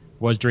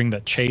was during the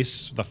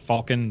chase,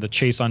 the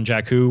chase on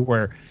Jakku,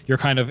 where you're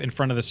kind of in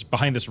front of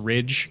behind this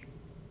ridge,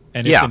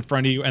 and it's in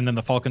front of you, and then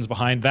the Falcon's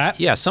behind that.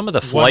 Yeah, some of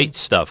the flight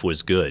stuff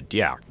was good.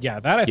 Yeah. Yeah,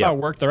 that I thought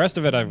worked. The rest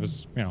of it, I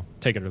was,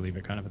 take it or leave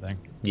it kind of a thing.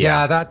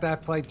 Yeah,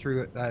 that flight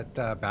through that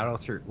battle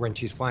through when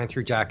she's flying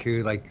through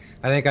Jakku, like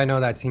I think I know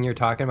that scene you're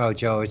talking about,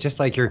 Joe. It's just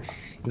like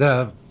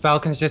the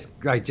Falcon's just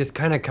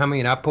kind of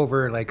coming up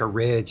over like a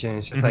ridge, and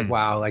it's just like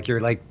wow, like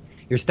you're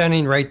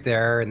standing right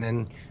there, and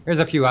then there's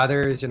a few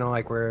others,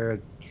 like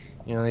where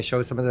they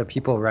show some of the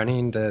people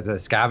running, the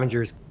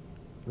scavengers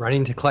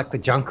running to collect the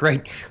junk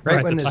right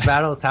when this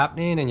battle is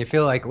happening, and you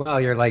feel like well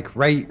you're like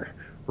right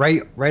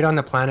on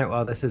the planet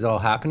while this is all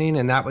happening,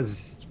 and that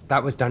was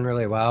done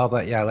really well.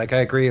 But yeah, like I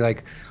agree,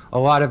 like a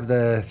lot of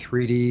the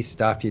 3D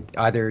stuff you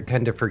either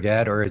tend to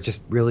forget or it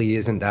just really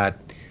isn't that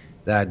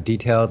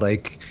detailed.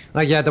 Like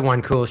yeah, the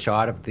one cool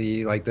shot of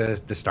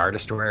the Star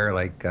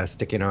Destroyer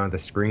sticking on the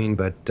screen,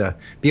 but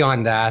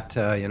beyond that,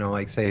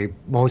 like say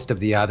most of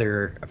the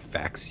other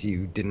effects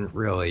you didn't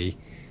really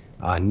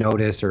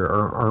notice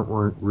or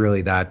weren't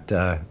really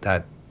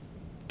that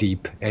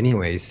deep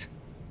anyways.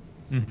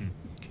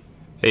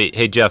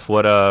 Hey Jeff,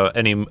 what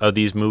any of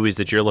these movies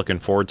that you're looking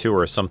forward to,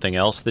 or something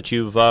else that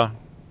you've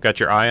got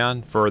your eye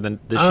on for this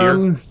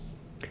year?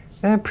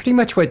 Pretty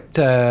much what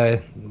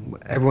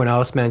everyone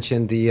else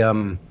mentioned.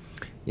 The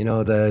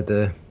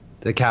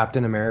the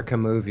Captain America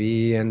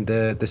movie and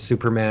the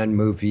Superman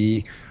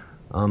movie.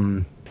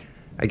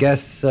 I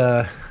guess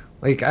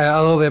like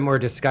a little bit more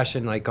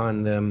discussion like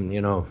on them.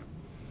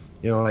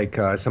 Like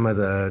some of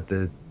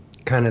the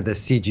kind of the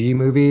CG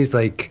movies.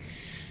 Like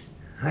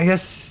I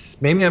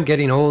guess maybe I'm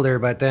getting older,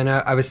 but then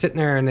I was sitting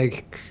there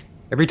and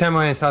every time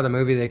I saw the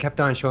movie, they kept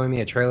on showing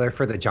me a trailer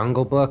for The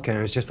Jungle Book, and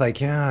it was just like,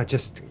 yeah,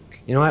 just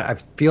you know what? I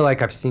feel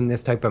like I've seen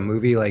this type of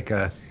movie like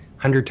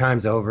 100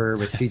 times over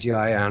with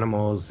CGI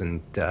animals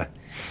and.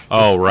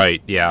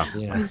 Right, yeah.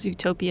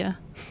 Zootopia.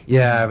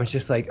 Yeah, I was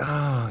just like,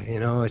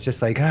 it's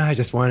just like, I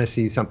just want to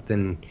see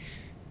something,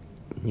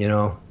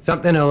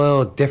 something a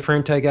little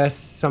different, I guess,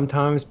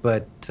 sometimes.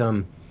 But,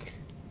 and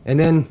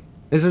then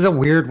this is a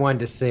weird one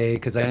to say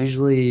because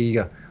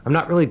I'm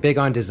not really big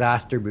on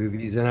disaster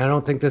movies, and I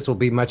don't think this will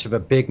be much of a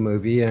big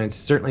movie, and it's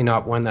certainly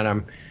not one that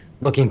I'm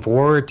looking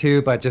forward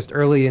to. But just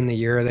early in the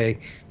year,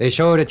 they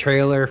showed a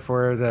trailer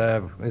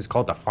for it's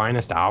called The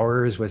Finest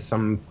Hours with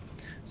some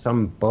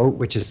boat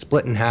which is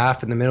split in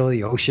half in the middle of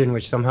the ocean,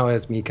 which somehow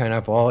has me kind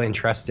of all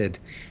interested.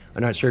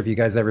 I'm not sure if you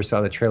guys ever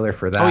saw the trailer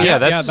for that. Oh yeah,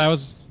 that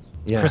was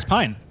Chris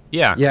Pine.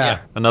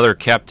 Yeah. Another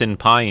Captain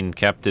Pine,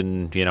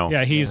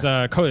 Yeah, he's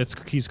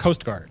he's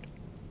Coast Guard.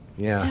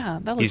 Yeah.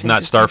 He's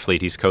not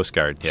Starfleet, he's Coast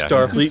Guard. Yeah.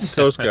 Starfleet,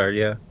 Coast Guard,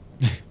 yeah.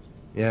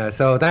 Yeah,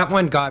 so that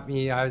one got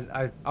me.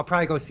 I'll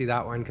probably go see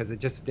that one because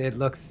it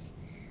looks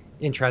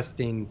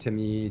interesting to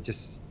me.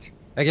 Just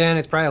again,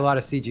 it's probably a lot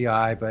of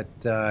CGI, but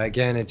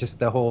again, it's just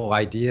the whole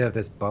idea of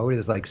this boat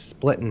is like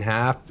split in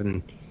half,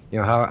 and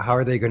how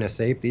are they going to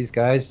save these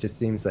guys? Just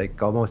seems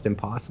like almost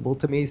impossible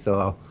to me. So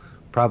I'll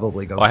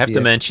probably go. I have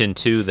to mention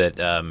too that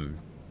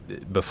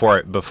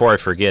before I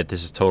forget,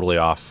 this is totally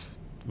off.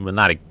 Well,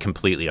 not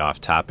completely off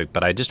topic,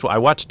 but I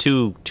watched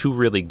two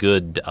really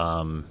good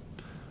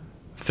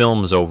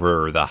films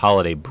over the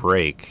holiday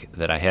break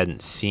that I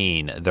hadn't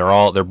seen.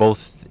 They're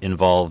both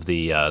involve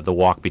the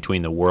walk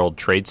between the World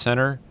Trade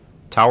Center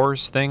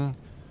towers thing.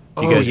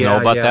 Do you guys know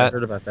about that? I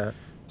heard about that.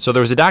 So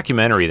there was a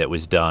documentary that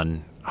was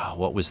done.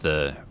 What was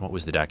the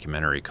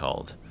documentary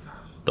called?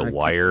 The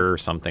Wire or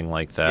something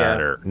like that,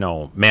 or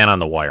no, Man on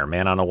the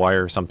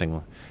Wire,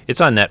 something.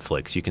 It's on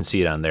Netflix. You can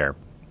see it on there.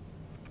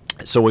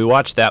 So we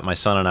watched that, my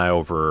son and I,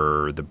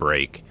 over the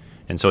break.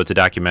 And so it's a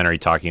documentary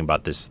talking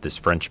about this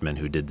Frenchman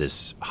who did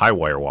this high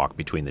wire walk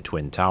between the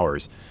Twin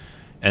Towers.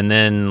 And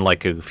then,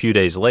 like a few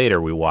days later,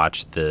 we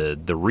watched the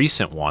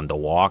recent one, The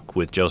Walk,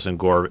 with Joseph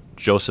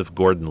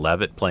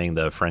Gordon-Levitt playing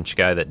the French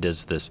guy that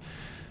does this.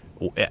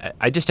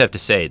 I just have to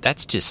say,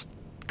 that's just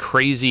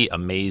crazy,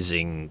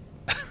 amazing.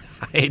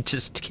 I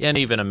just can't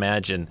even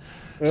imagine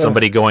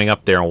somebody going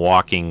up there and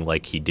walking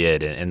like he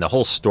did, and the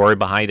whole story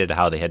behind it,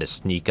 how they had to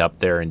sneak up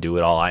there and do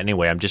it all.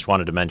 Anyway, I just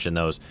wanted to mention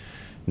those,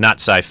 not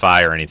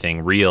sci-fi or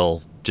anything,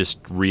 real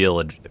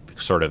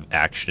sort of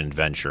action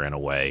adventure in a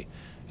way,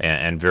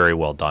 and very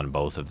well done,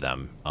 both of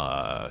them.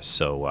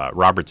 So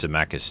Robert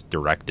Zemeckis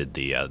directed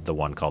the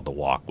one called The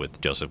Walk with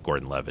Joseph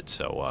Gordon-Levitt.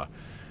 So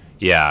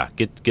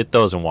get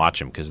those and watch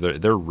them because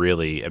they're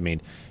really, I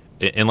mean,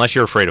 unless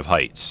you're afraid of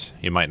heights,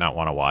 you might not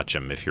want to watch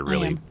them if you're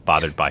really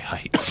bothered by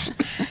heights.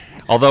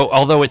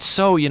 Although it's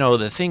so,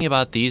 the thing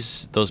about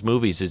those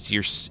movies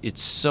is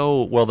it's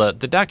so, well, the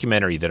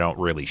documentary, they don't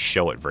really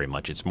show it very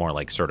much. It's more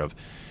like sort of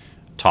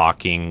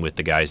talking with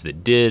the guys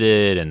that did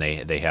it, and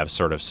they have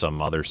sort of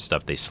some other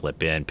stuff they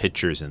slip in,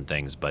 pictures and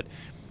things. But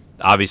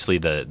obviously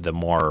the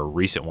more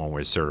recent one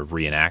was sort of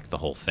reenact the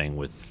whole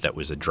thing that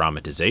was a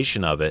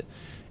dramatization of it,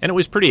 and it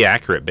was pretty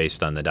accurate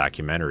based on the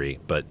documentary,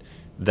 but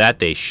that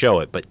they show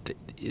it. But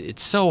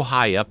it's so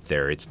high up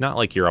there. It's not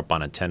like you're up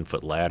on a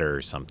 10-foot ladder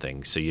or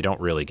something, so you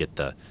don't really get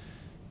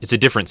it's a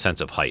different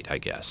sense of height, I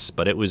guess.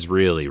 But it was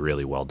really,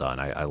 really well done.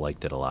 I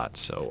liked it a lot.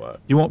 So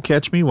you won't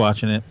catch me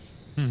watching it.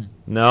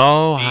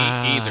 No, me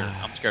either.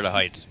 I'm scared of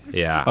heights.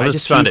 Yeah, I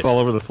just found it all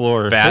over the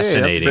floor.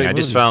 Fascinating. Hey, I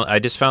just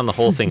found the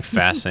whole thing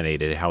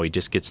fascinating. How he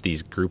just gets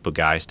these group of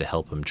guys to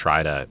help him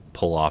try to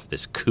pull off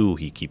this coup,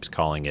 he keeps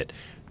calling it,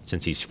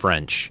 since he's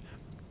French.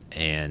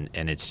 And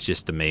it's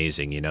just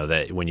amazing,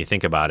 that when you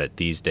think about it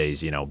these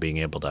days, being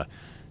able to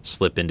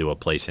slip into a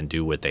place and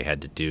do what they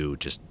had to do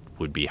just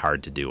would be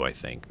hard to do, I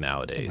think,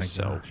 nowadays.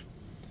 So,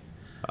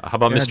 how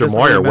about Mr.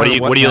 Moyer? What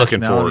are you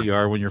looking for? You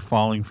are when you're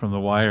falling from the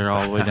wire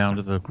all the way down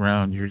to the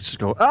ground. You just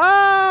go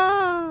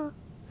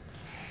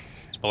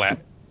Splat.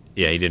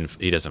 Yeah,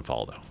 he doesn't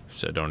fall though,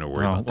 so don't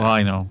worry about that. Well,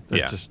 I know.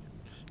 That's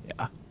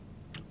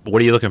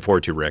What are you looking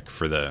forward to, Rick,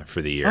 for the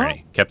year?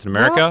 Any Captain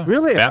America?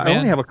 Really, Batman? I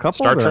only have a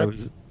couple Star that Trek? I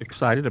was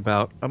excited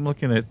about. I'm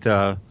looking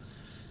at.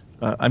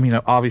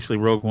 Obviously,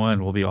 Rogue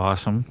One will be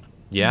awesome.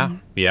 Yeah,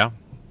 yeah.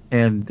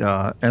 And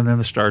then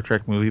the Star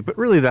Trek movie, but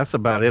really that's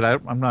about it. I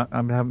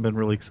haven't been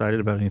really excited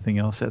about anything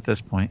else at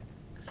this point.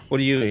 What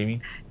are you,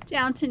 Amy?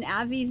 Downton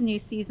Abbey's new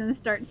season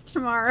starts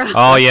tomorrow.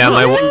 Oh yeah,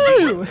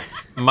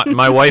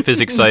 my wife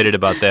is excited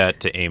about that.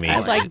 To Amy, I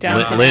like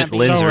Downton Abbey.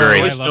 Lynn's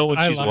very. I know what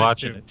she's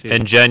watching it too.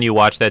 And Jen, you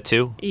watch that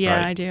too? Yeah,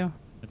 right. I do.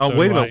 Oh, So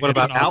wait a do I. minute. What It's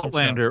about an awesome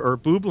Outlander or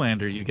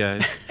Booblander, you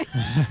guys?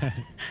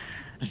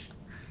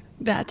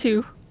 That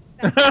too.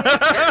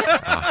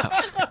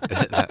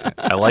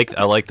 I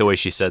like the way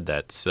she said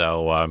that.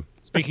 So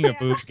Speaking of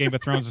boobs, Game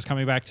of Thrones is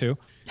coming back too.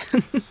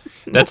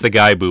 that's the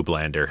guy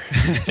Booblander.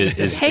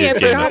 Is Hey, I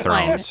Game of forgot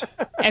one. Thrones.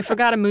 I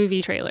forgot a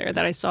movie trailer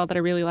that I saw that I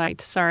really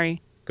liked.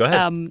 Sorry. Go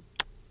ahead.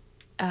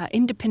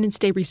 Independence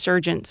Day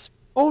Resurgence.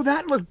 Oh,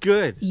 that looked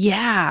good.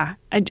 Yeah.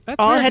 That's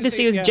All I weird had to to see,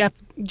 see was yeah.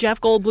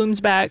 Jeff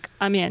Goldblum's back.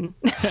 I'm in.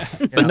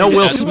 But no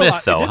Will It didn't do a Smith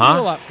lot- though, it didn't do a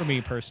huh? lot for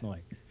me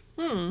personally.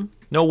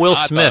 No Will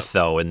Smith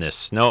though in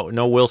this.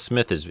 No Will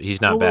Smith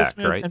he's not back,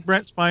 right? And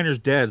Brent Spiner's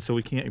dead, so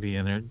we can't be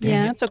in there.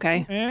 Yeah, it's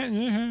okay.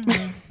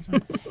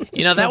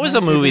 You know, that was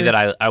a movie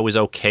that I was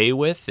okay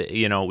with.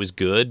 You know, it was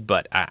good,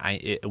 but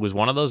it was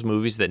one of those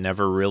movies that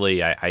never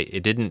really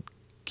it didn't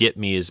get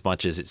me as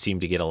much as it seemed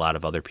to get a lot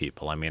of other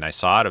people. I mean, I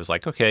saw it, I was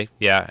like, okay,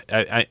 yeah.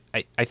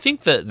 I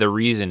think the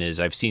reason is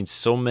I've seen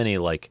so many,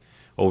 like,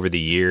 over the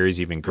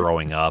years, even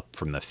growing up,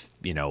 from the,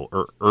 you know,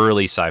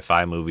 early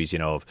sci-fi movies, you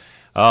know, of,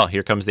 oh,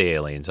 here comes the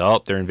aliens.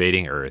 Oh, they're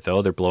invading Earth.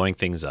 Oh, they're blowing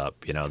things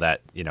up. You know,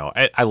 that, you know,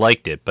 I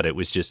liked it, but it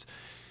was just,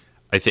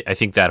 I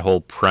think that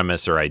whole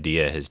premise or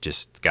idea has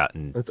just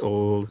gotten... It's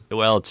old.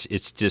 Well,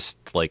 it's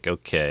just like,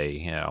 okay,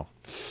 you know.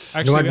 Actually,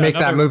 you know what make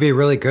that movie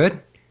really good?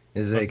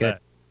 Is they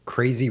get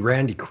crazy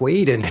Randy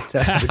Quaid in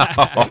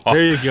it.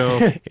 There you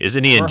go.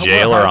 Isn't he in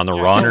jail or on the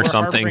run or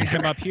something? Bring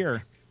him up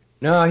here.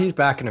 No, he's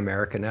back in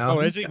America now. Oh,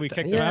 is he? We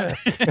kicked him out?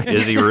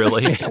 Is he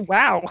really?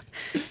 Wow.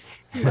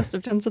 He must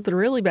have done something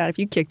really bad if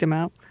you kicked him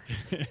out.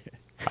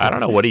 I don't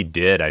know what he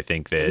did. I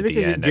think that at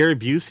the end, Gary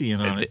Busey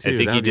in on it too. I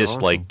think he just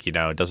awesome. Like, you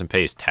know, doesn't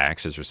pay his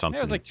taxes or something.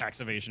 It was like tax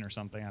evasion or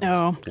something.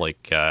 No.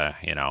 Like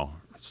you know,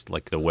 it's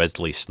like the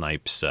Wesley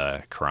Snipes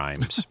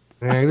crimes.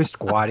 Yeah, he was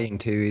squatting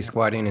too. He's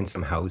squatting in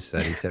some house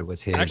that he said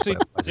was his. Actually,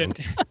 but it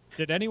wasn't.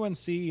 Did anyone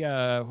see?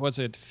 Was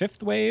it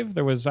Fifth Wave?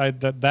 There was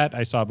that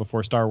I saw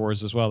before Star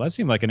Wars as well. That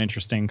seemed like an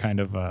interesting kind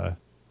of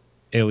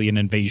alien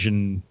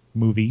invasion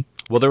movie.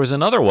 Well, there was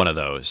another one of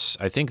those.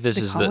 I think this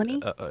is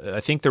Colony? I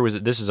think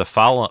this is a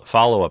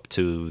follow up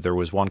to. There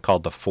was one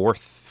called The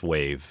Fourth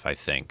Wave. I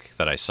think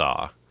that I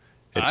saw.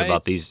 It's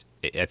about these.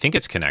 I think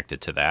it's connected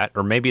to that,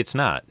 or maybe it's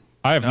not.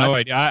 I have no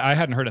idea. I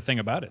hadn't heard a thing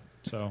about it.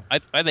 So I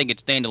think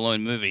it's a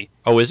standalone movie.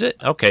 Oh, is it?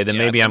 Okay, then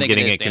maybe I'm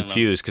getting it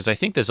confused because I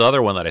think this other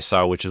one that I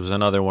saw, which was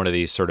another one of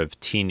these sort of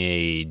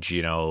teenage,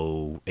 you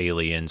know,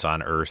 aliens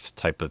on Earth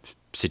type of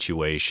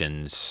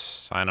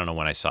situations. I don't know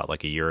when I saw it,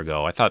 like a year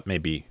ago. I thought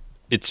maybe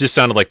it just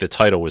sounded like the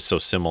title was so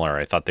similar.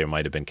 I thought they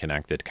might have been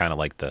connected, kind of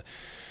like the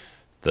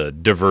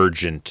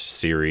Divergent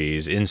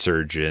series,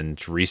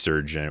 Insurgent,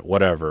 Resurgent,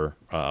 whatever.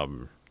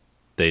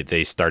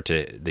 They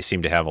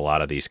seem to have a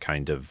lot of these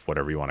kind of,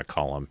 whatever you want to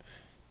call them,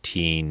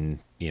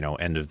 teen, you know,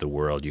 end of the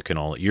world.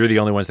 You're the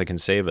only ones that can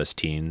save us,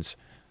 teens.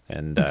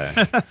 And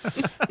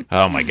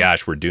oh my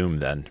gosh, we're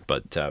doomed then.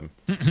 But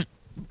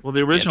well,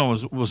 the original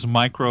was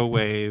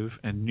Microwave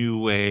and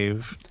New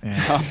Wave.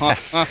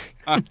 And...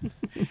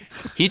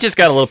 He just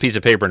got a little piece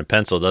of paper and a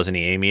pencil, doesn't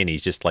he, Amy? And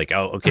he's just like,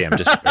 oh, okay, I'm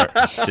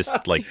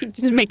just like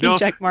just making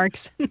check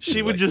marks.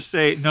 She would just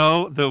say,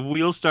 no, the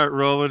wheels start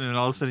rolling, and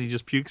all of a sudden he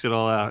just pukes it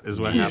all out.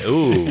 Is what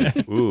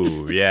happens.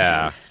 Ooh,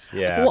 yeah.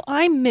 Yeah. Well,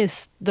 I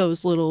miss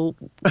those little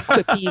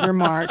quippy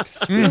remarks.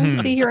 We don't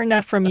get to hear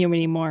enough from you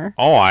anymore.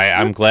 Oh,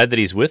 I'm glad that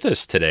he's with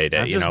us today.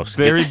 To, you know,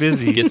 very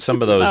busy. Get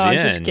some of those in.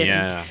 Just kidding.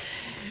 Yeah.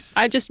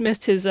 I just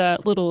missed his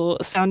little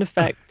sound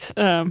effect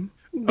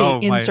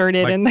being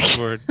inserted in the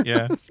keyboard.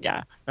 Yeah.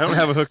 Yeah. I don't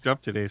have it hooked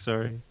up today.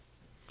 Sorry.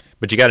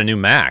 But you got a new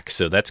Mac,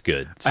 so that's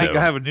good. So. I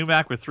have a new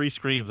Mac with 3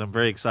 screens. I'm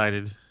very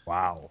excited.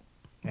 Wow.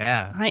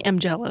 Yeah. I am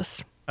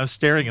jealous. I'm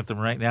staring at them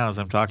right now as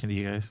I'm talking to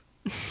you guys.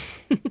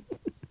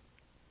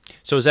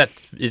 So is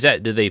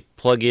that do they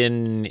plug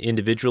in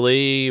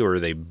individually or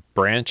they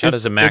branch? How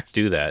does a Mac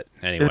do that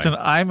anyway? It's an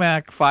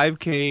iMac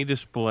 5K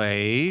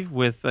display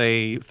with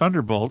a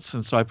Thunderbolts,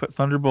 and so I put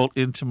Thunderbolt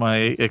into my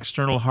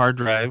external hard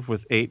drive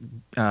with 8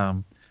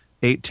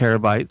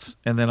 terabytes,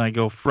 and then I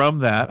go from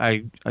that.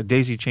 I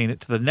daisy chain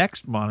it to the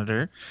next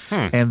monitor,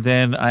 and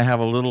then I have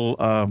a little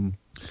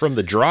from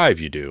the drive.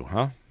 You do,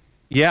 huh?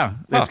 Yeah,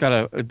 it's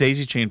got a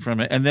daisy chain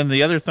from it. And then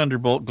the other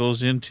Thunderbolt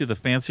goes into the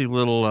fancy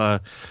little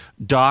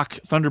dock,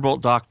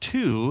 Thunderbolt Dock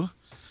 2,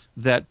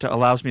 that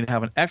allows me to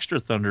have an extra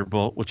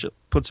Thunderbolt, which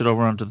puts it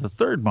over onto the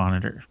third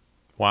monitor.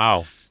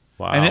 Wow.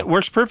 And it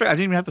works perfect. I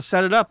didn't even have to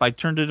set it up. I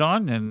turned it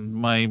on, and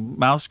my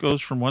mouse goes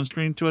from one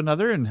screen to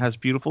another and has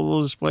beautiful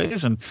little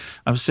displays. And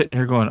I'm sitting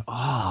here going,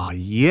 oh,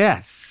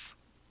 yes.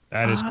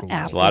 That is cool.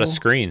 It's a lot of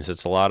screens.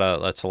 It's a lot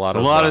of.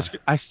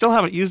 I still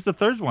haven't used the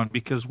third one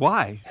because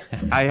why?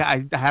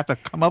 I have to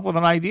come up with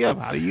an idea of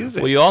how to use it.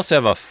 Well, you also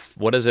have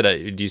what is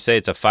it? Do you say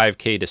it's a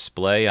 5K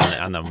display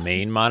on the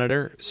main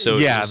monitor? So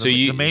yeah,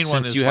 the main since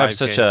one is you have 5K.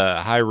 such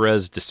a high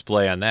res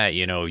display on that,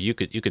 you know, you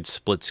could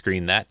split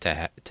screen that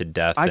to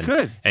death. I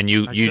could. And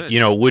you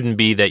know, it wouldn't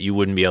be that you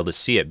wouldn't be able to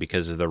see it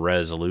because of the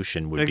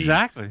resolution would be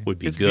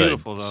it's good.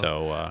 Beautiful, though.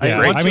 So yeah,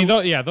 I mean,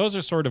 those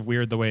are sort of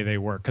weird the way they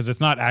work because it's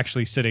not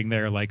actually sitting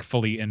there like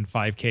fully in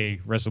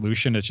 5K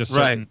resolution. It's just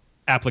certain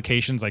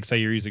applications, like say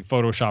you're using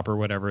Photoshop or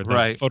whatever.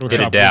 Photoshop it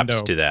adapts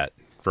window, to that.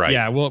 Right.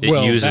 Yeah. Well,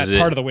 that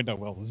part of the window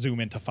will zoom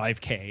into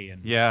 5K.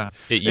 And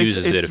it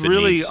uses it if it It's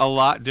really needs. a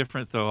lot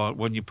different, though.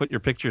 When you put your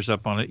pictures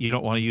up on it, you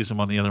don't want to use them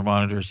on the other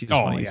monitors. You just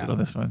want to use it on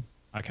this one.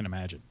 I can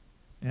imagine.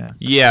 Yeah.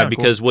 Yeah,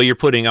 because you're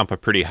putting up a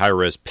pretty high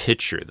res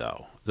picture,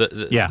 though.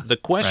 The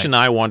question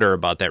I wonder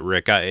about that,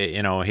 Rick, I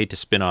hate to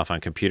spin off on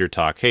computer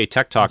talk. Hey,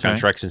 tech talk on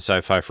Treks and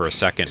Sci-Fi for a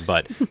second,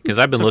 but because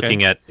I've been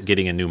looking at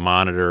getting a new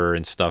monitor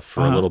and stuff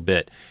for a little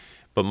bit.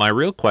 But my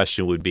real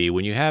question would be,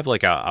 when you have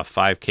like a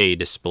 5K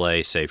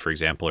display, say for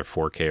example, or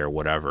 4K or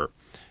whatever,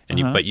 and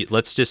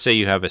let's just say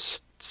you have a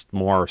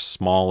more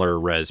smaller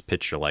res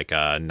picture, like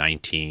a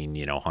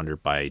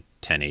 100 by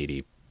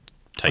 1080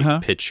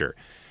 type picture,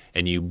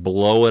 and you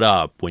blow it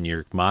up when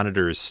your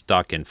monitor is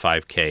stuck in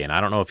 5K. And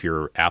I don't know if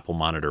your Apple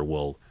monitor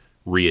will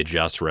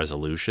readjust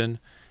resolution,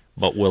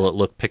 but will it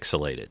look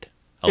pixelated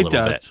a little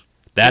bit?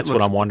 That's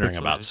what I'm wondering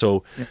about.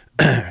 So,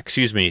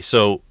 excuse me.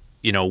 So,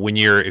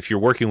 if you're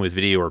working with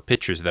video or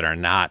pictures that are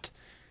not,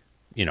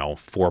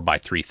 4 by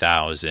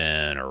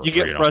 3000, or you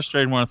get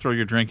frustrated and want to throw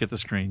your drink at the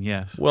screen.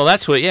 Yes. Well,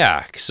 that's what.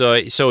 Yeah. So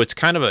it's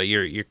kind of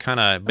you're kind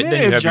of. But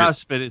then you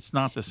adjust, but it's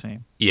not the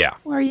same. Yeah.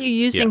 Or are you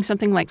using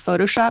something like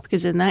Photoshop?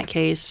 Because in that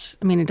case,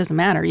 it doesn't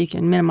matter. You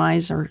can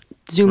minimize or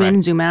zoom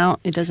in, zoom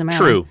out. It doesn't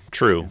matter.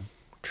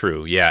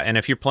 True. Yeah. And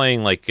if you're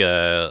playing like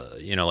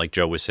like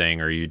Joe was saying,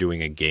 or you're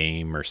doing a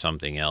game or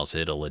something else,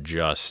 it'll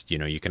adjust.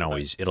 You can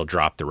always it'll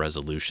drop the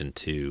resolution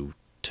to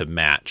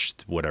match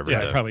whatever.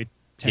 Yeah, probably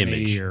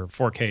 1080 image. or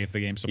 4K if the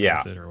game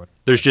supports it or whatever.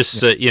 There's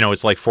just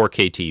it's like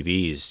 4K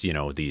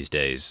TVs, these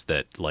days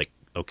that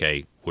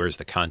okay, where's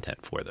the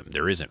content for them?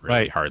 There isn't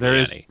really hardly there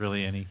any. Isn't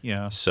really any.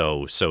 Yeah.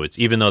 So it's,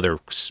 even though they're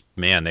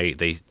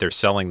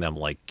selling them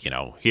like,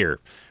 here,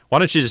 why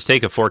don't you just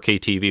take a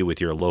 4K TV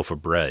with your loaf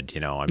of bread?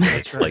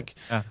 It's like,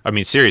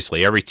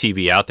 seriously, every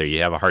TV out there,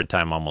 you have a hard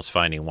time almost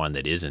finding one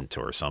that isn't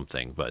or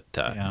something. But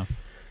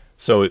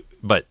so,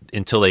 but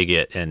until they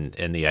get and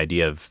the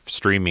idea of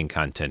streaming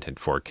content in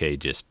 4K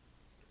just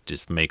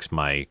makes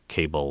my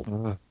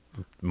cable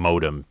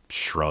modem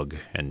shrug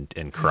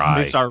and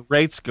cry. Makes our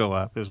rates go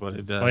up, is what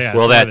it does. Oh, yeah,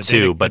 well, that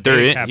too, but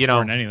they're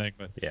anything.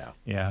 But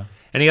yeah.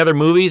 Any other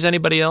movies?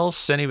 Anybody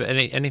else?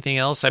 Anything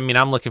else? I'm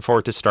looking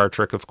forward to Star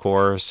Trek, of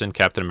course, and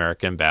Captain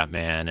America and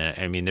Batman.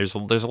 And, there's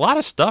a lot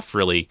of stuff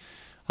really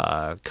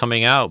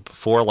coming out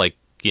before,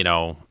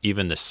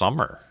 even the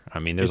summer.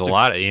 There's a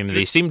lot.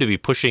 They seem to be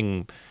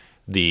pushing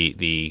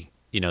the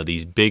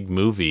these big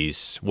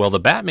movies. Well, the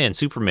Batman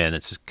Superman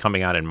that's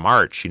coming out in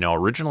March.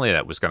 Originally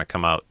that was going to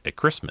come out at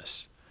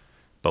Christmas.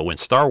 But when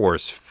Star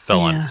Wars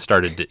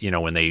started to,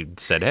 when they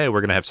said, "Hey, we're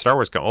going to have Star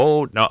Wars go,"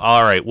 oh no,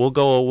 all right, we'll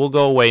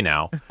go away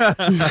now,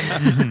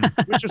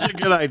 which is a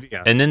good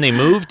idea. And then they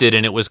moved it,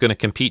 and it was going to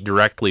compete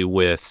directly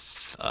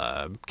with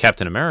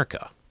Captain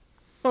America.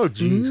 Oh,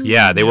 geez.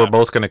 Yeah, they were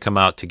both going to come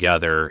out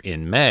together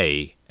in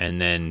May, and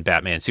then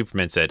Batman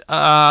Superman said,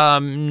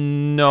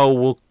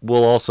 no,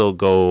 we'll also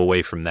go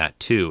away from that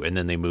too, and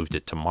then they moved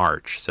it to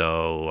March.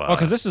 So,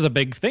 because this is a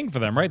big thing for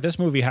them, right? This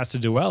movie has to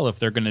do well if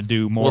they're going to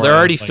do more. Well, they're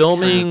already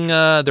filming.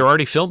 They're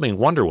already filming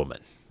Wonder Woman.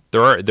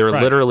 They're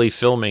literally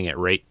filming it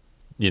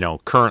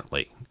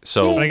currently.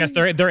 So, but I guess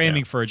they're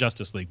aiming for a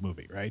Justice League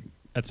movie, right?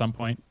 At some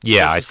point.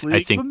 Yeah, I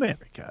think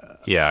America.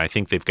 Yeah, I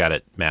think they've got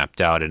it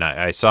mapped out. And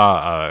I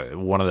saw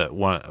one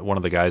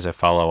of the guys I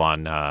follow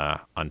on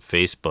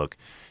Facebook.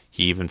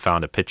 He even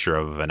found a picture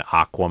of an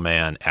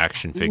Aquaman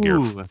action figure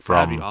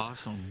that'd be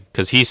awesome.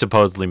 Because he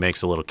supposedly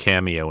makes a little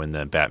cameo in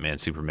the Batman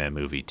Superman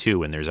movie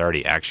too. And there's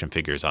already action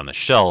figures on the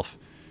shelf.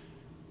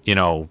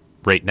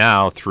 Right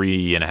now,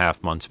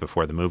 3.5 months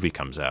before the movie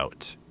comes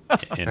out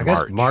in I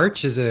guess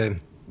March is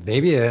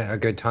maybe a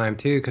good time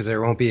too, because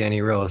there won't be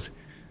any real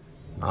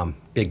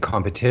big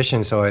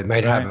competition, so it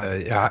might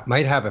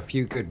have a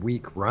few good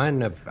week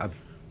run of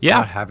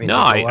not having to go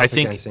I up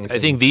against anything. I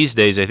think these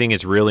days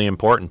it's really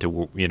important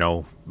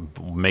to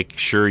make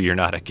sure you're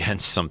not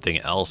against something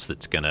else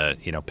that's gonna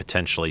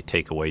potentially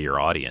take away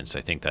your audience.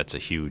 I think that's a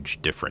huge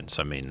difference.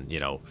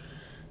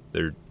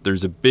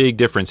 There's a big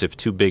difference if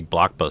two big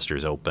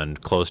blockbusters open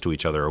close to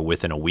each other or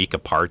within a week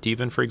apart,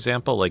 even, for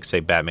example, like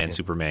say Batman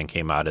Superman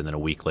came out and then a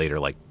week later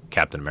like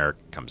Captain America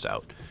comes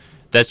out.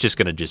 That's just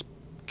gonna just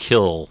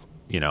kill.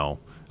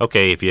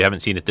 Okay, if you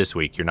haven't seen it this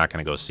week, you're not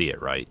going to go see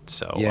it, right?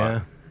 So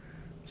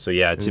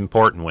it's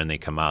important when they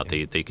come out.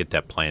 They get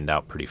that planned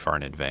out pretty far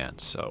in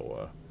advance.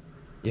 So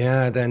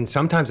then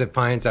sometimes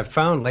I've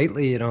found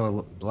lately,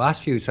 the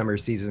last few summer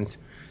seasons,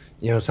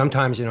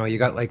 sometimes you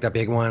got like the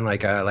big one,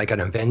 like an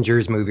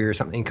Avengers movie or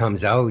something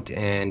comes out,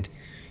 and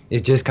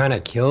it just kind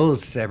of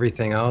kills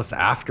everything else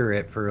after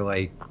it for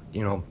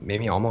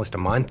maybe almost a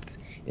month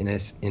in a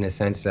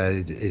sense that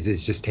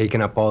is just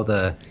taking up all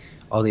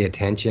the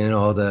attention,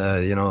 all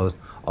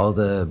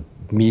the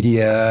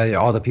media,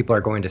 all the people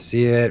are going to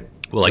see it.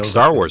 Well, like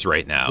Star Wars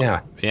right now.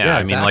 Yeah.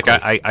 Exactly.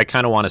 I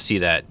kind of want to see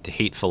that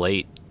Hateful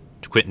Eight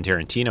Quentin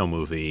Tarantino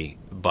movie,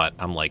 but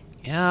I'm like,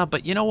 yeah,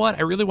 but you know what?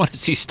 I really want to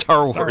see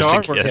Star Wars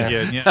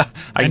again. Yeah.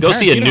 I can go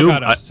see a new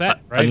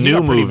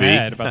movie.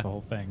 Mad about the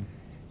whole thing.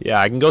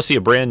 Yeah, I can go see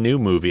a brand new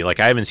movie.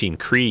 Like I haven't seen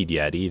Creed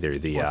yet either.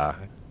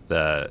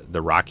 The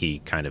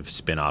Rocky kind of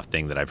spin-off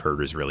thing that I've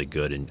heard is really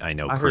good, and I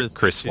know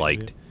Chris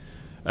liked.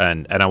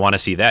 And I want to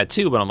see that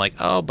too, but I'm like,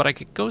 but I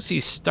could go see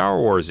Star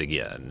Wars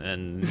again.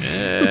 And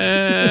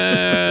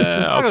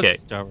okay,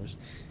 Star Wars.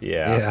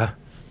 Yeah,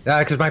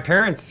 because my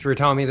parents were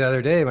telling me the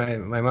other day.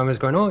 My mom is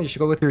going, "Oh, you should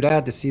go with your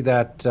dad to see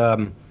that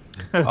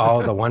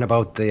Oh, the one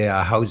about the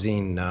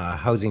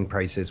housing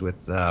prices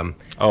with Brad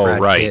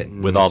Pitt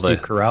and with all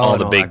Steve the Carell all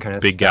and the all big that kind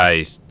of big stuff.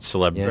 guys,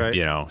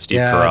 celeb, Steve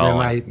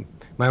Carell. And then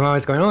my mom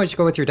was going, "Oh, you should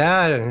go with your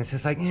dad," and it's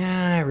just like,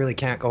 yeah, I really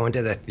can't go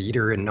into the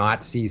theater and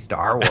not see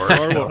Star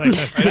Wars. So,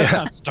 It's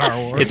not Star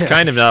Wars. It's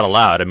kind of not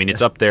allowed. I mean,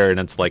 it's up there, and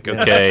it's like,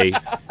 okay,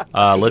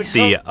 let's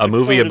see, a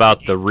movie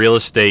about the real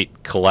estate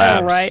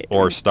collapse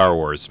or Star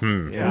Wars.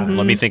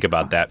 Let me think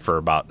about that for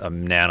about a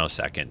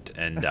nanosecond.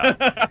 And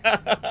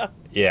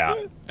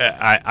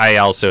I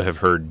also have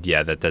heard,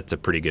 that's a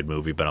pretty good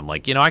movie. But I'm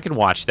like, I can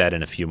watch that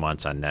in a few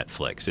months on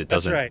Netflix. It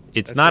doesn't. That's right.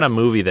 It's not a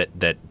movie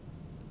that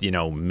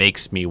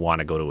makes me want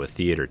to go to a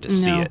theater to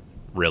see it.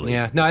 Really?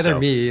 Yeah, neither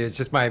me. It's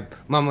just my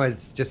mom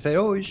was just saying,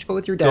 "Oh, you should go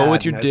with your dad." Go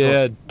with your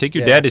dad. Take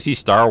your dad to see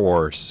Star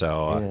Wars.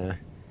 So.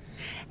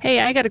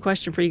 Hey, I got a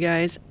question for you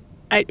guys.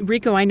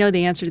 Rico, I know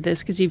the answer to this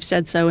because you've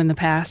said so in the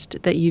past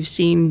that you've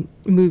seen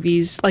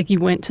movies, like you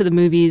went to the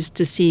movies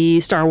to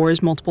see Star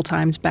Wars multiple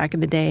times back in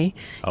the day.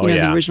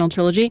 The original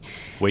trilogy.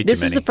 Way too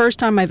This many. is the first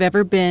time I've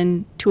ever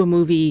been to a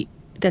movie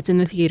that's in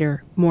the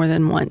theater more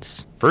than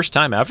once. First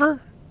time ever?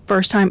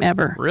 First time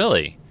ever.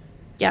 Really?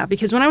 Yeah,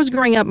 because when I was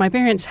growing up, my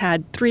parents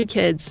had 3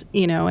 kids,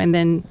 and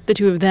then the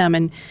 2 of them,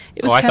 and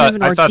it was kind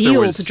of an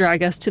ordeal to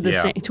drag us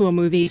to to a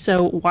movie.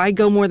 So why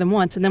go more than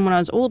once? And then when I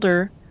was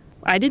older,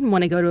 I didn't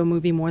want to go to a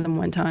movie more than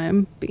one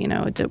time, but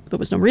there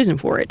was no reason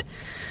for it.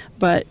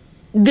 But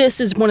this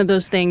is one of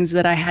those things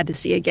that I had to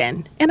see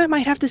again, and I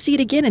might have to see it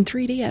again in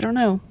 3D. I don't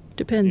know,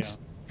 depends.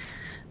 Yeah.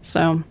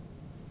 So,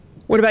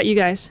 what about you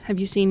guys? Have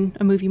you seen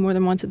a movie more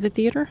than once at the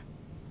theater?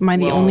 Am I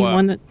the only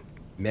one that?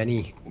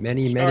 Many.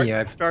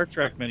 Star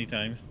Trek many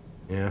times.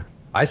 Yeah.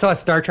 I saw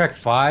Star Trek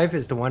 5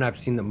 is the one I've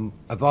seen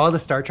of all the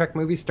Star Trek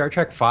movies. Star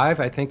Trek 5,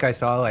 I think I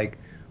saw like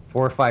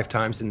 4 or 5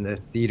 times in the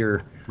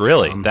theater.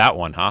 Really? That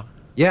one, huh?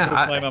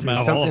 Yeah,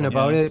 there's something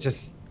about it.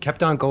 Just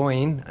kept on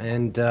going,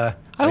 and I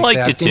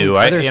liked it too.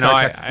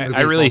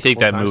 I really think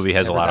that movie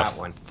has a lot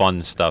of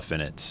fun stuff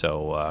in it.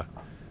 So,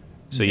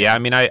 I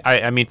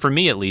mean, for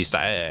me at least,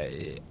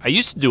 I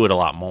used to do it a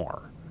lot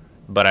more.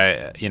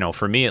 But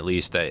for me at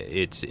least,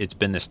 it's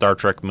been the Star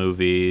Trek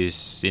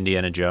movies,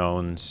 Indiana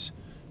Jones,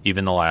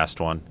 even the last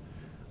one,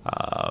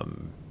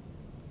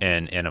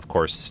 and of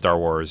course Star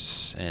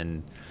Wars.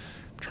 And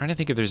I'm trying to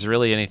think if there's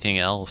really anything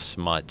else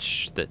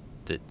much that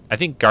I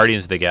think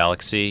Guardians of the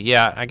Galaxy.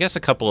 Yeah, I guess a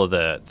couple of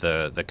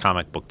the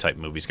comic book type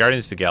movies.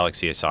 Guardians of the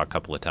Galaxy I saw a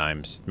couple of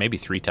times, maybe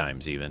 3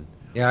 times even.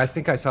 Yeah, I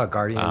think I saw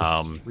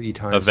Guardians 3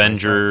 times.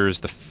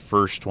 Avengers, the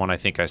first one, I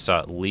think I saw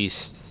at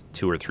least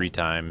 2 or 3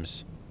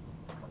 times.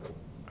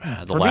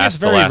 For me, it's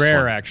very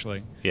rare,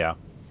 actually. Yeah.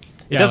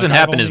 It doesn't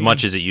happen as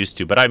much as it used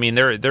to, but I mean,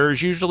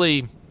 there's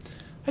usually,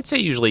 I'd say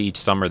usually each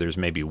summer there's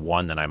maybe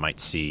one that I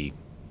might see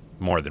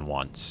more than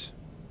once,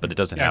 but it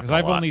doesn't happen a lot.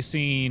 Because I've only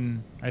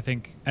seen, I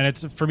think, and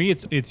it's for me,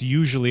 it's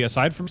usually,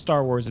 aside from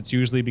Star Wars, it's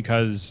usually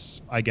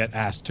because I get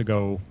asked to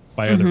go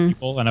by other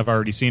people, and I've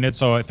already seen it.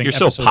 So I think you're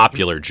so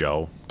popular,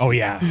 Joe. Oh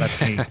yeah,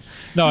 that's me.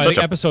 No, I think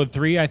episode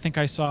 3, I think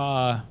I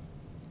saw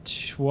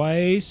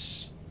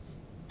twice.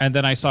 And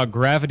then I saw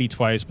Gravity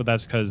twice, but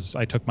that's because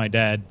I took my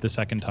dad the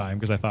second time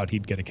because I thought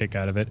he'd get a kick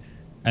out of it.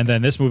 And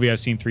then this movie I've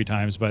seen 3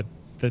 times, but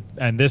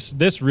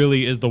this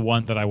really is the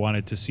one that I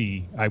wanted to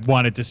see. I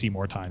wanted to see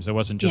more times. It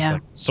wasn't just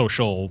like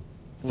social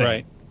thing.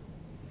 Right.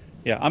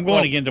 Yeah, I'm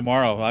going again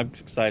tomorrow. I'm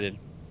excited.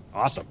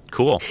 Awesome.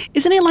 Cool.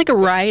 Isn't it like a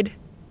ride?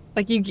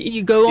 Like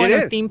you go on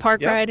a theme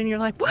park ride and you're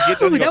like, whoa,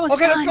 that was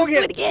fun. Let's do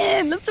it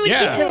again. Let's do it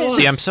again.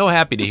 See, I'm so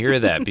happy to hear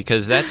that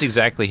because that's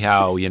exactly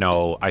how,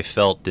 I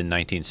felt in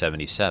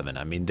 1977.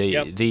 I mean,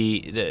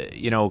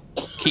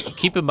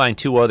 keep in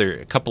mind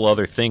a couple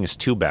other things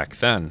too back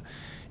then.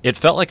 It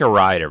felt like a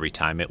ride every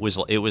time. It was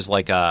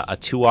like a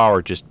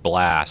 2-hour just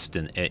blast,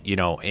 and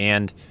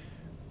and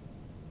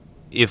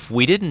if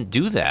we didn't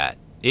do that,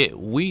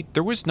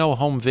 there was no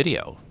home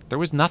video. There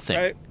was nothing.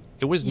 Right.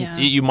 It was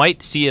you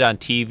might see it on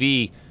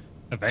TV.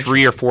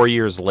 Eventually. 3 or 4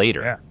 years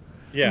later.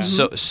 Yeah.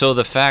 So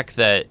the fact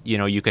that,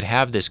 you could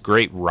have this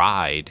great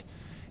ride,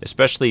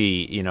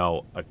 especially,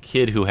 a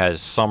kid who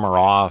has summer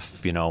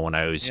off, when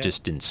I was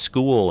just in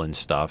school and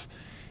stuff,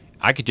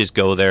 I could just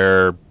go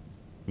there,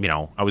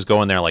 I was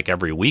going there like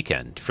every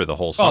weekend for the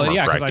whole summer. Oh,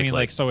 yeah, because I mean,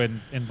 like, so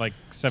in like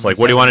 7, it's like,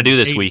 what do you want to do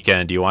this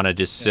weekend? Do you want to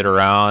just sit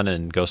around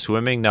and go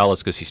swimming? No,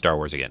 let's go see Star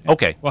Wars again.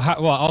 Okay.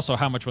 Well, also,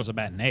 how much was a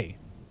matinee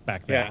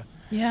back then?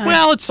 Yeah.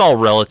 Well, it's all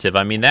relative.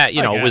 I mean, that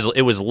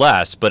it was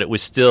less, but it was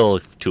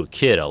still to a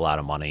kid a lot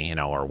of money,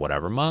 or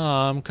whatever.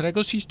 Mom, could I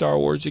go see Star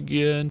Wars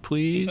again,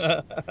 please?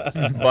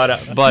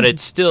 but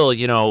it's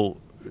still,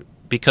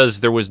 because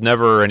there was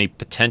never any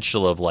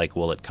potential of like,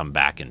 will it come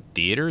back in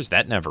theaters?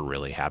 That never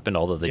really happened.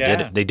 Although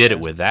they did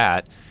it with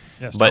that.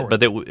 Yeah,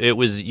 but it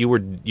was you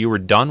were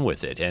done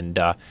with it, and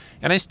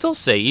I still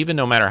say, even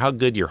no matter how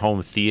good your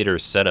home theater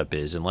setup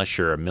is, unless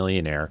you're a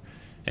millionaire.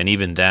 And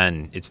even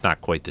then, it's not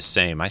quite the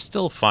same. I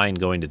still find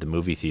going to the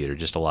movie theater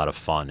just a lot of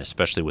fun,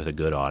 especially with a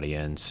good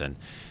audience. And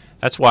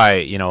that's why,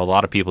 a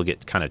lot of people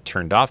get kind of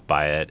turned off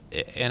by it.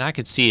 And I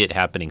could see it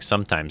happening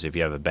sometimes if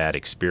you have a bad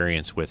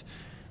experience with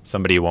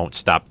somebody won't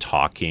stop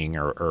talking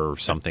or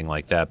something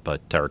like that,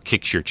 or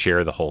kicks your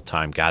chair the whole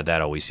time. God,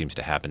 that always seems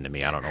to happen to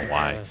me. I don't know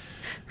why.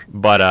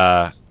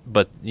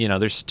 But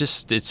there's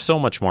just, it's so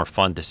much more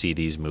fun to see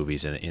these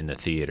movies in the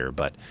theater.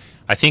 But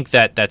I think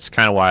that's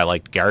kind of why I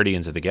liked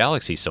Guardians of the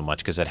Galaxy so much,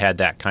 because it had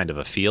that kind of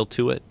a feel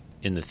to it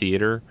in the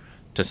theater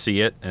to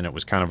see it, and it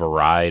was kind of a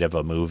ride of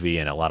a movie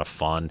and a lot of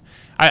fun.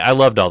 I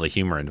loved all the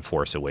humor in The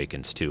Force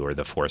Awakens too, or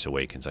The Force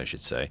Awakens, I should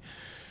say.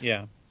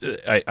 Yeah.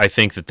 I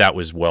think that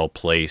was well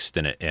placed,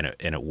 and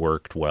it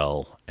worked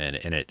well, and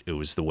it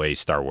was the way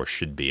Star Wars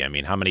should be. I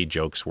mean, how many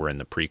jokes were in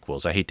the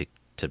prequels? I hate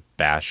to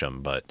bash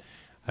them, but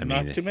I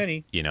mean, not too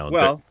many.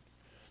 Well,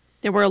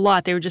 there were a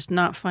lot. They were just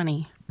not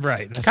funny.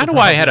 Right. That's kind of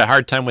why I had a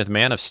hard time with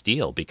Man of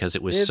Steel, because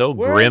it was so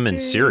grim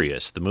and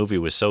serious. The movie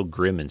was so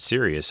grim and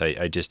serious.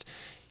 I just,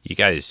 you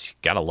guys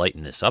got to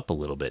lighten this up a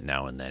little bit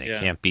now and then. It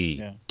can't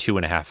be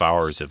 2.5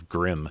 hours of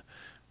grim.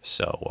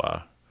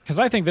 So, because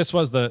I think this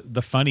was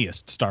the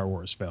funniest Star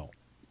Wars film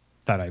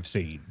that I've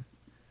seen.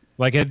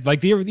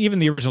 Even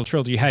the original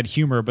trilogy had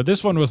humor, but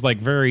this one was like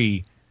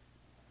very,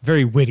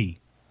 very witty.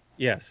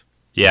 Yes.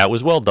 Yeah, it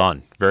was well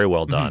done. Very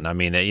well done. I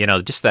mean,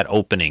 just that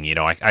opening,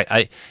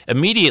 I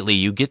immediately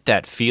you get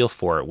that feel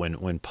for it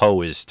when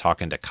Poe is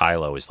talking to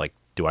Kylo, is like,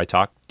 do I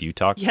talk? Do you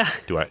talk? Yeah.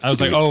 I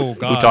was like, oh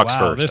God, who talks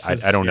wow,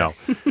 first? I don't know.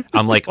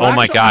 I'm like, oh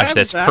my gosh,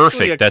 that's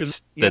perfect.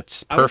 That's I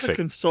was a perfect.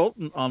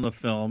 consultant on the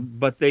film,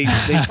 but they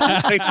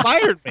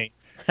fired me.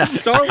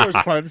 Star Wars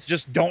parts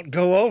just don't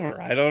go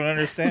over. I don't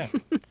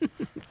understand.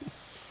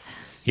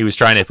 He was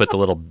trying to put the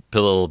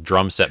little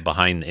drum set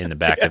behind in the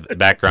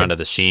background of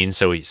the scene,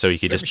 so he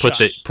could just put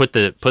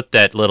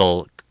that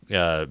little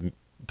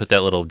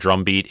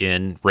drum beat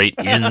in,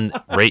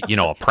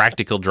 a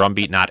practical drum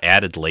beat, not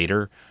added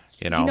later.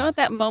 At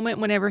that moment,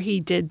 whenever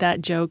he did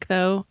that joke,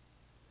 though,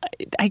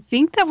 I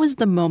think that was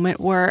the moment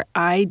where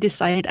I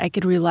decided I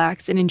could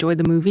relax and enjoy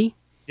the movie.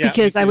 Yeah,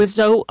 because I was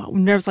so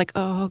nervous, like,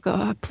 oh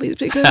God, please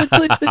be good,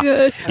 please be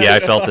good. Yeah, I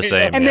felt the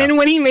same. And then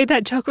when he made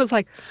that joke, I was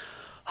like,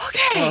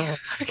 okay.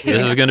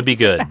 This is going to be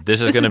good.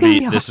 This is going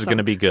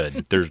to be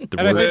good.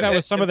 And I think that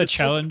was some of the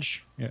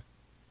challenge. Yeah.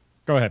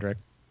 Go ahead, Rick.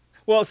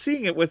 Well,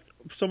 seeing it with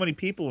so many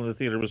people in the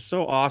theater was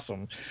so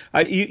awesome.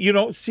 You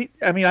don't see.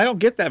 I mean, I don't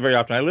get that very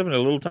often. I live in a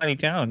little tiny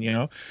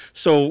town,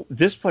 So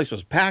this place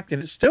was packed,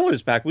 and it still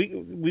is packed.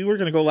 We were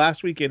going to go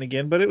last weekend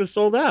again, but it was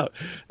sold out.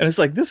 And it's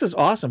like, this is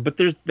awesome. But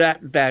there's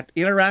that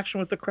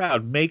interaction with the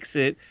crowd makes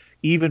it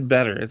even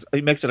better.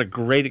 It makes it a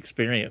great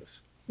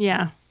experience.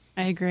 Yeah,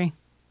 I agree.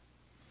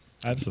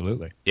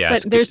 Absolutely. Yeah.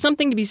 But there's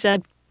something to be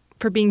said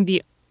for being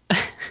the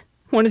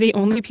one of the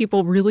only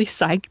people really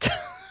psyched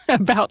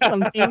about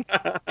something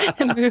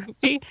in the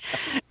movie,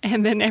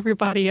 and then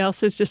everybody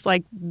else is just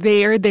like,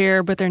 they're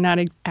there, but they're not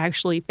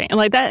actually fan.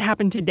 Like that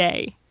happened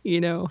today.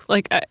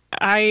 Like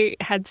I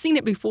had seen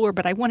it before,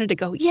 but I wanted to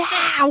go,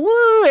 yeah,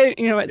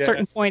 woo, at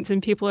certain points,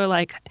 and people are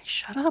like,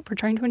 shut up, we're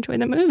trying to enjoy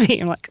the movie.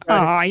 I'm like,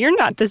 oh, you're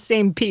not the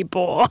same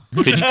people.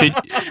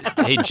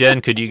 Hey Jen,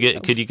 could you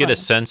get a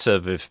sense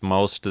of if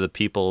most of the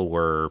people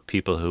were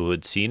people who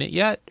had seen it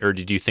yet, or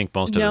did you think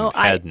most of them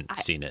hadn't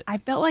seen it? I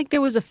felt like there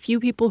was a few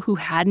people who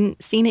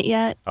hadn't seen it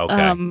yet.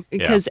 Okay.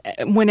 Because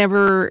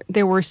whenever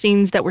there were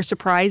scenes that were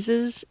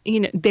surprises,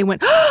 they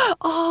went,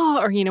 oh,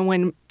 or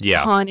when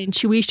Han and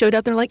Chewie showed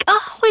up, they're like,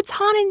 oh, it's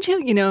Han and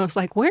Chewie. It's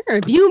like, where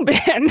have you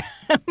been?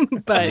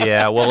 But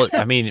yeah, well,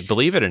 I mean,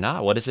 believe it or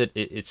not, what is it?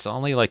 It's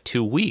only like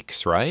 2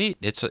 weeks, right?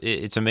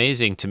 It's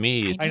amazing to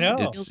me. I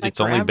know.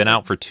 It's only been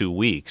out for 2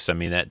 weeks. I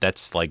mean,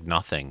 that's like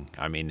nothing.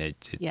 I mean,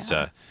 it's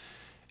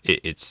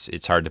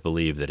hard to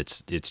believe that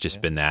it's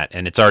just been that,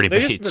 and it's already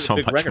made so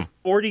much. Record,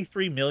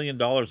 $43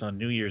 million on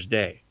New Year's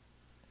Day.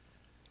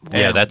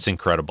 Yeah, that's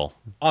incredible.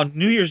 On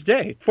New Year's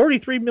Day,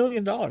 $43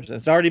 million.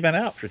 It's already been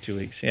out for 2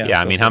 weeks.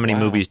 Yeah. I mean, how many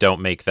movies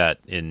don't make that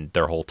in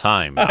their whole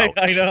time? Out?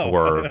 I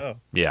know.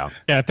 Yeah.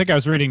 Yeah, I think I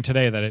was reading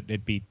today that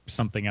it beat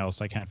something else.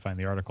 I can't find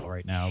the article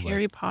right now. But...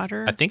 Harry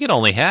Potter. I think it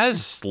only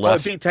has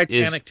left. It beat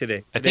Titanic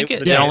today. I think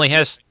it only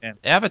has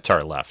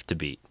Avatar left to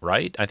beat,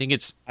 right? I think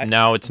it's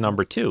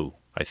number 2.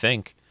 I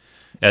think,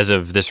 as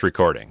of this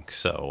recording.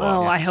 So.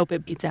 I hope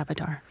it beats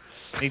Avatar.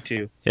 Me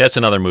too. Yeah, it's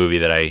another movie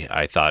that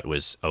I thought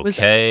was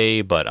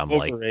okay, but I'm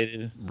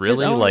overrated. Like,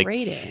 really, like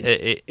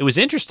it was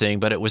interesting,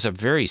 but it was a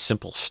very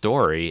simple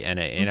story, and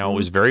it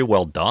was very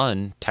well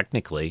done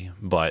technically,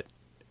 but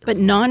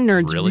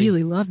non-nerds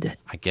really loved it.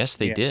 I guess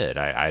they did.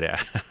 I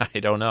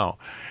don't know.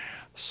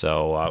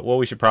 So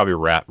we should probably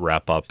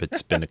wrap up.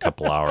 It's been a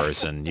couple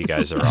hours, and you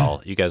guys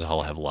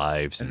all have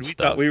lives and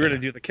stuff. Thought we were going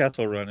to do the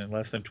Kessel Run in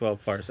less than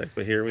 12 parsecs,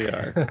 but here we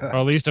are.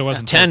 Well, at least it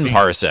wasn't 10 14.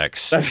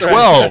 parsecs. That's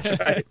 12. Right.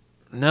 Right.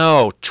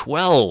 No,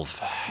 12.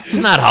 That's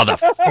not how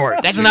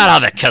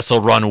the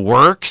Kessel Run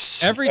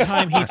works. Every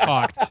time he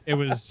talked, it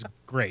was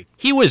great.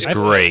 He was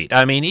great.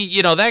 I mean,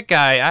 that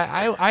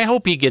guy, I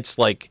hope he gets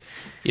like,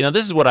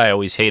 this is what I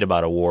always hate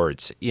about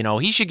awards.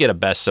 He should get a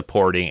best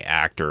supporting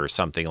actor or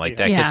something like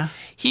that, because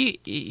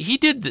he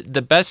did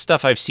the best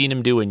stuff I've seen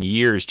him do in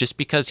years, just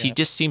because he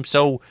just seemed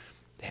so,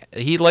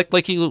 he like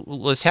he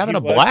was having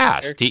a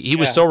blast. He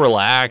was so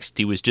relaxed.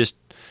 He was just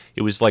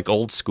it was like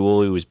old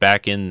school. He was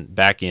back in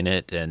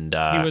it, and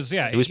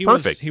it was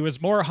perfect. He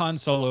was more Han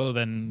Solo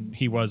than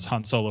he was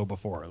Han Solo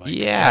before. Like,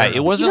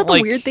 it wasn't you know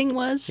like the weird thing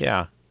was.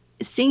 Yeah.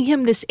 Seeing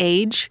him this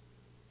age,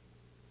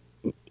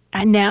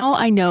 and now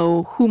I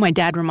know who my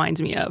dad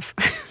reminds me of.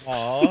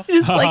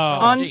 He's like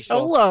Han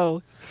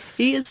Solo.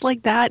 He is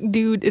like that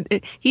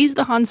dude. He's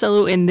the Han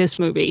Solo in this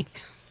movie.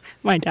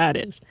 My dad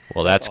is.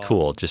 Well, that's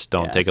cool. Just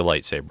don't take a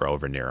lightsaber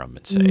over near him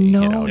and say,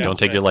 No. don't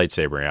take your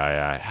lightsaber.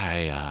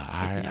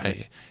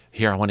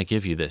 Here, I want to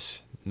give you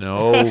this.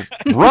 No,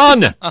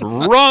 run,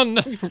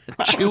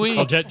 Chewie.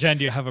 Oh, Jen,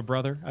 do you have a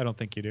brother? I don't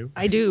think you do.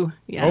 I do.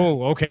 Yeah.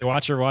 Oh, okay.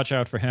 Watch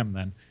out for him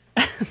then.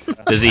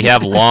 Does he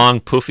have long,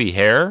 poofy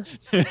hair?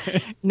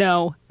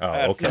 No.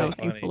 Oh, okay. So,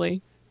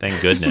 thankfully.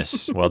 Thank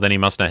goodness. Well, then he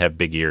must not have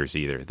big ears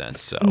either. Then,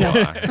 so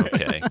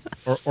okay.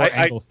 Or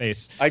angle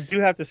face. I do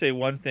have to say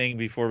one thing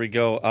before we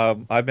go.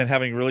 I've been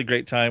having a really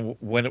great time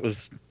when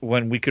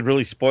we could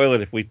really spoil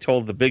it if we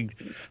told the big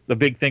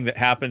thing that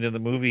happened in the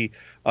movie.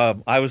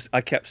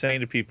 I kept saying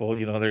to people,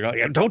 they're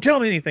going, "Don't tell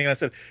me anything." And I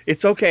said,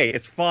 "It's okay,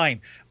 it's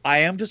fine. I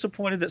am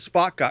disappointed that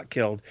Spock got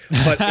killed,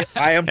 but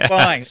I am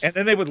fine." And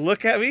then they would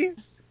look at me,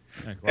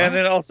 and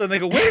then all of a sudden they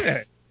go, "Wait a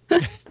minute,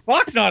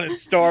 Spock's not in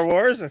Star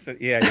Wars." I said,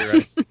 "Yeah, you're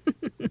right."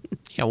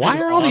 Yeah,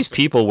 why are all these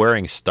people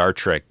wearing Star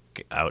Trek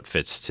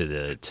outfits to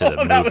the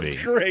movie? That was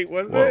great,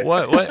 wasn't it?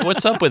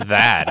 What's up with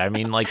that? I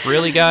mean, like,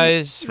 really,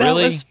 guys?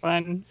 Really? That was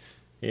fun.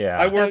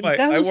 Yeah.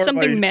 That was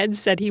something Med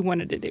said he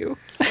wanted to do.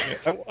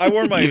 I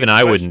wore my. Even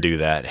I wouldn't do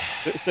that.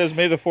 It says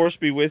 "May the Force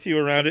be with you"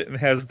 around it and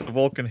has the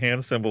Vulcan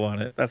hand symbol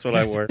on it. That's what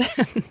I wore.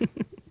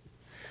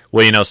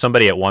 Well,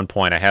 somebody at one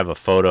point, I have a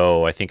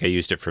photo. I think I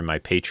used it for my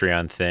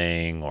Patreon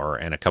thing,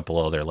 and a couple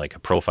other, like a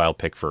profile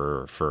pic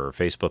for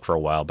Facebook for a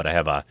while. But I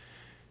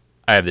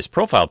have this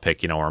profile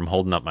pic, where I'm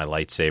holding up my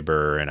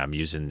lightsaber and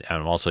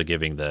I'm also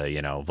giving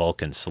the,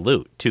 Vulcan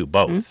salute too,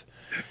 both.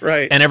 Mm-hmm.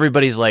 Right. And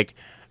everybody's like,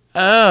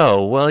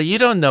 "Oh, well, you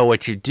don't know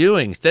what you're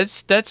doing.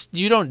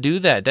 You don't do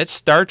that. That's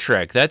Star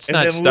Trek. That's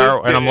not Star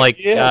Wars." And I'm like,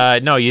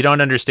 yes. "No, you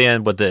don't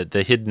understand what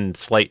the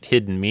slight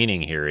hidden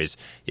meaning here is.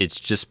 It's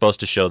just supposed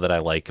to show that I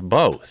like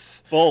both."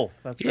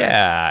 Both. That's right.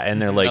 Yeah, and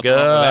they're like,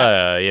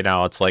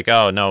 it's like,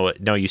 "Oh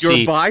no, you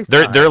see,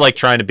 bi-side. they're like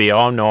trying to be,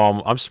 oh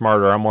no, I'm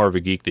smarter, I'm more of a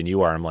geek than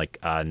you are." I'm like,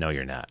 no,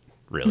 you're not,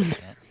 really.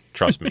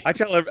 Trust me. I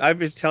tell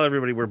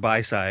everybody we're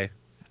bi-sci.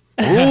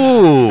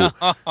 Ooh.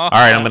 All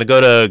right, I'm gonna go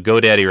to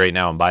GoDaddy right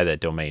now and buy that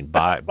domain.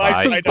 Buy.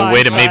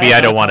 Wait, maybe I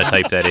don't want to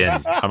type that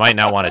in. I might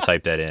not want to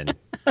type that in.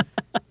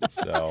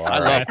 So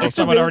I think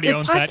someone already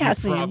owns that.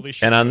 You probably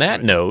should. And on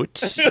that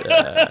note,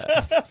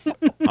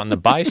 on the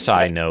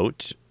bi-sci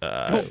note,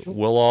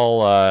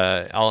 we'll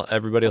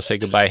everybody will say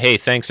goodbye. Hey,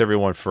 thanks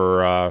everyone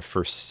for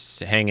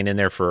hanging in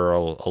there for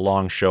a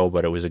long show,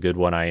 but it was a good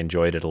one. I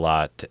enjoyed it a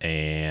lot,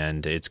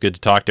 and it's good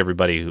to talk to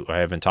everybody who I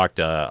haven't talked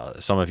to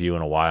some of you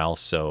in a while.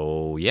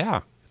 So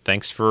yeah,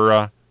 thanks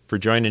for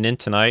joining in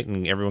tonight,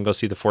 and everyone go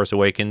see The Force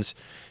Awakens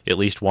at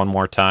least one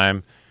more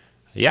time.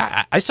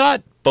 Yeah, I saw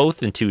it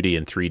both in 2D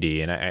and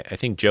 3D, and I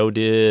think Joe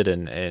did,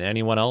 and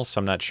anyone else,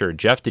 I'm not sure.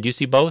 Jeff, did you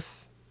see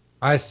both?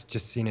 I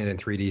just seen it in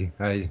 3D.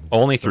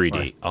 Only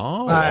 3D.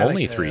 Oh,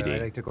 only 3D.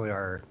 I like to go to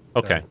our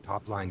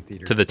top line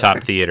theater. To the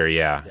top theater,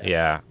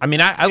 yeah. I mean,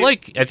 I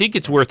think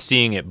it's worth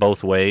seeing it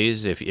both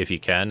ways if you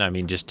can. I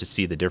mean, just to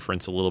see the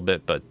difference a little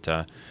bit,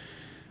 but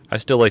I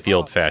still like the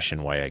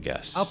old-fashioned way, I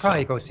guess. I'll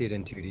probably go see it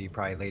in 2D.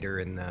 Probably later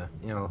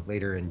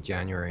in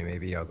January,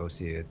 maybe I'll go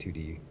see a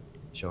 2D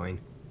showing.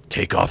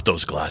 Take off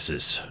those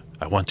glasses.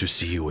 I want to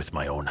see you with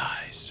my own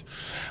eyes.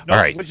 No, all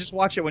right. But just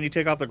watch it. When you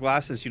take off the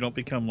glasses, you don't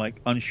become like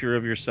unsure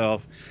of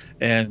yourself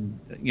and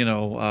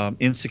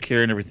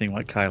insecure and everything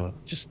like Kylo.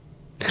 Just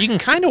you can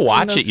kind of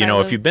watch it.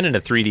 If you've been in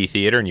a 3D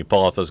theater and you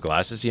pull off those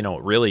glasses, it's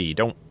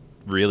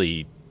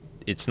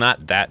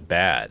not that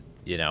bad.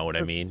 You know what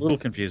I mean? It's a little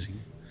confusing.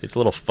 It's a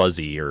little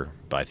fuzzier,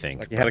 I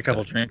think. Like you had a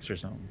couple drinks or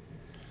something.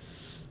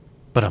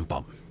 But I'm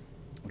bummed.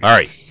 All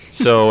right.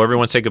 So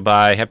everyone say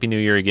goodbye. Happy New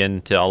Year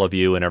again to all of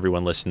you and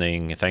everyone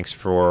listening. Thanks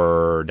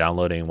for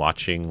downloading,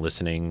 watching,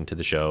 listening to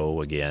the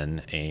show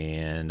again.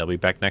 And I'll be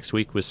back next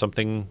week with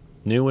something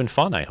new and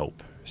fun, I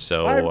hope.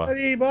 So bye,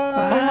 buddy. Bye.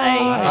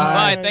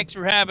 Bye. Thanks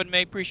for having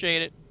me.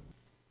 Appreciate it.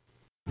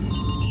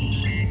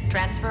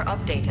 Transfer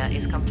of data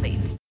is complete.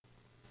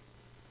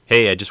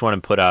 Hey, I just want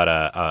to put out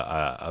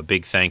a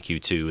big thank you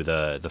to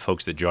the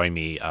folks that joined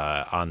me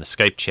on the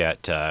Skype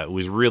chat. It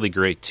was really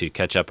great to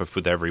catch up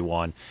with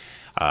everyone.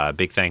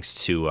 Big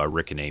thanks to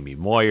Rick and Amy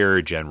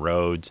Moyer, Jen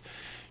Rhodes,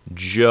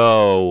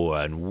 Joe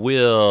and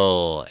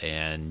Will,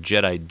 and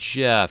Jedi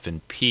Jeff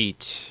and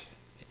Pete.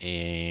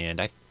 And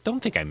I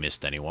don't think I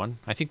missed anyone.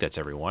 I think that's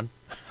everyone.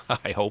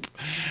 I hope.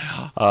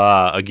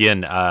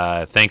 Again,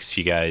 thanks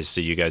you guys.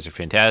 You guys are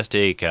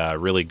fantastic.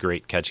 Really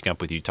great catching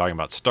up with you, talking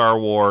about Star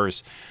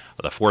Wars,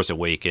 The Force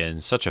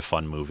Awakens. Such a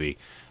fun movie.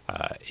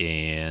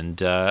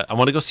 And I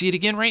want to go see it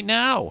again right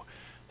now.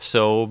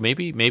 So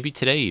maybe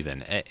today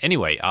even.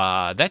 Anyway,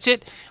 that's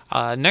it.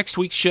 Next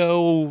week's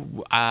show,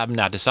 I'm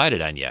not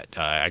decided on yet.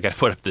 I got to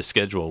put up the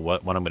schedule,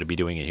 what I'm going to be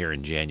doing it here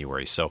in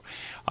January. So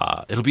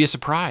it'll be a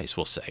surprise,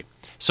 we'll say.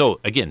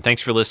 So, again,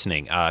 thanks for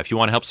listening. If you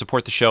want to help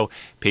support the show,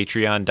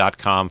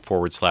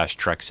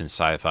 patreon.com/Treks in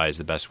Sci-Fi is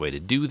the best way to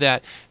do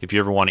that. If you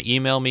ever want to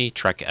email me,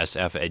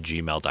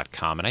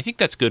 treksf@gmail.com. And I think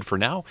that's good for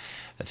now.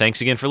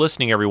 Thanks again for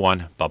listening,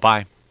 everyone.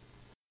 Bye-bye.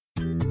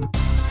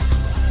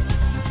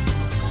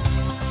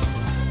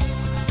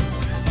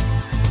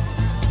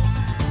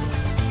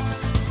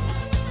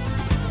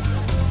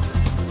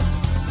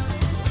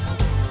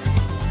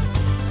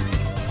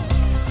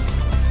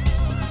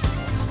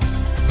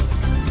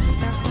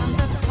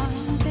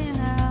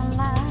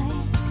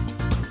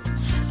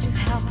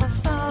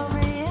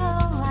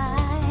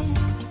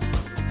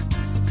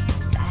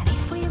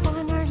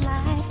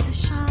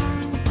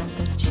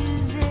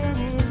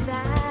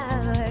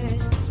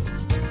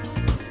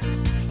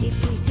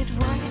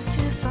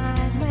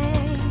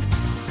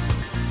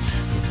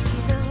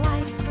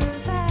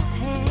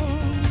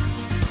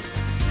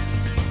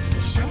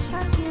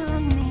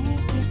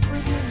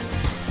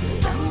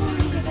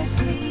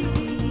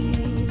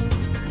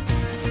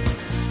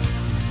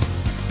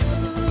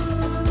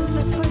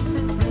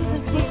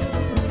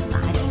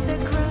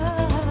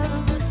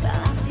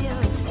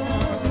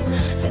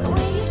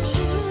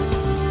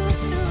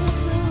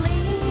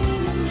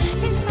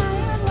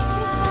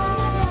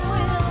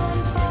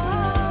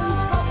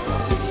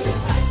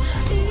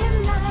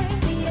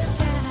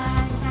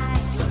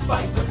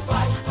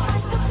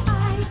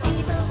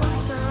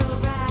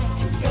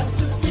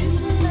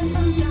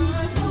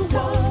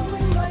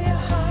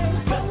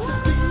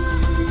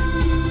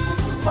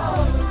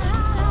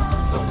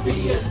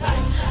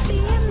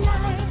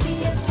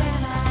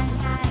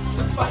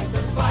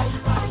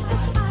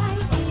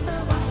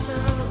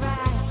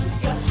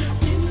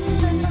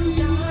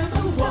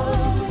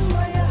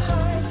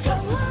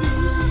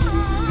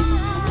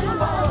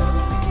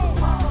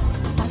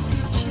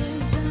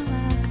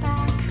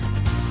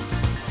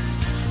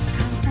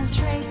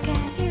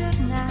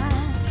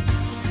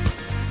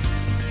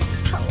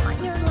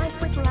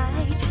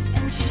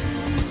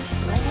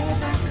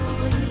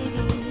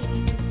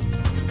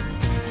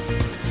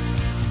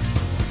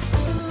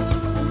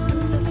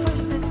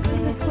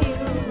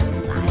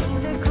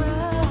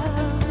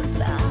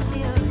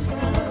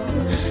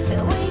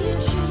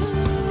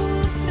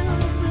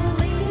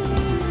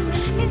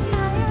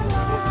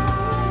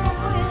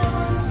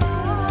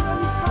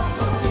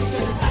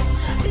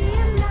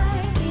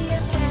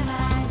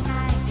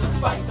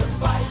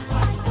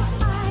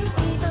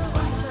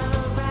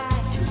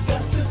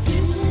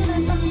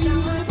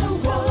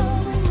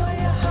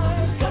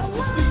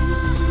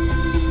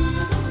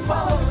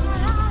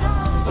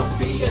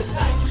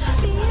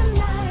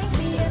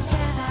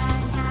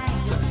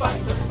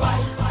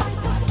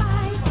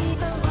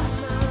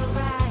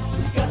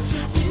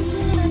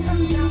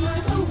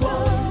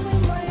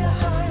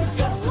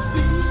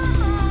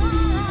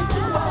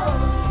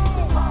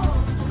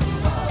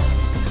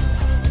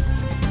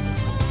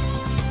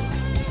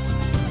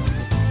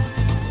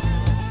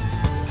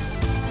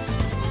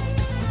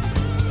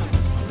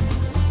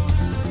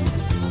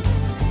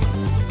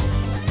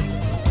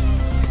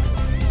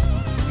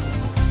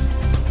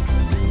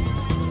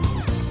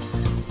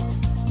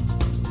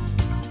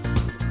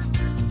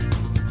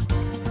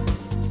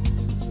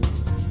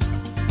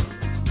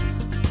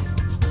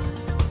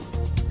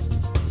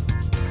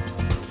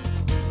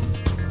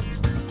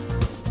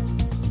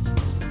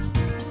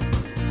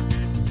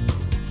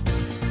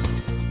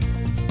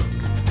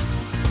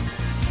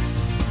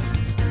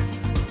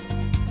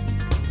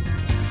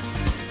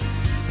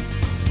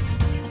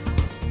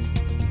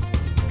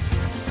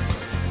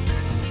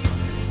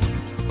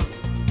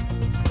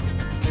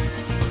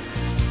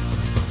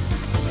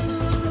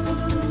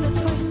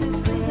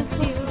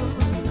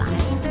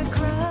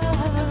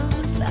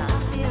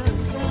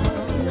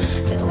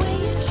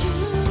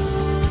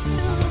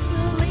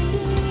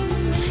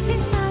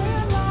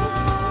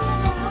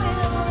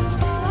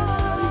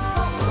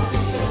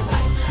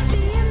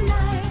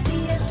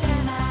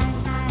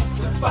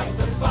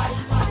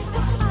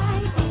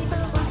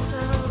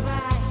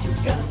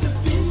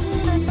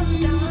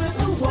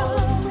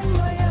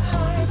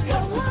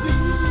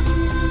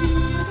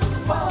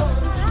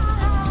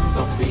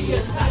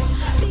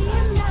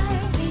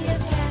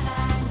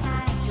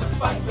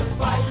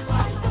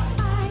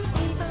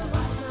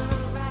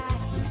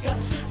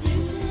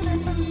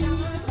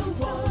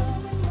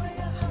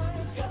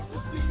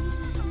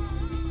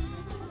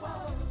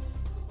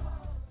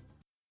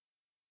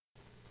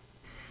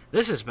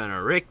 This has been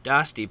a Rick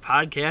Dosty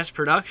podcast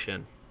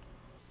production.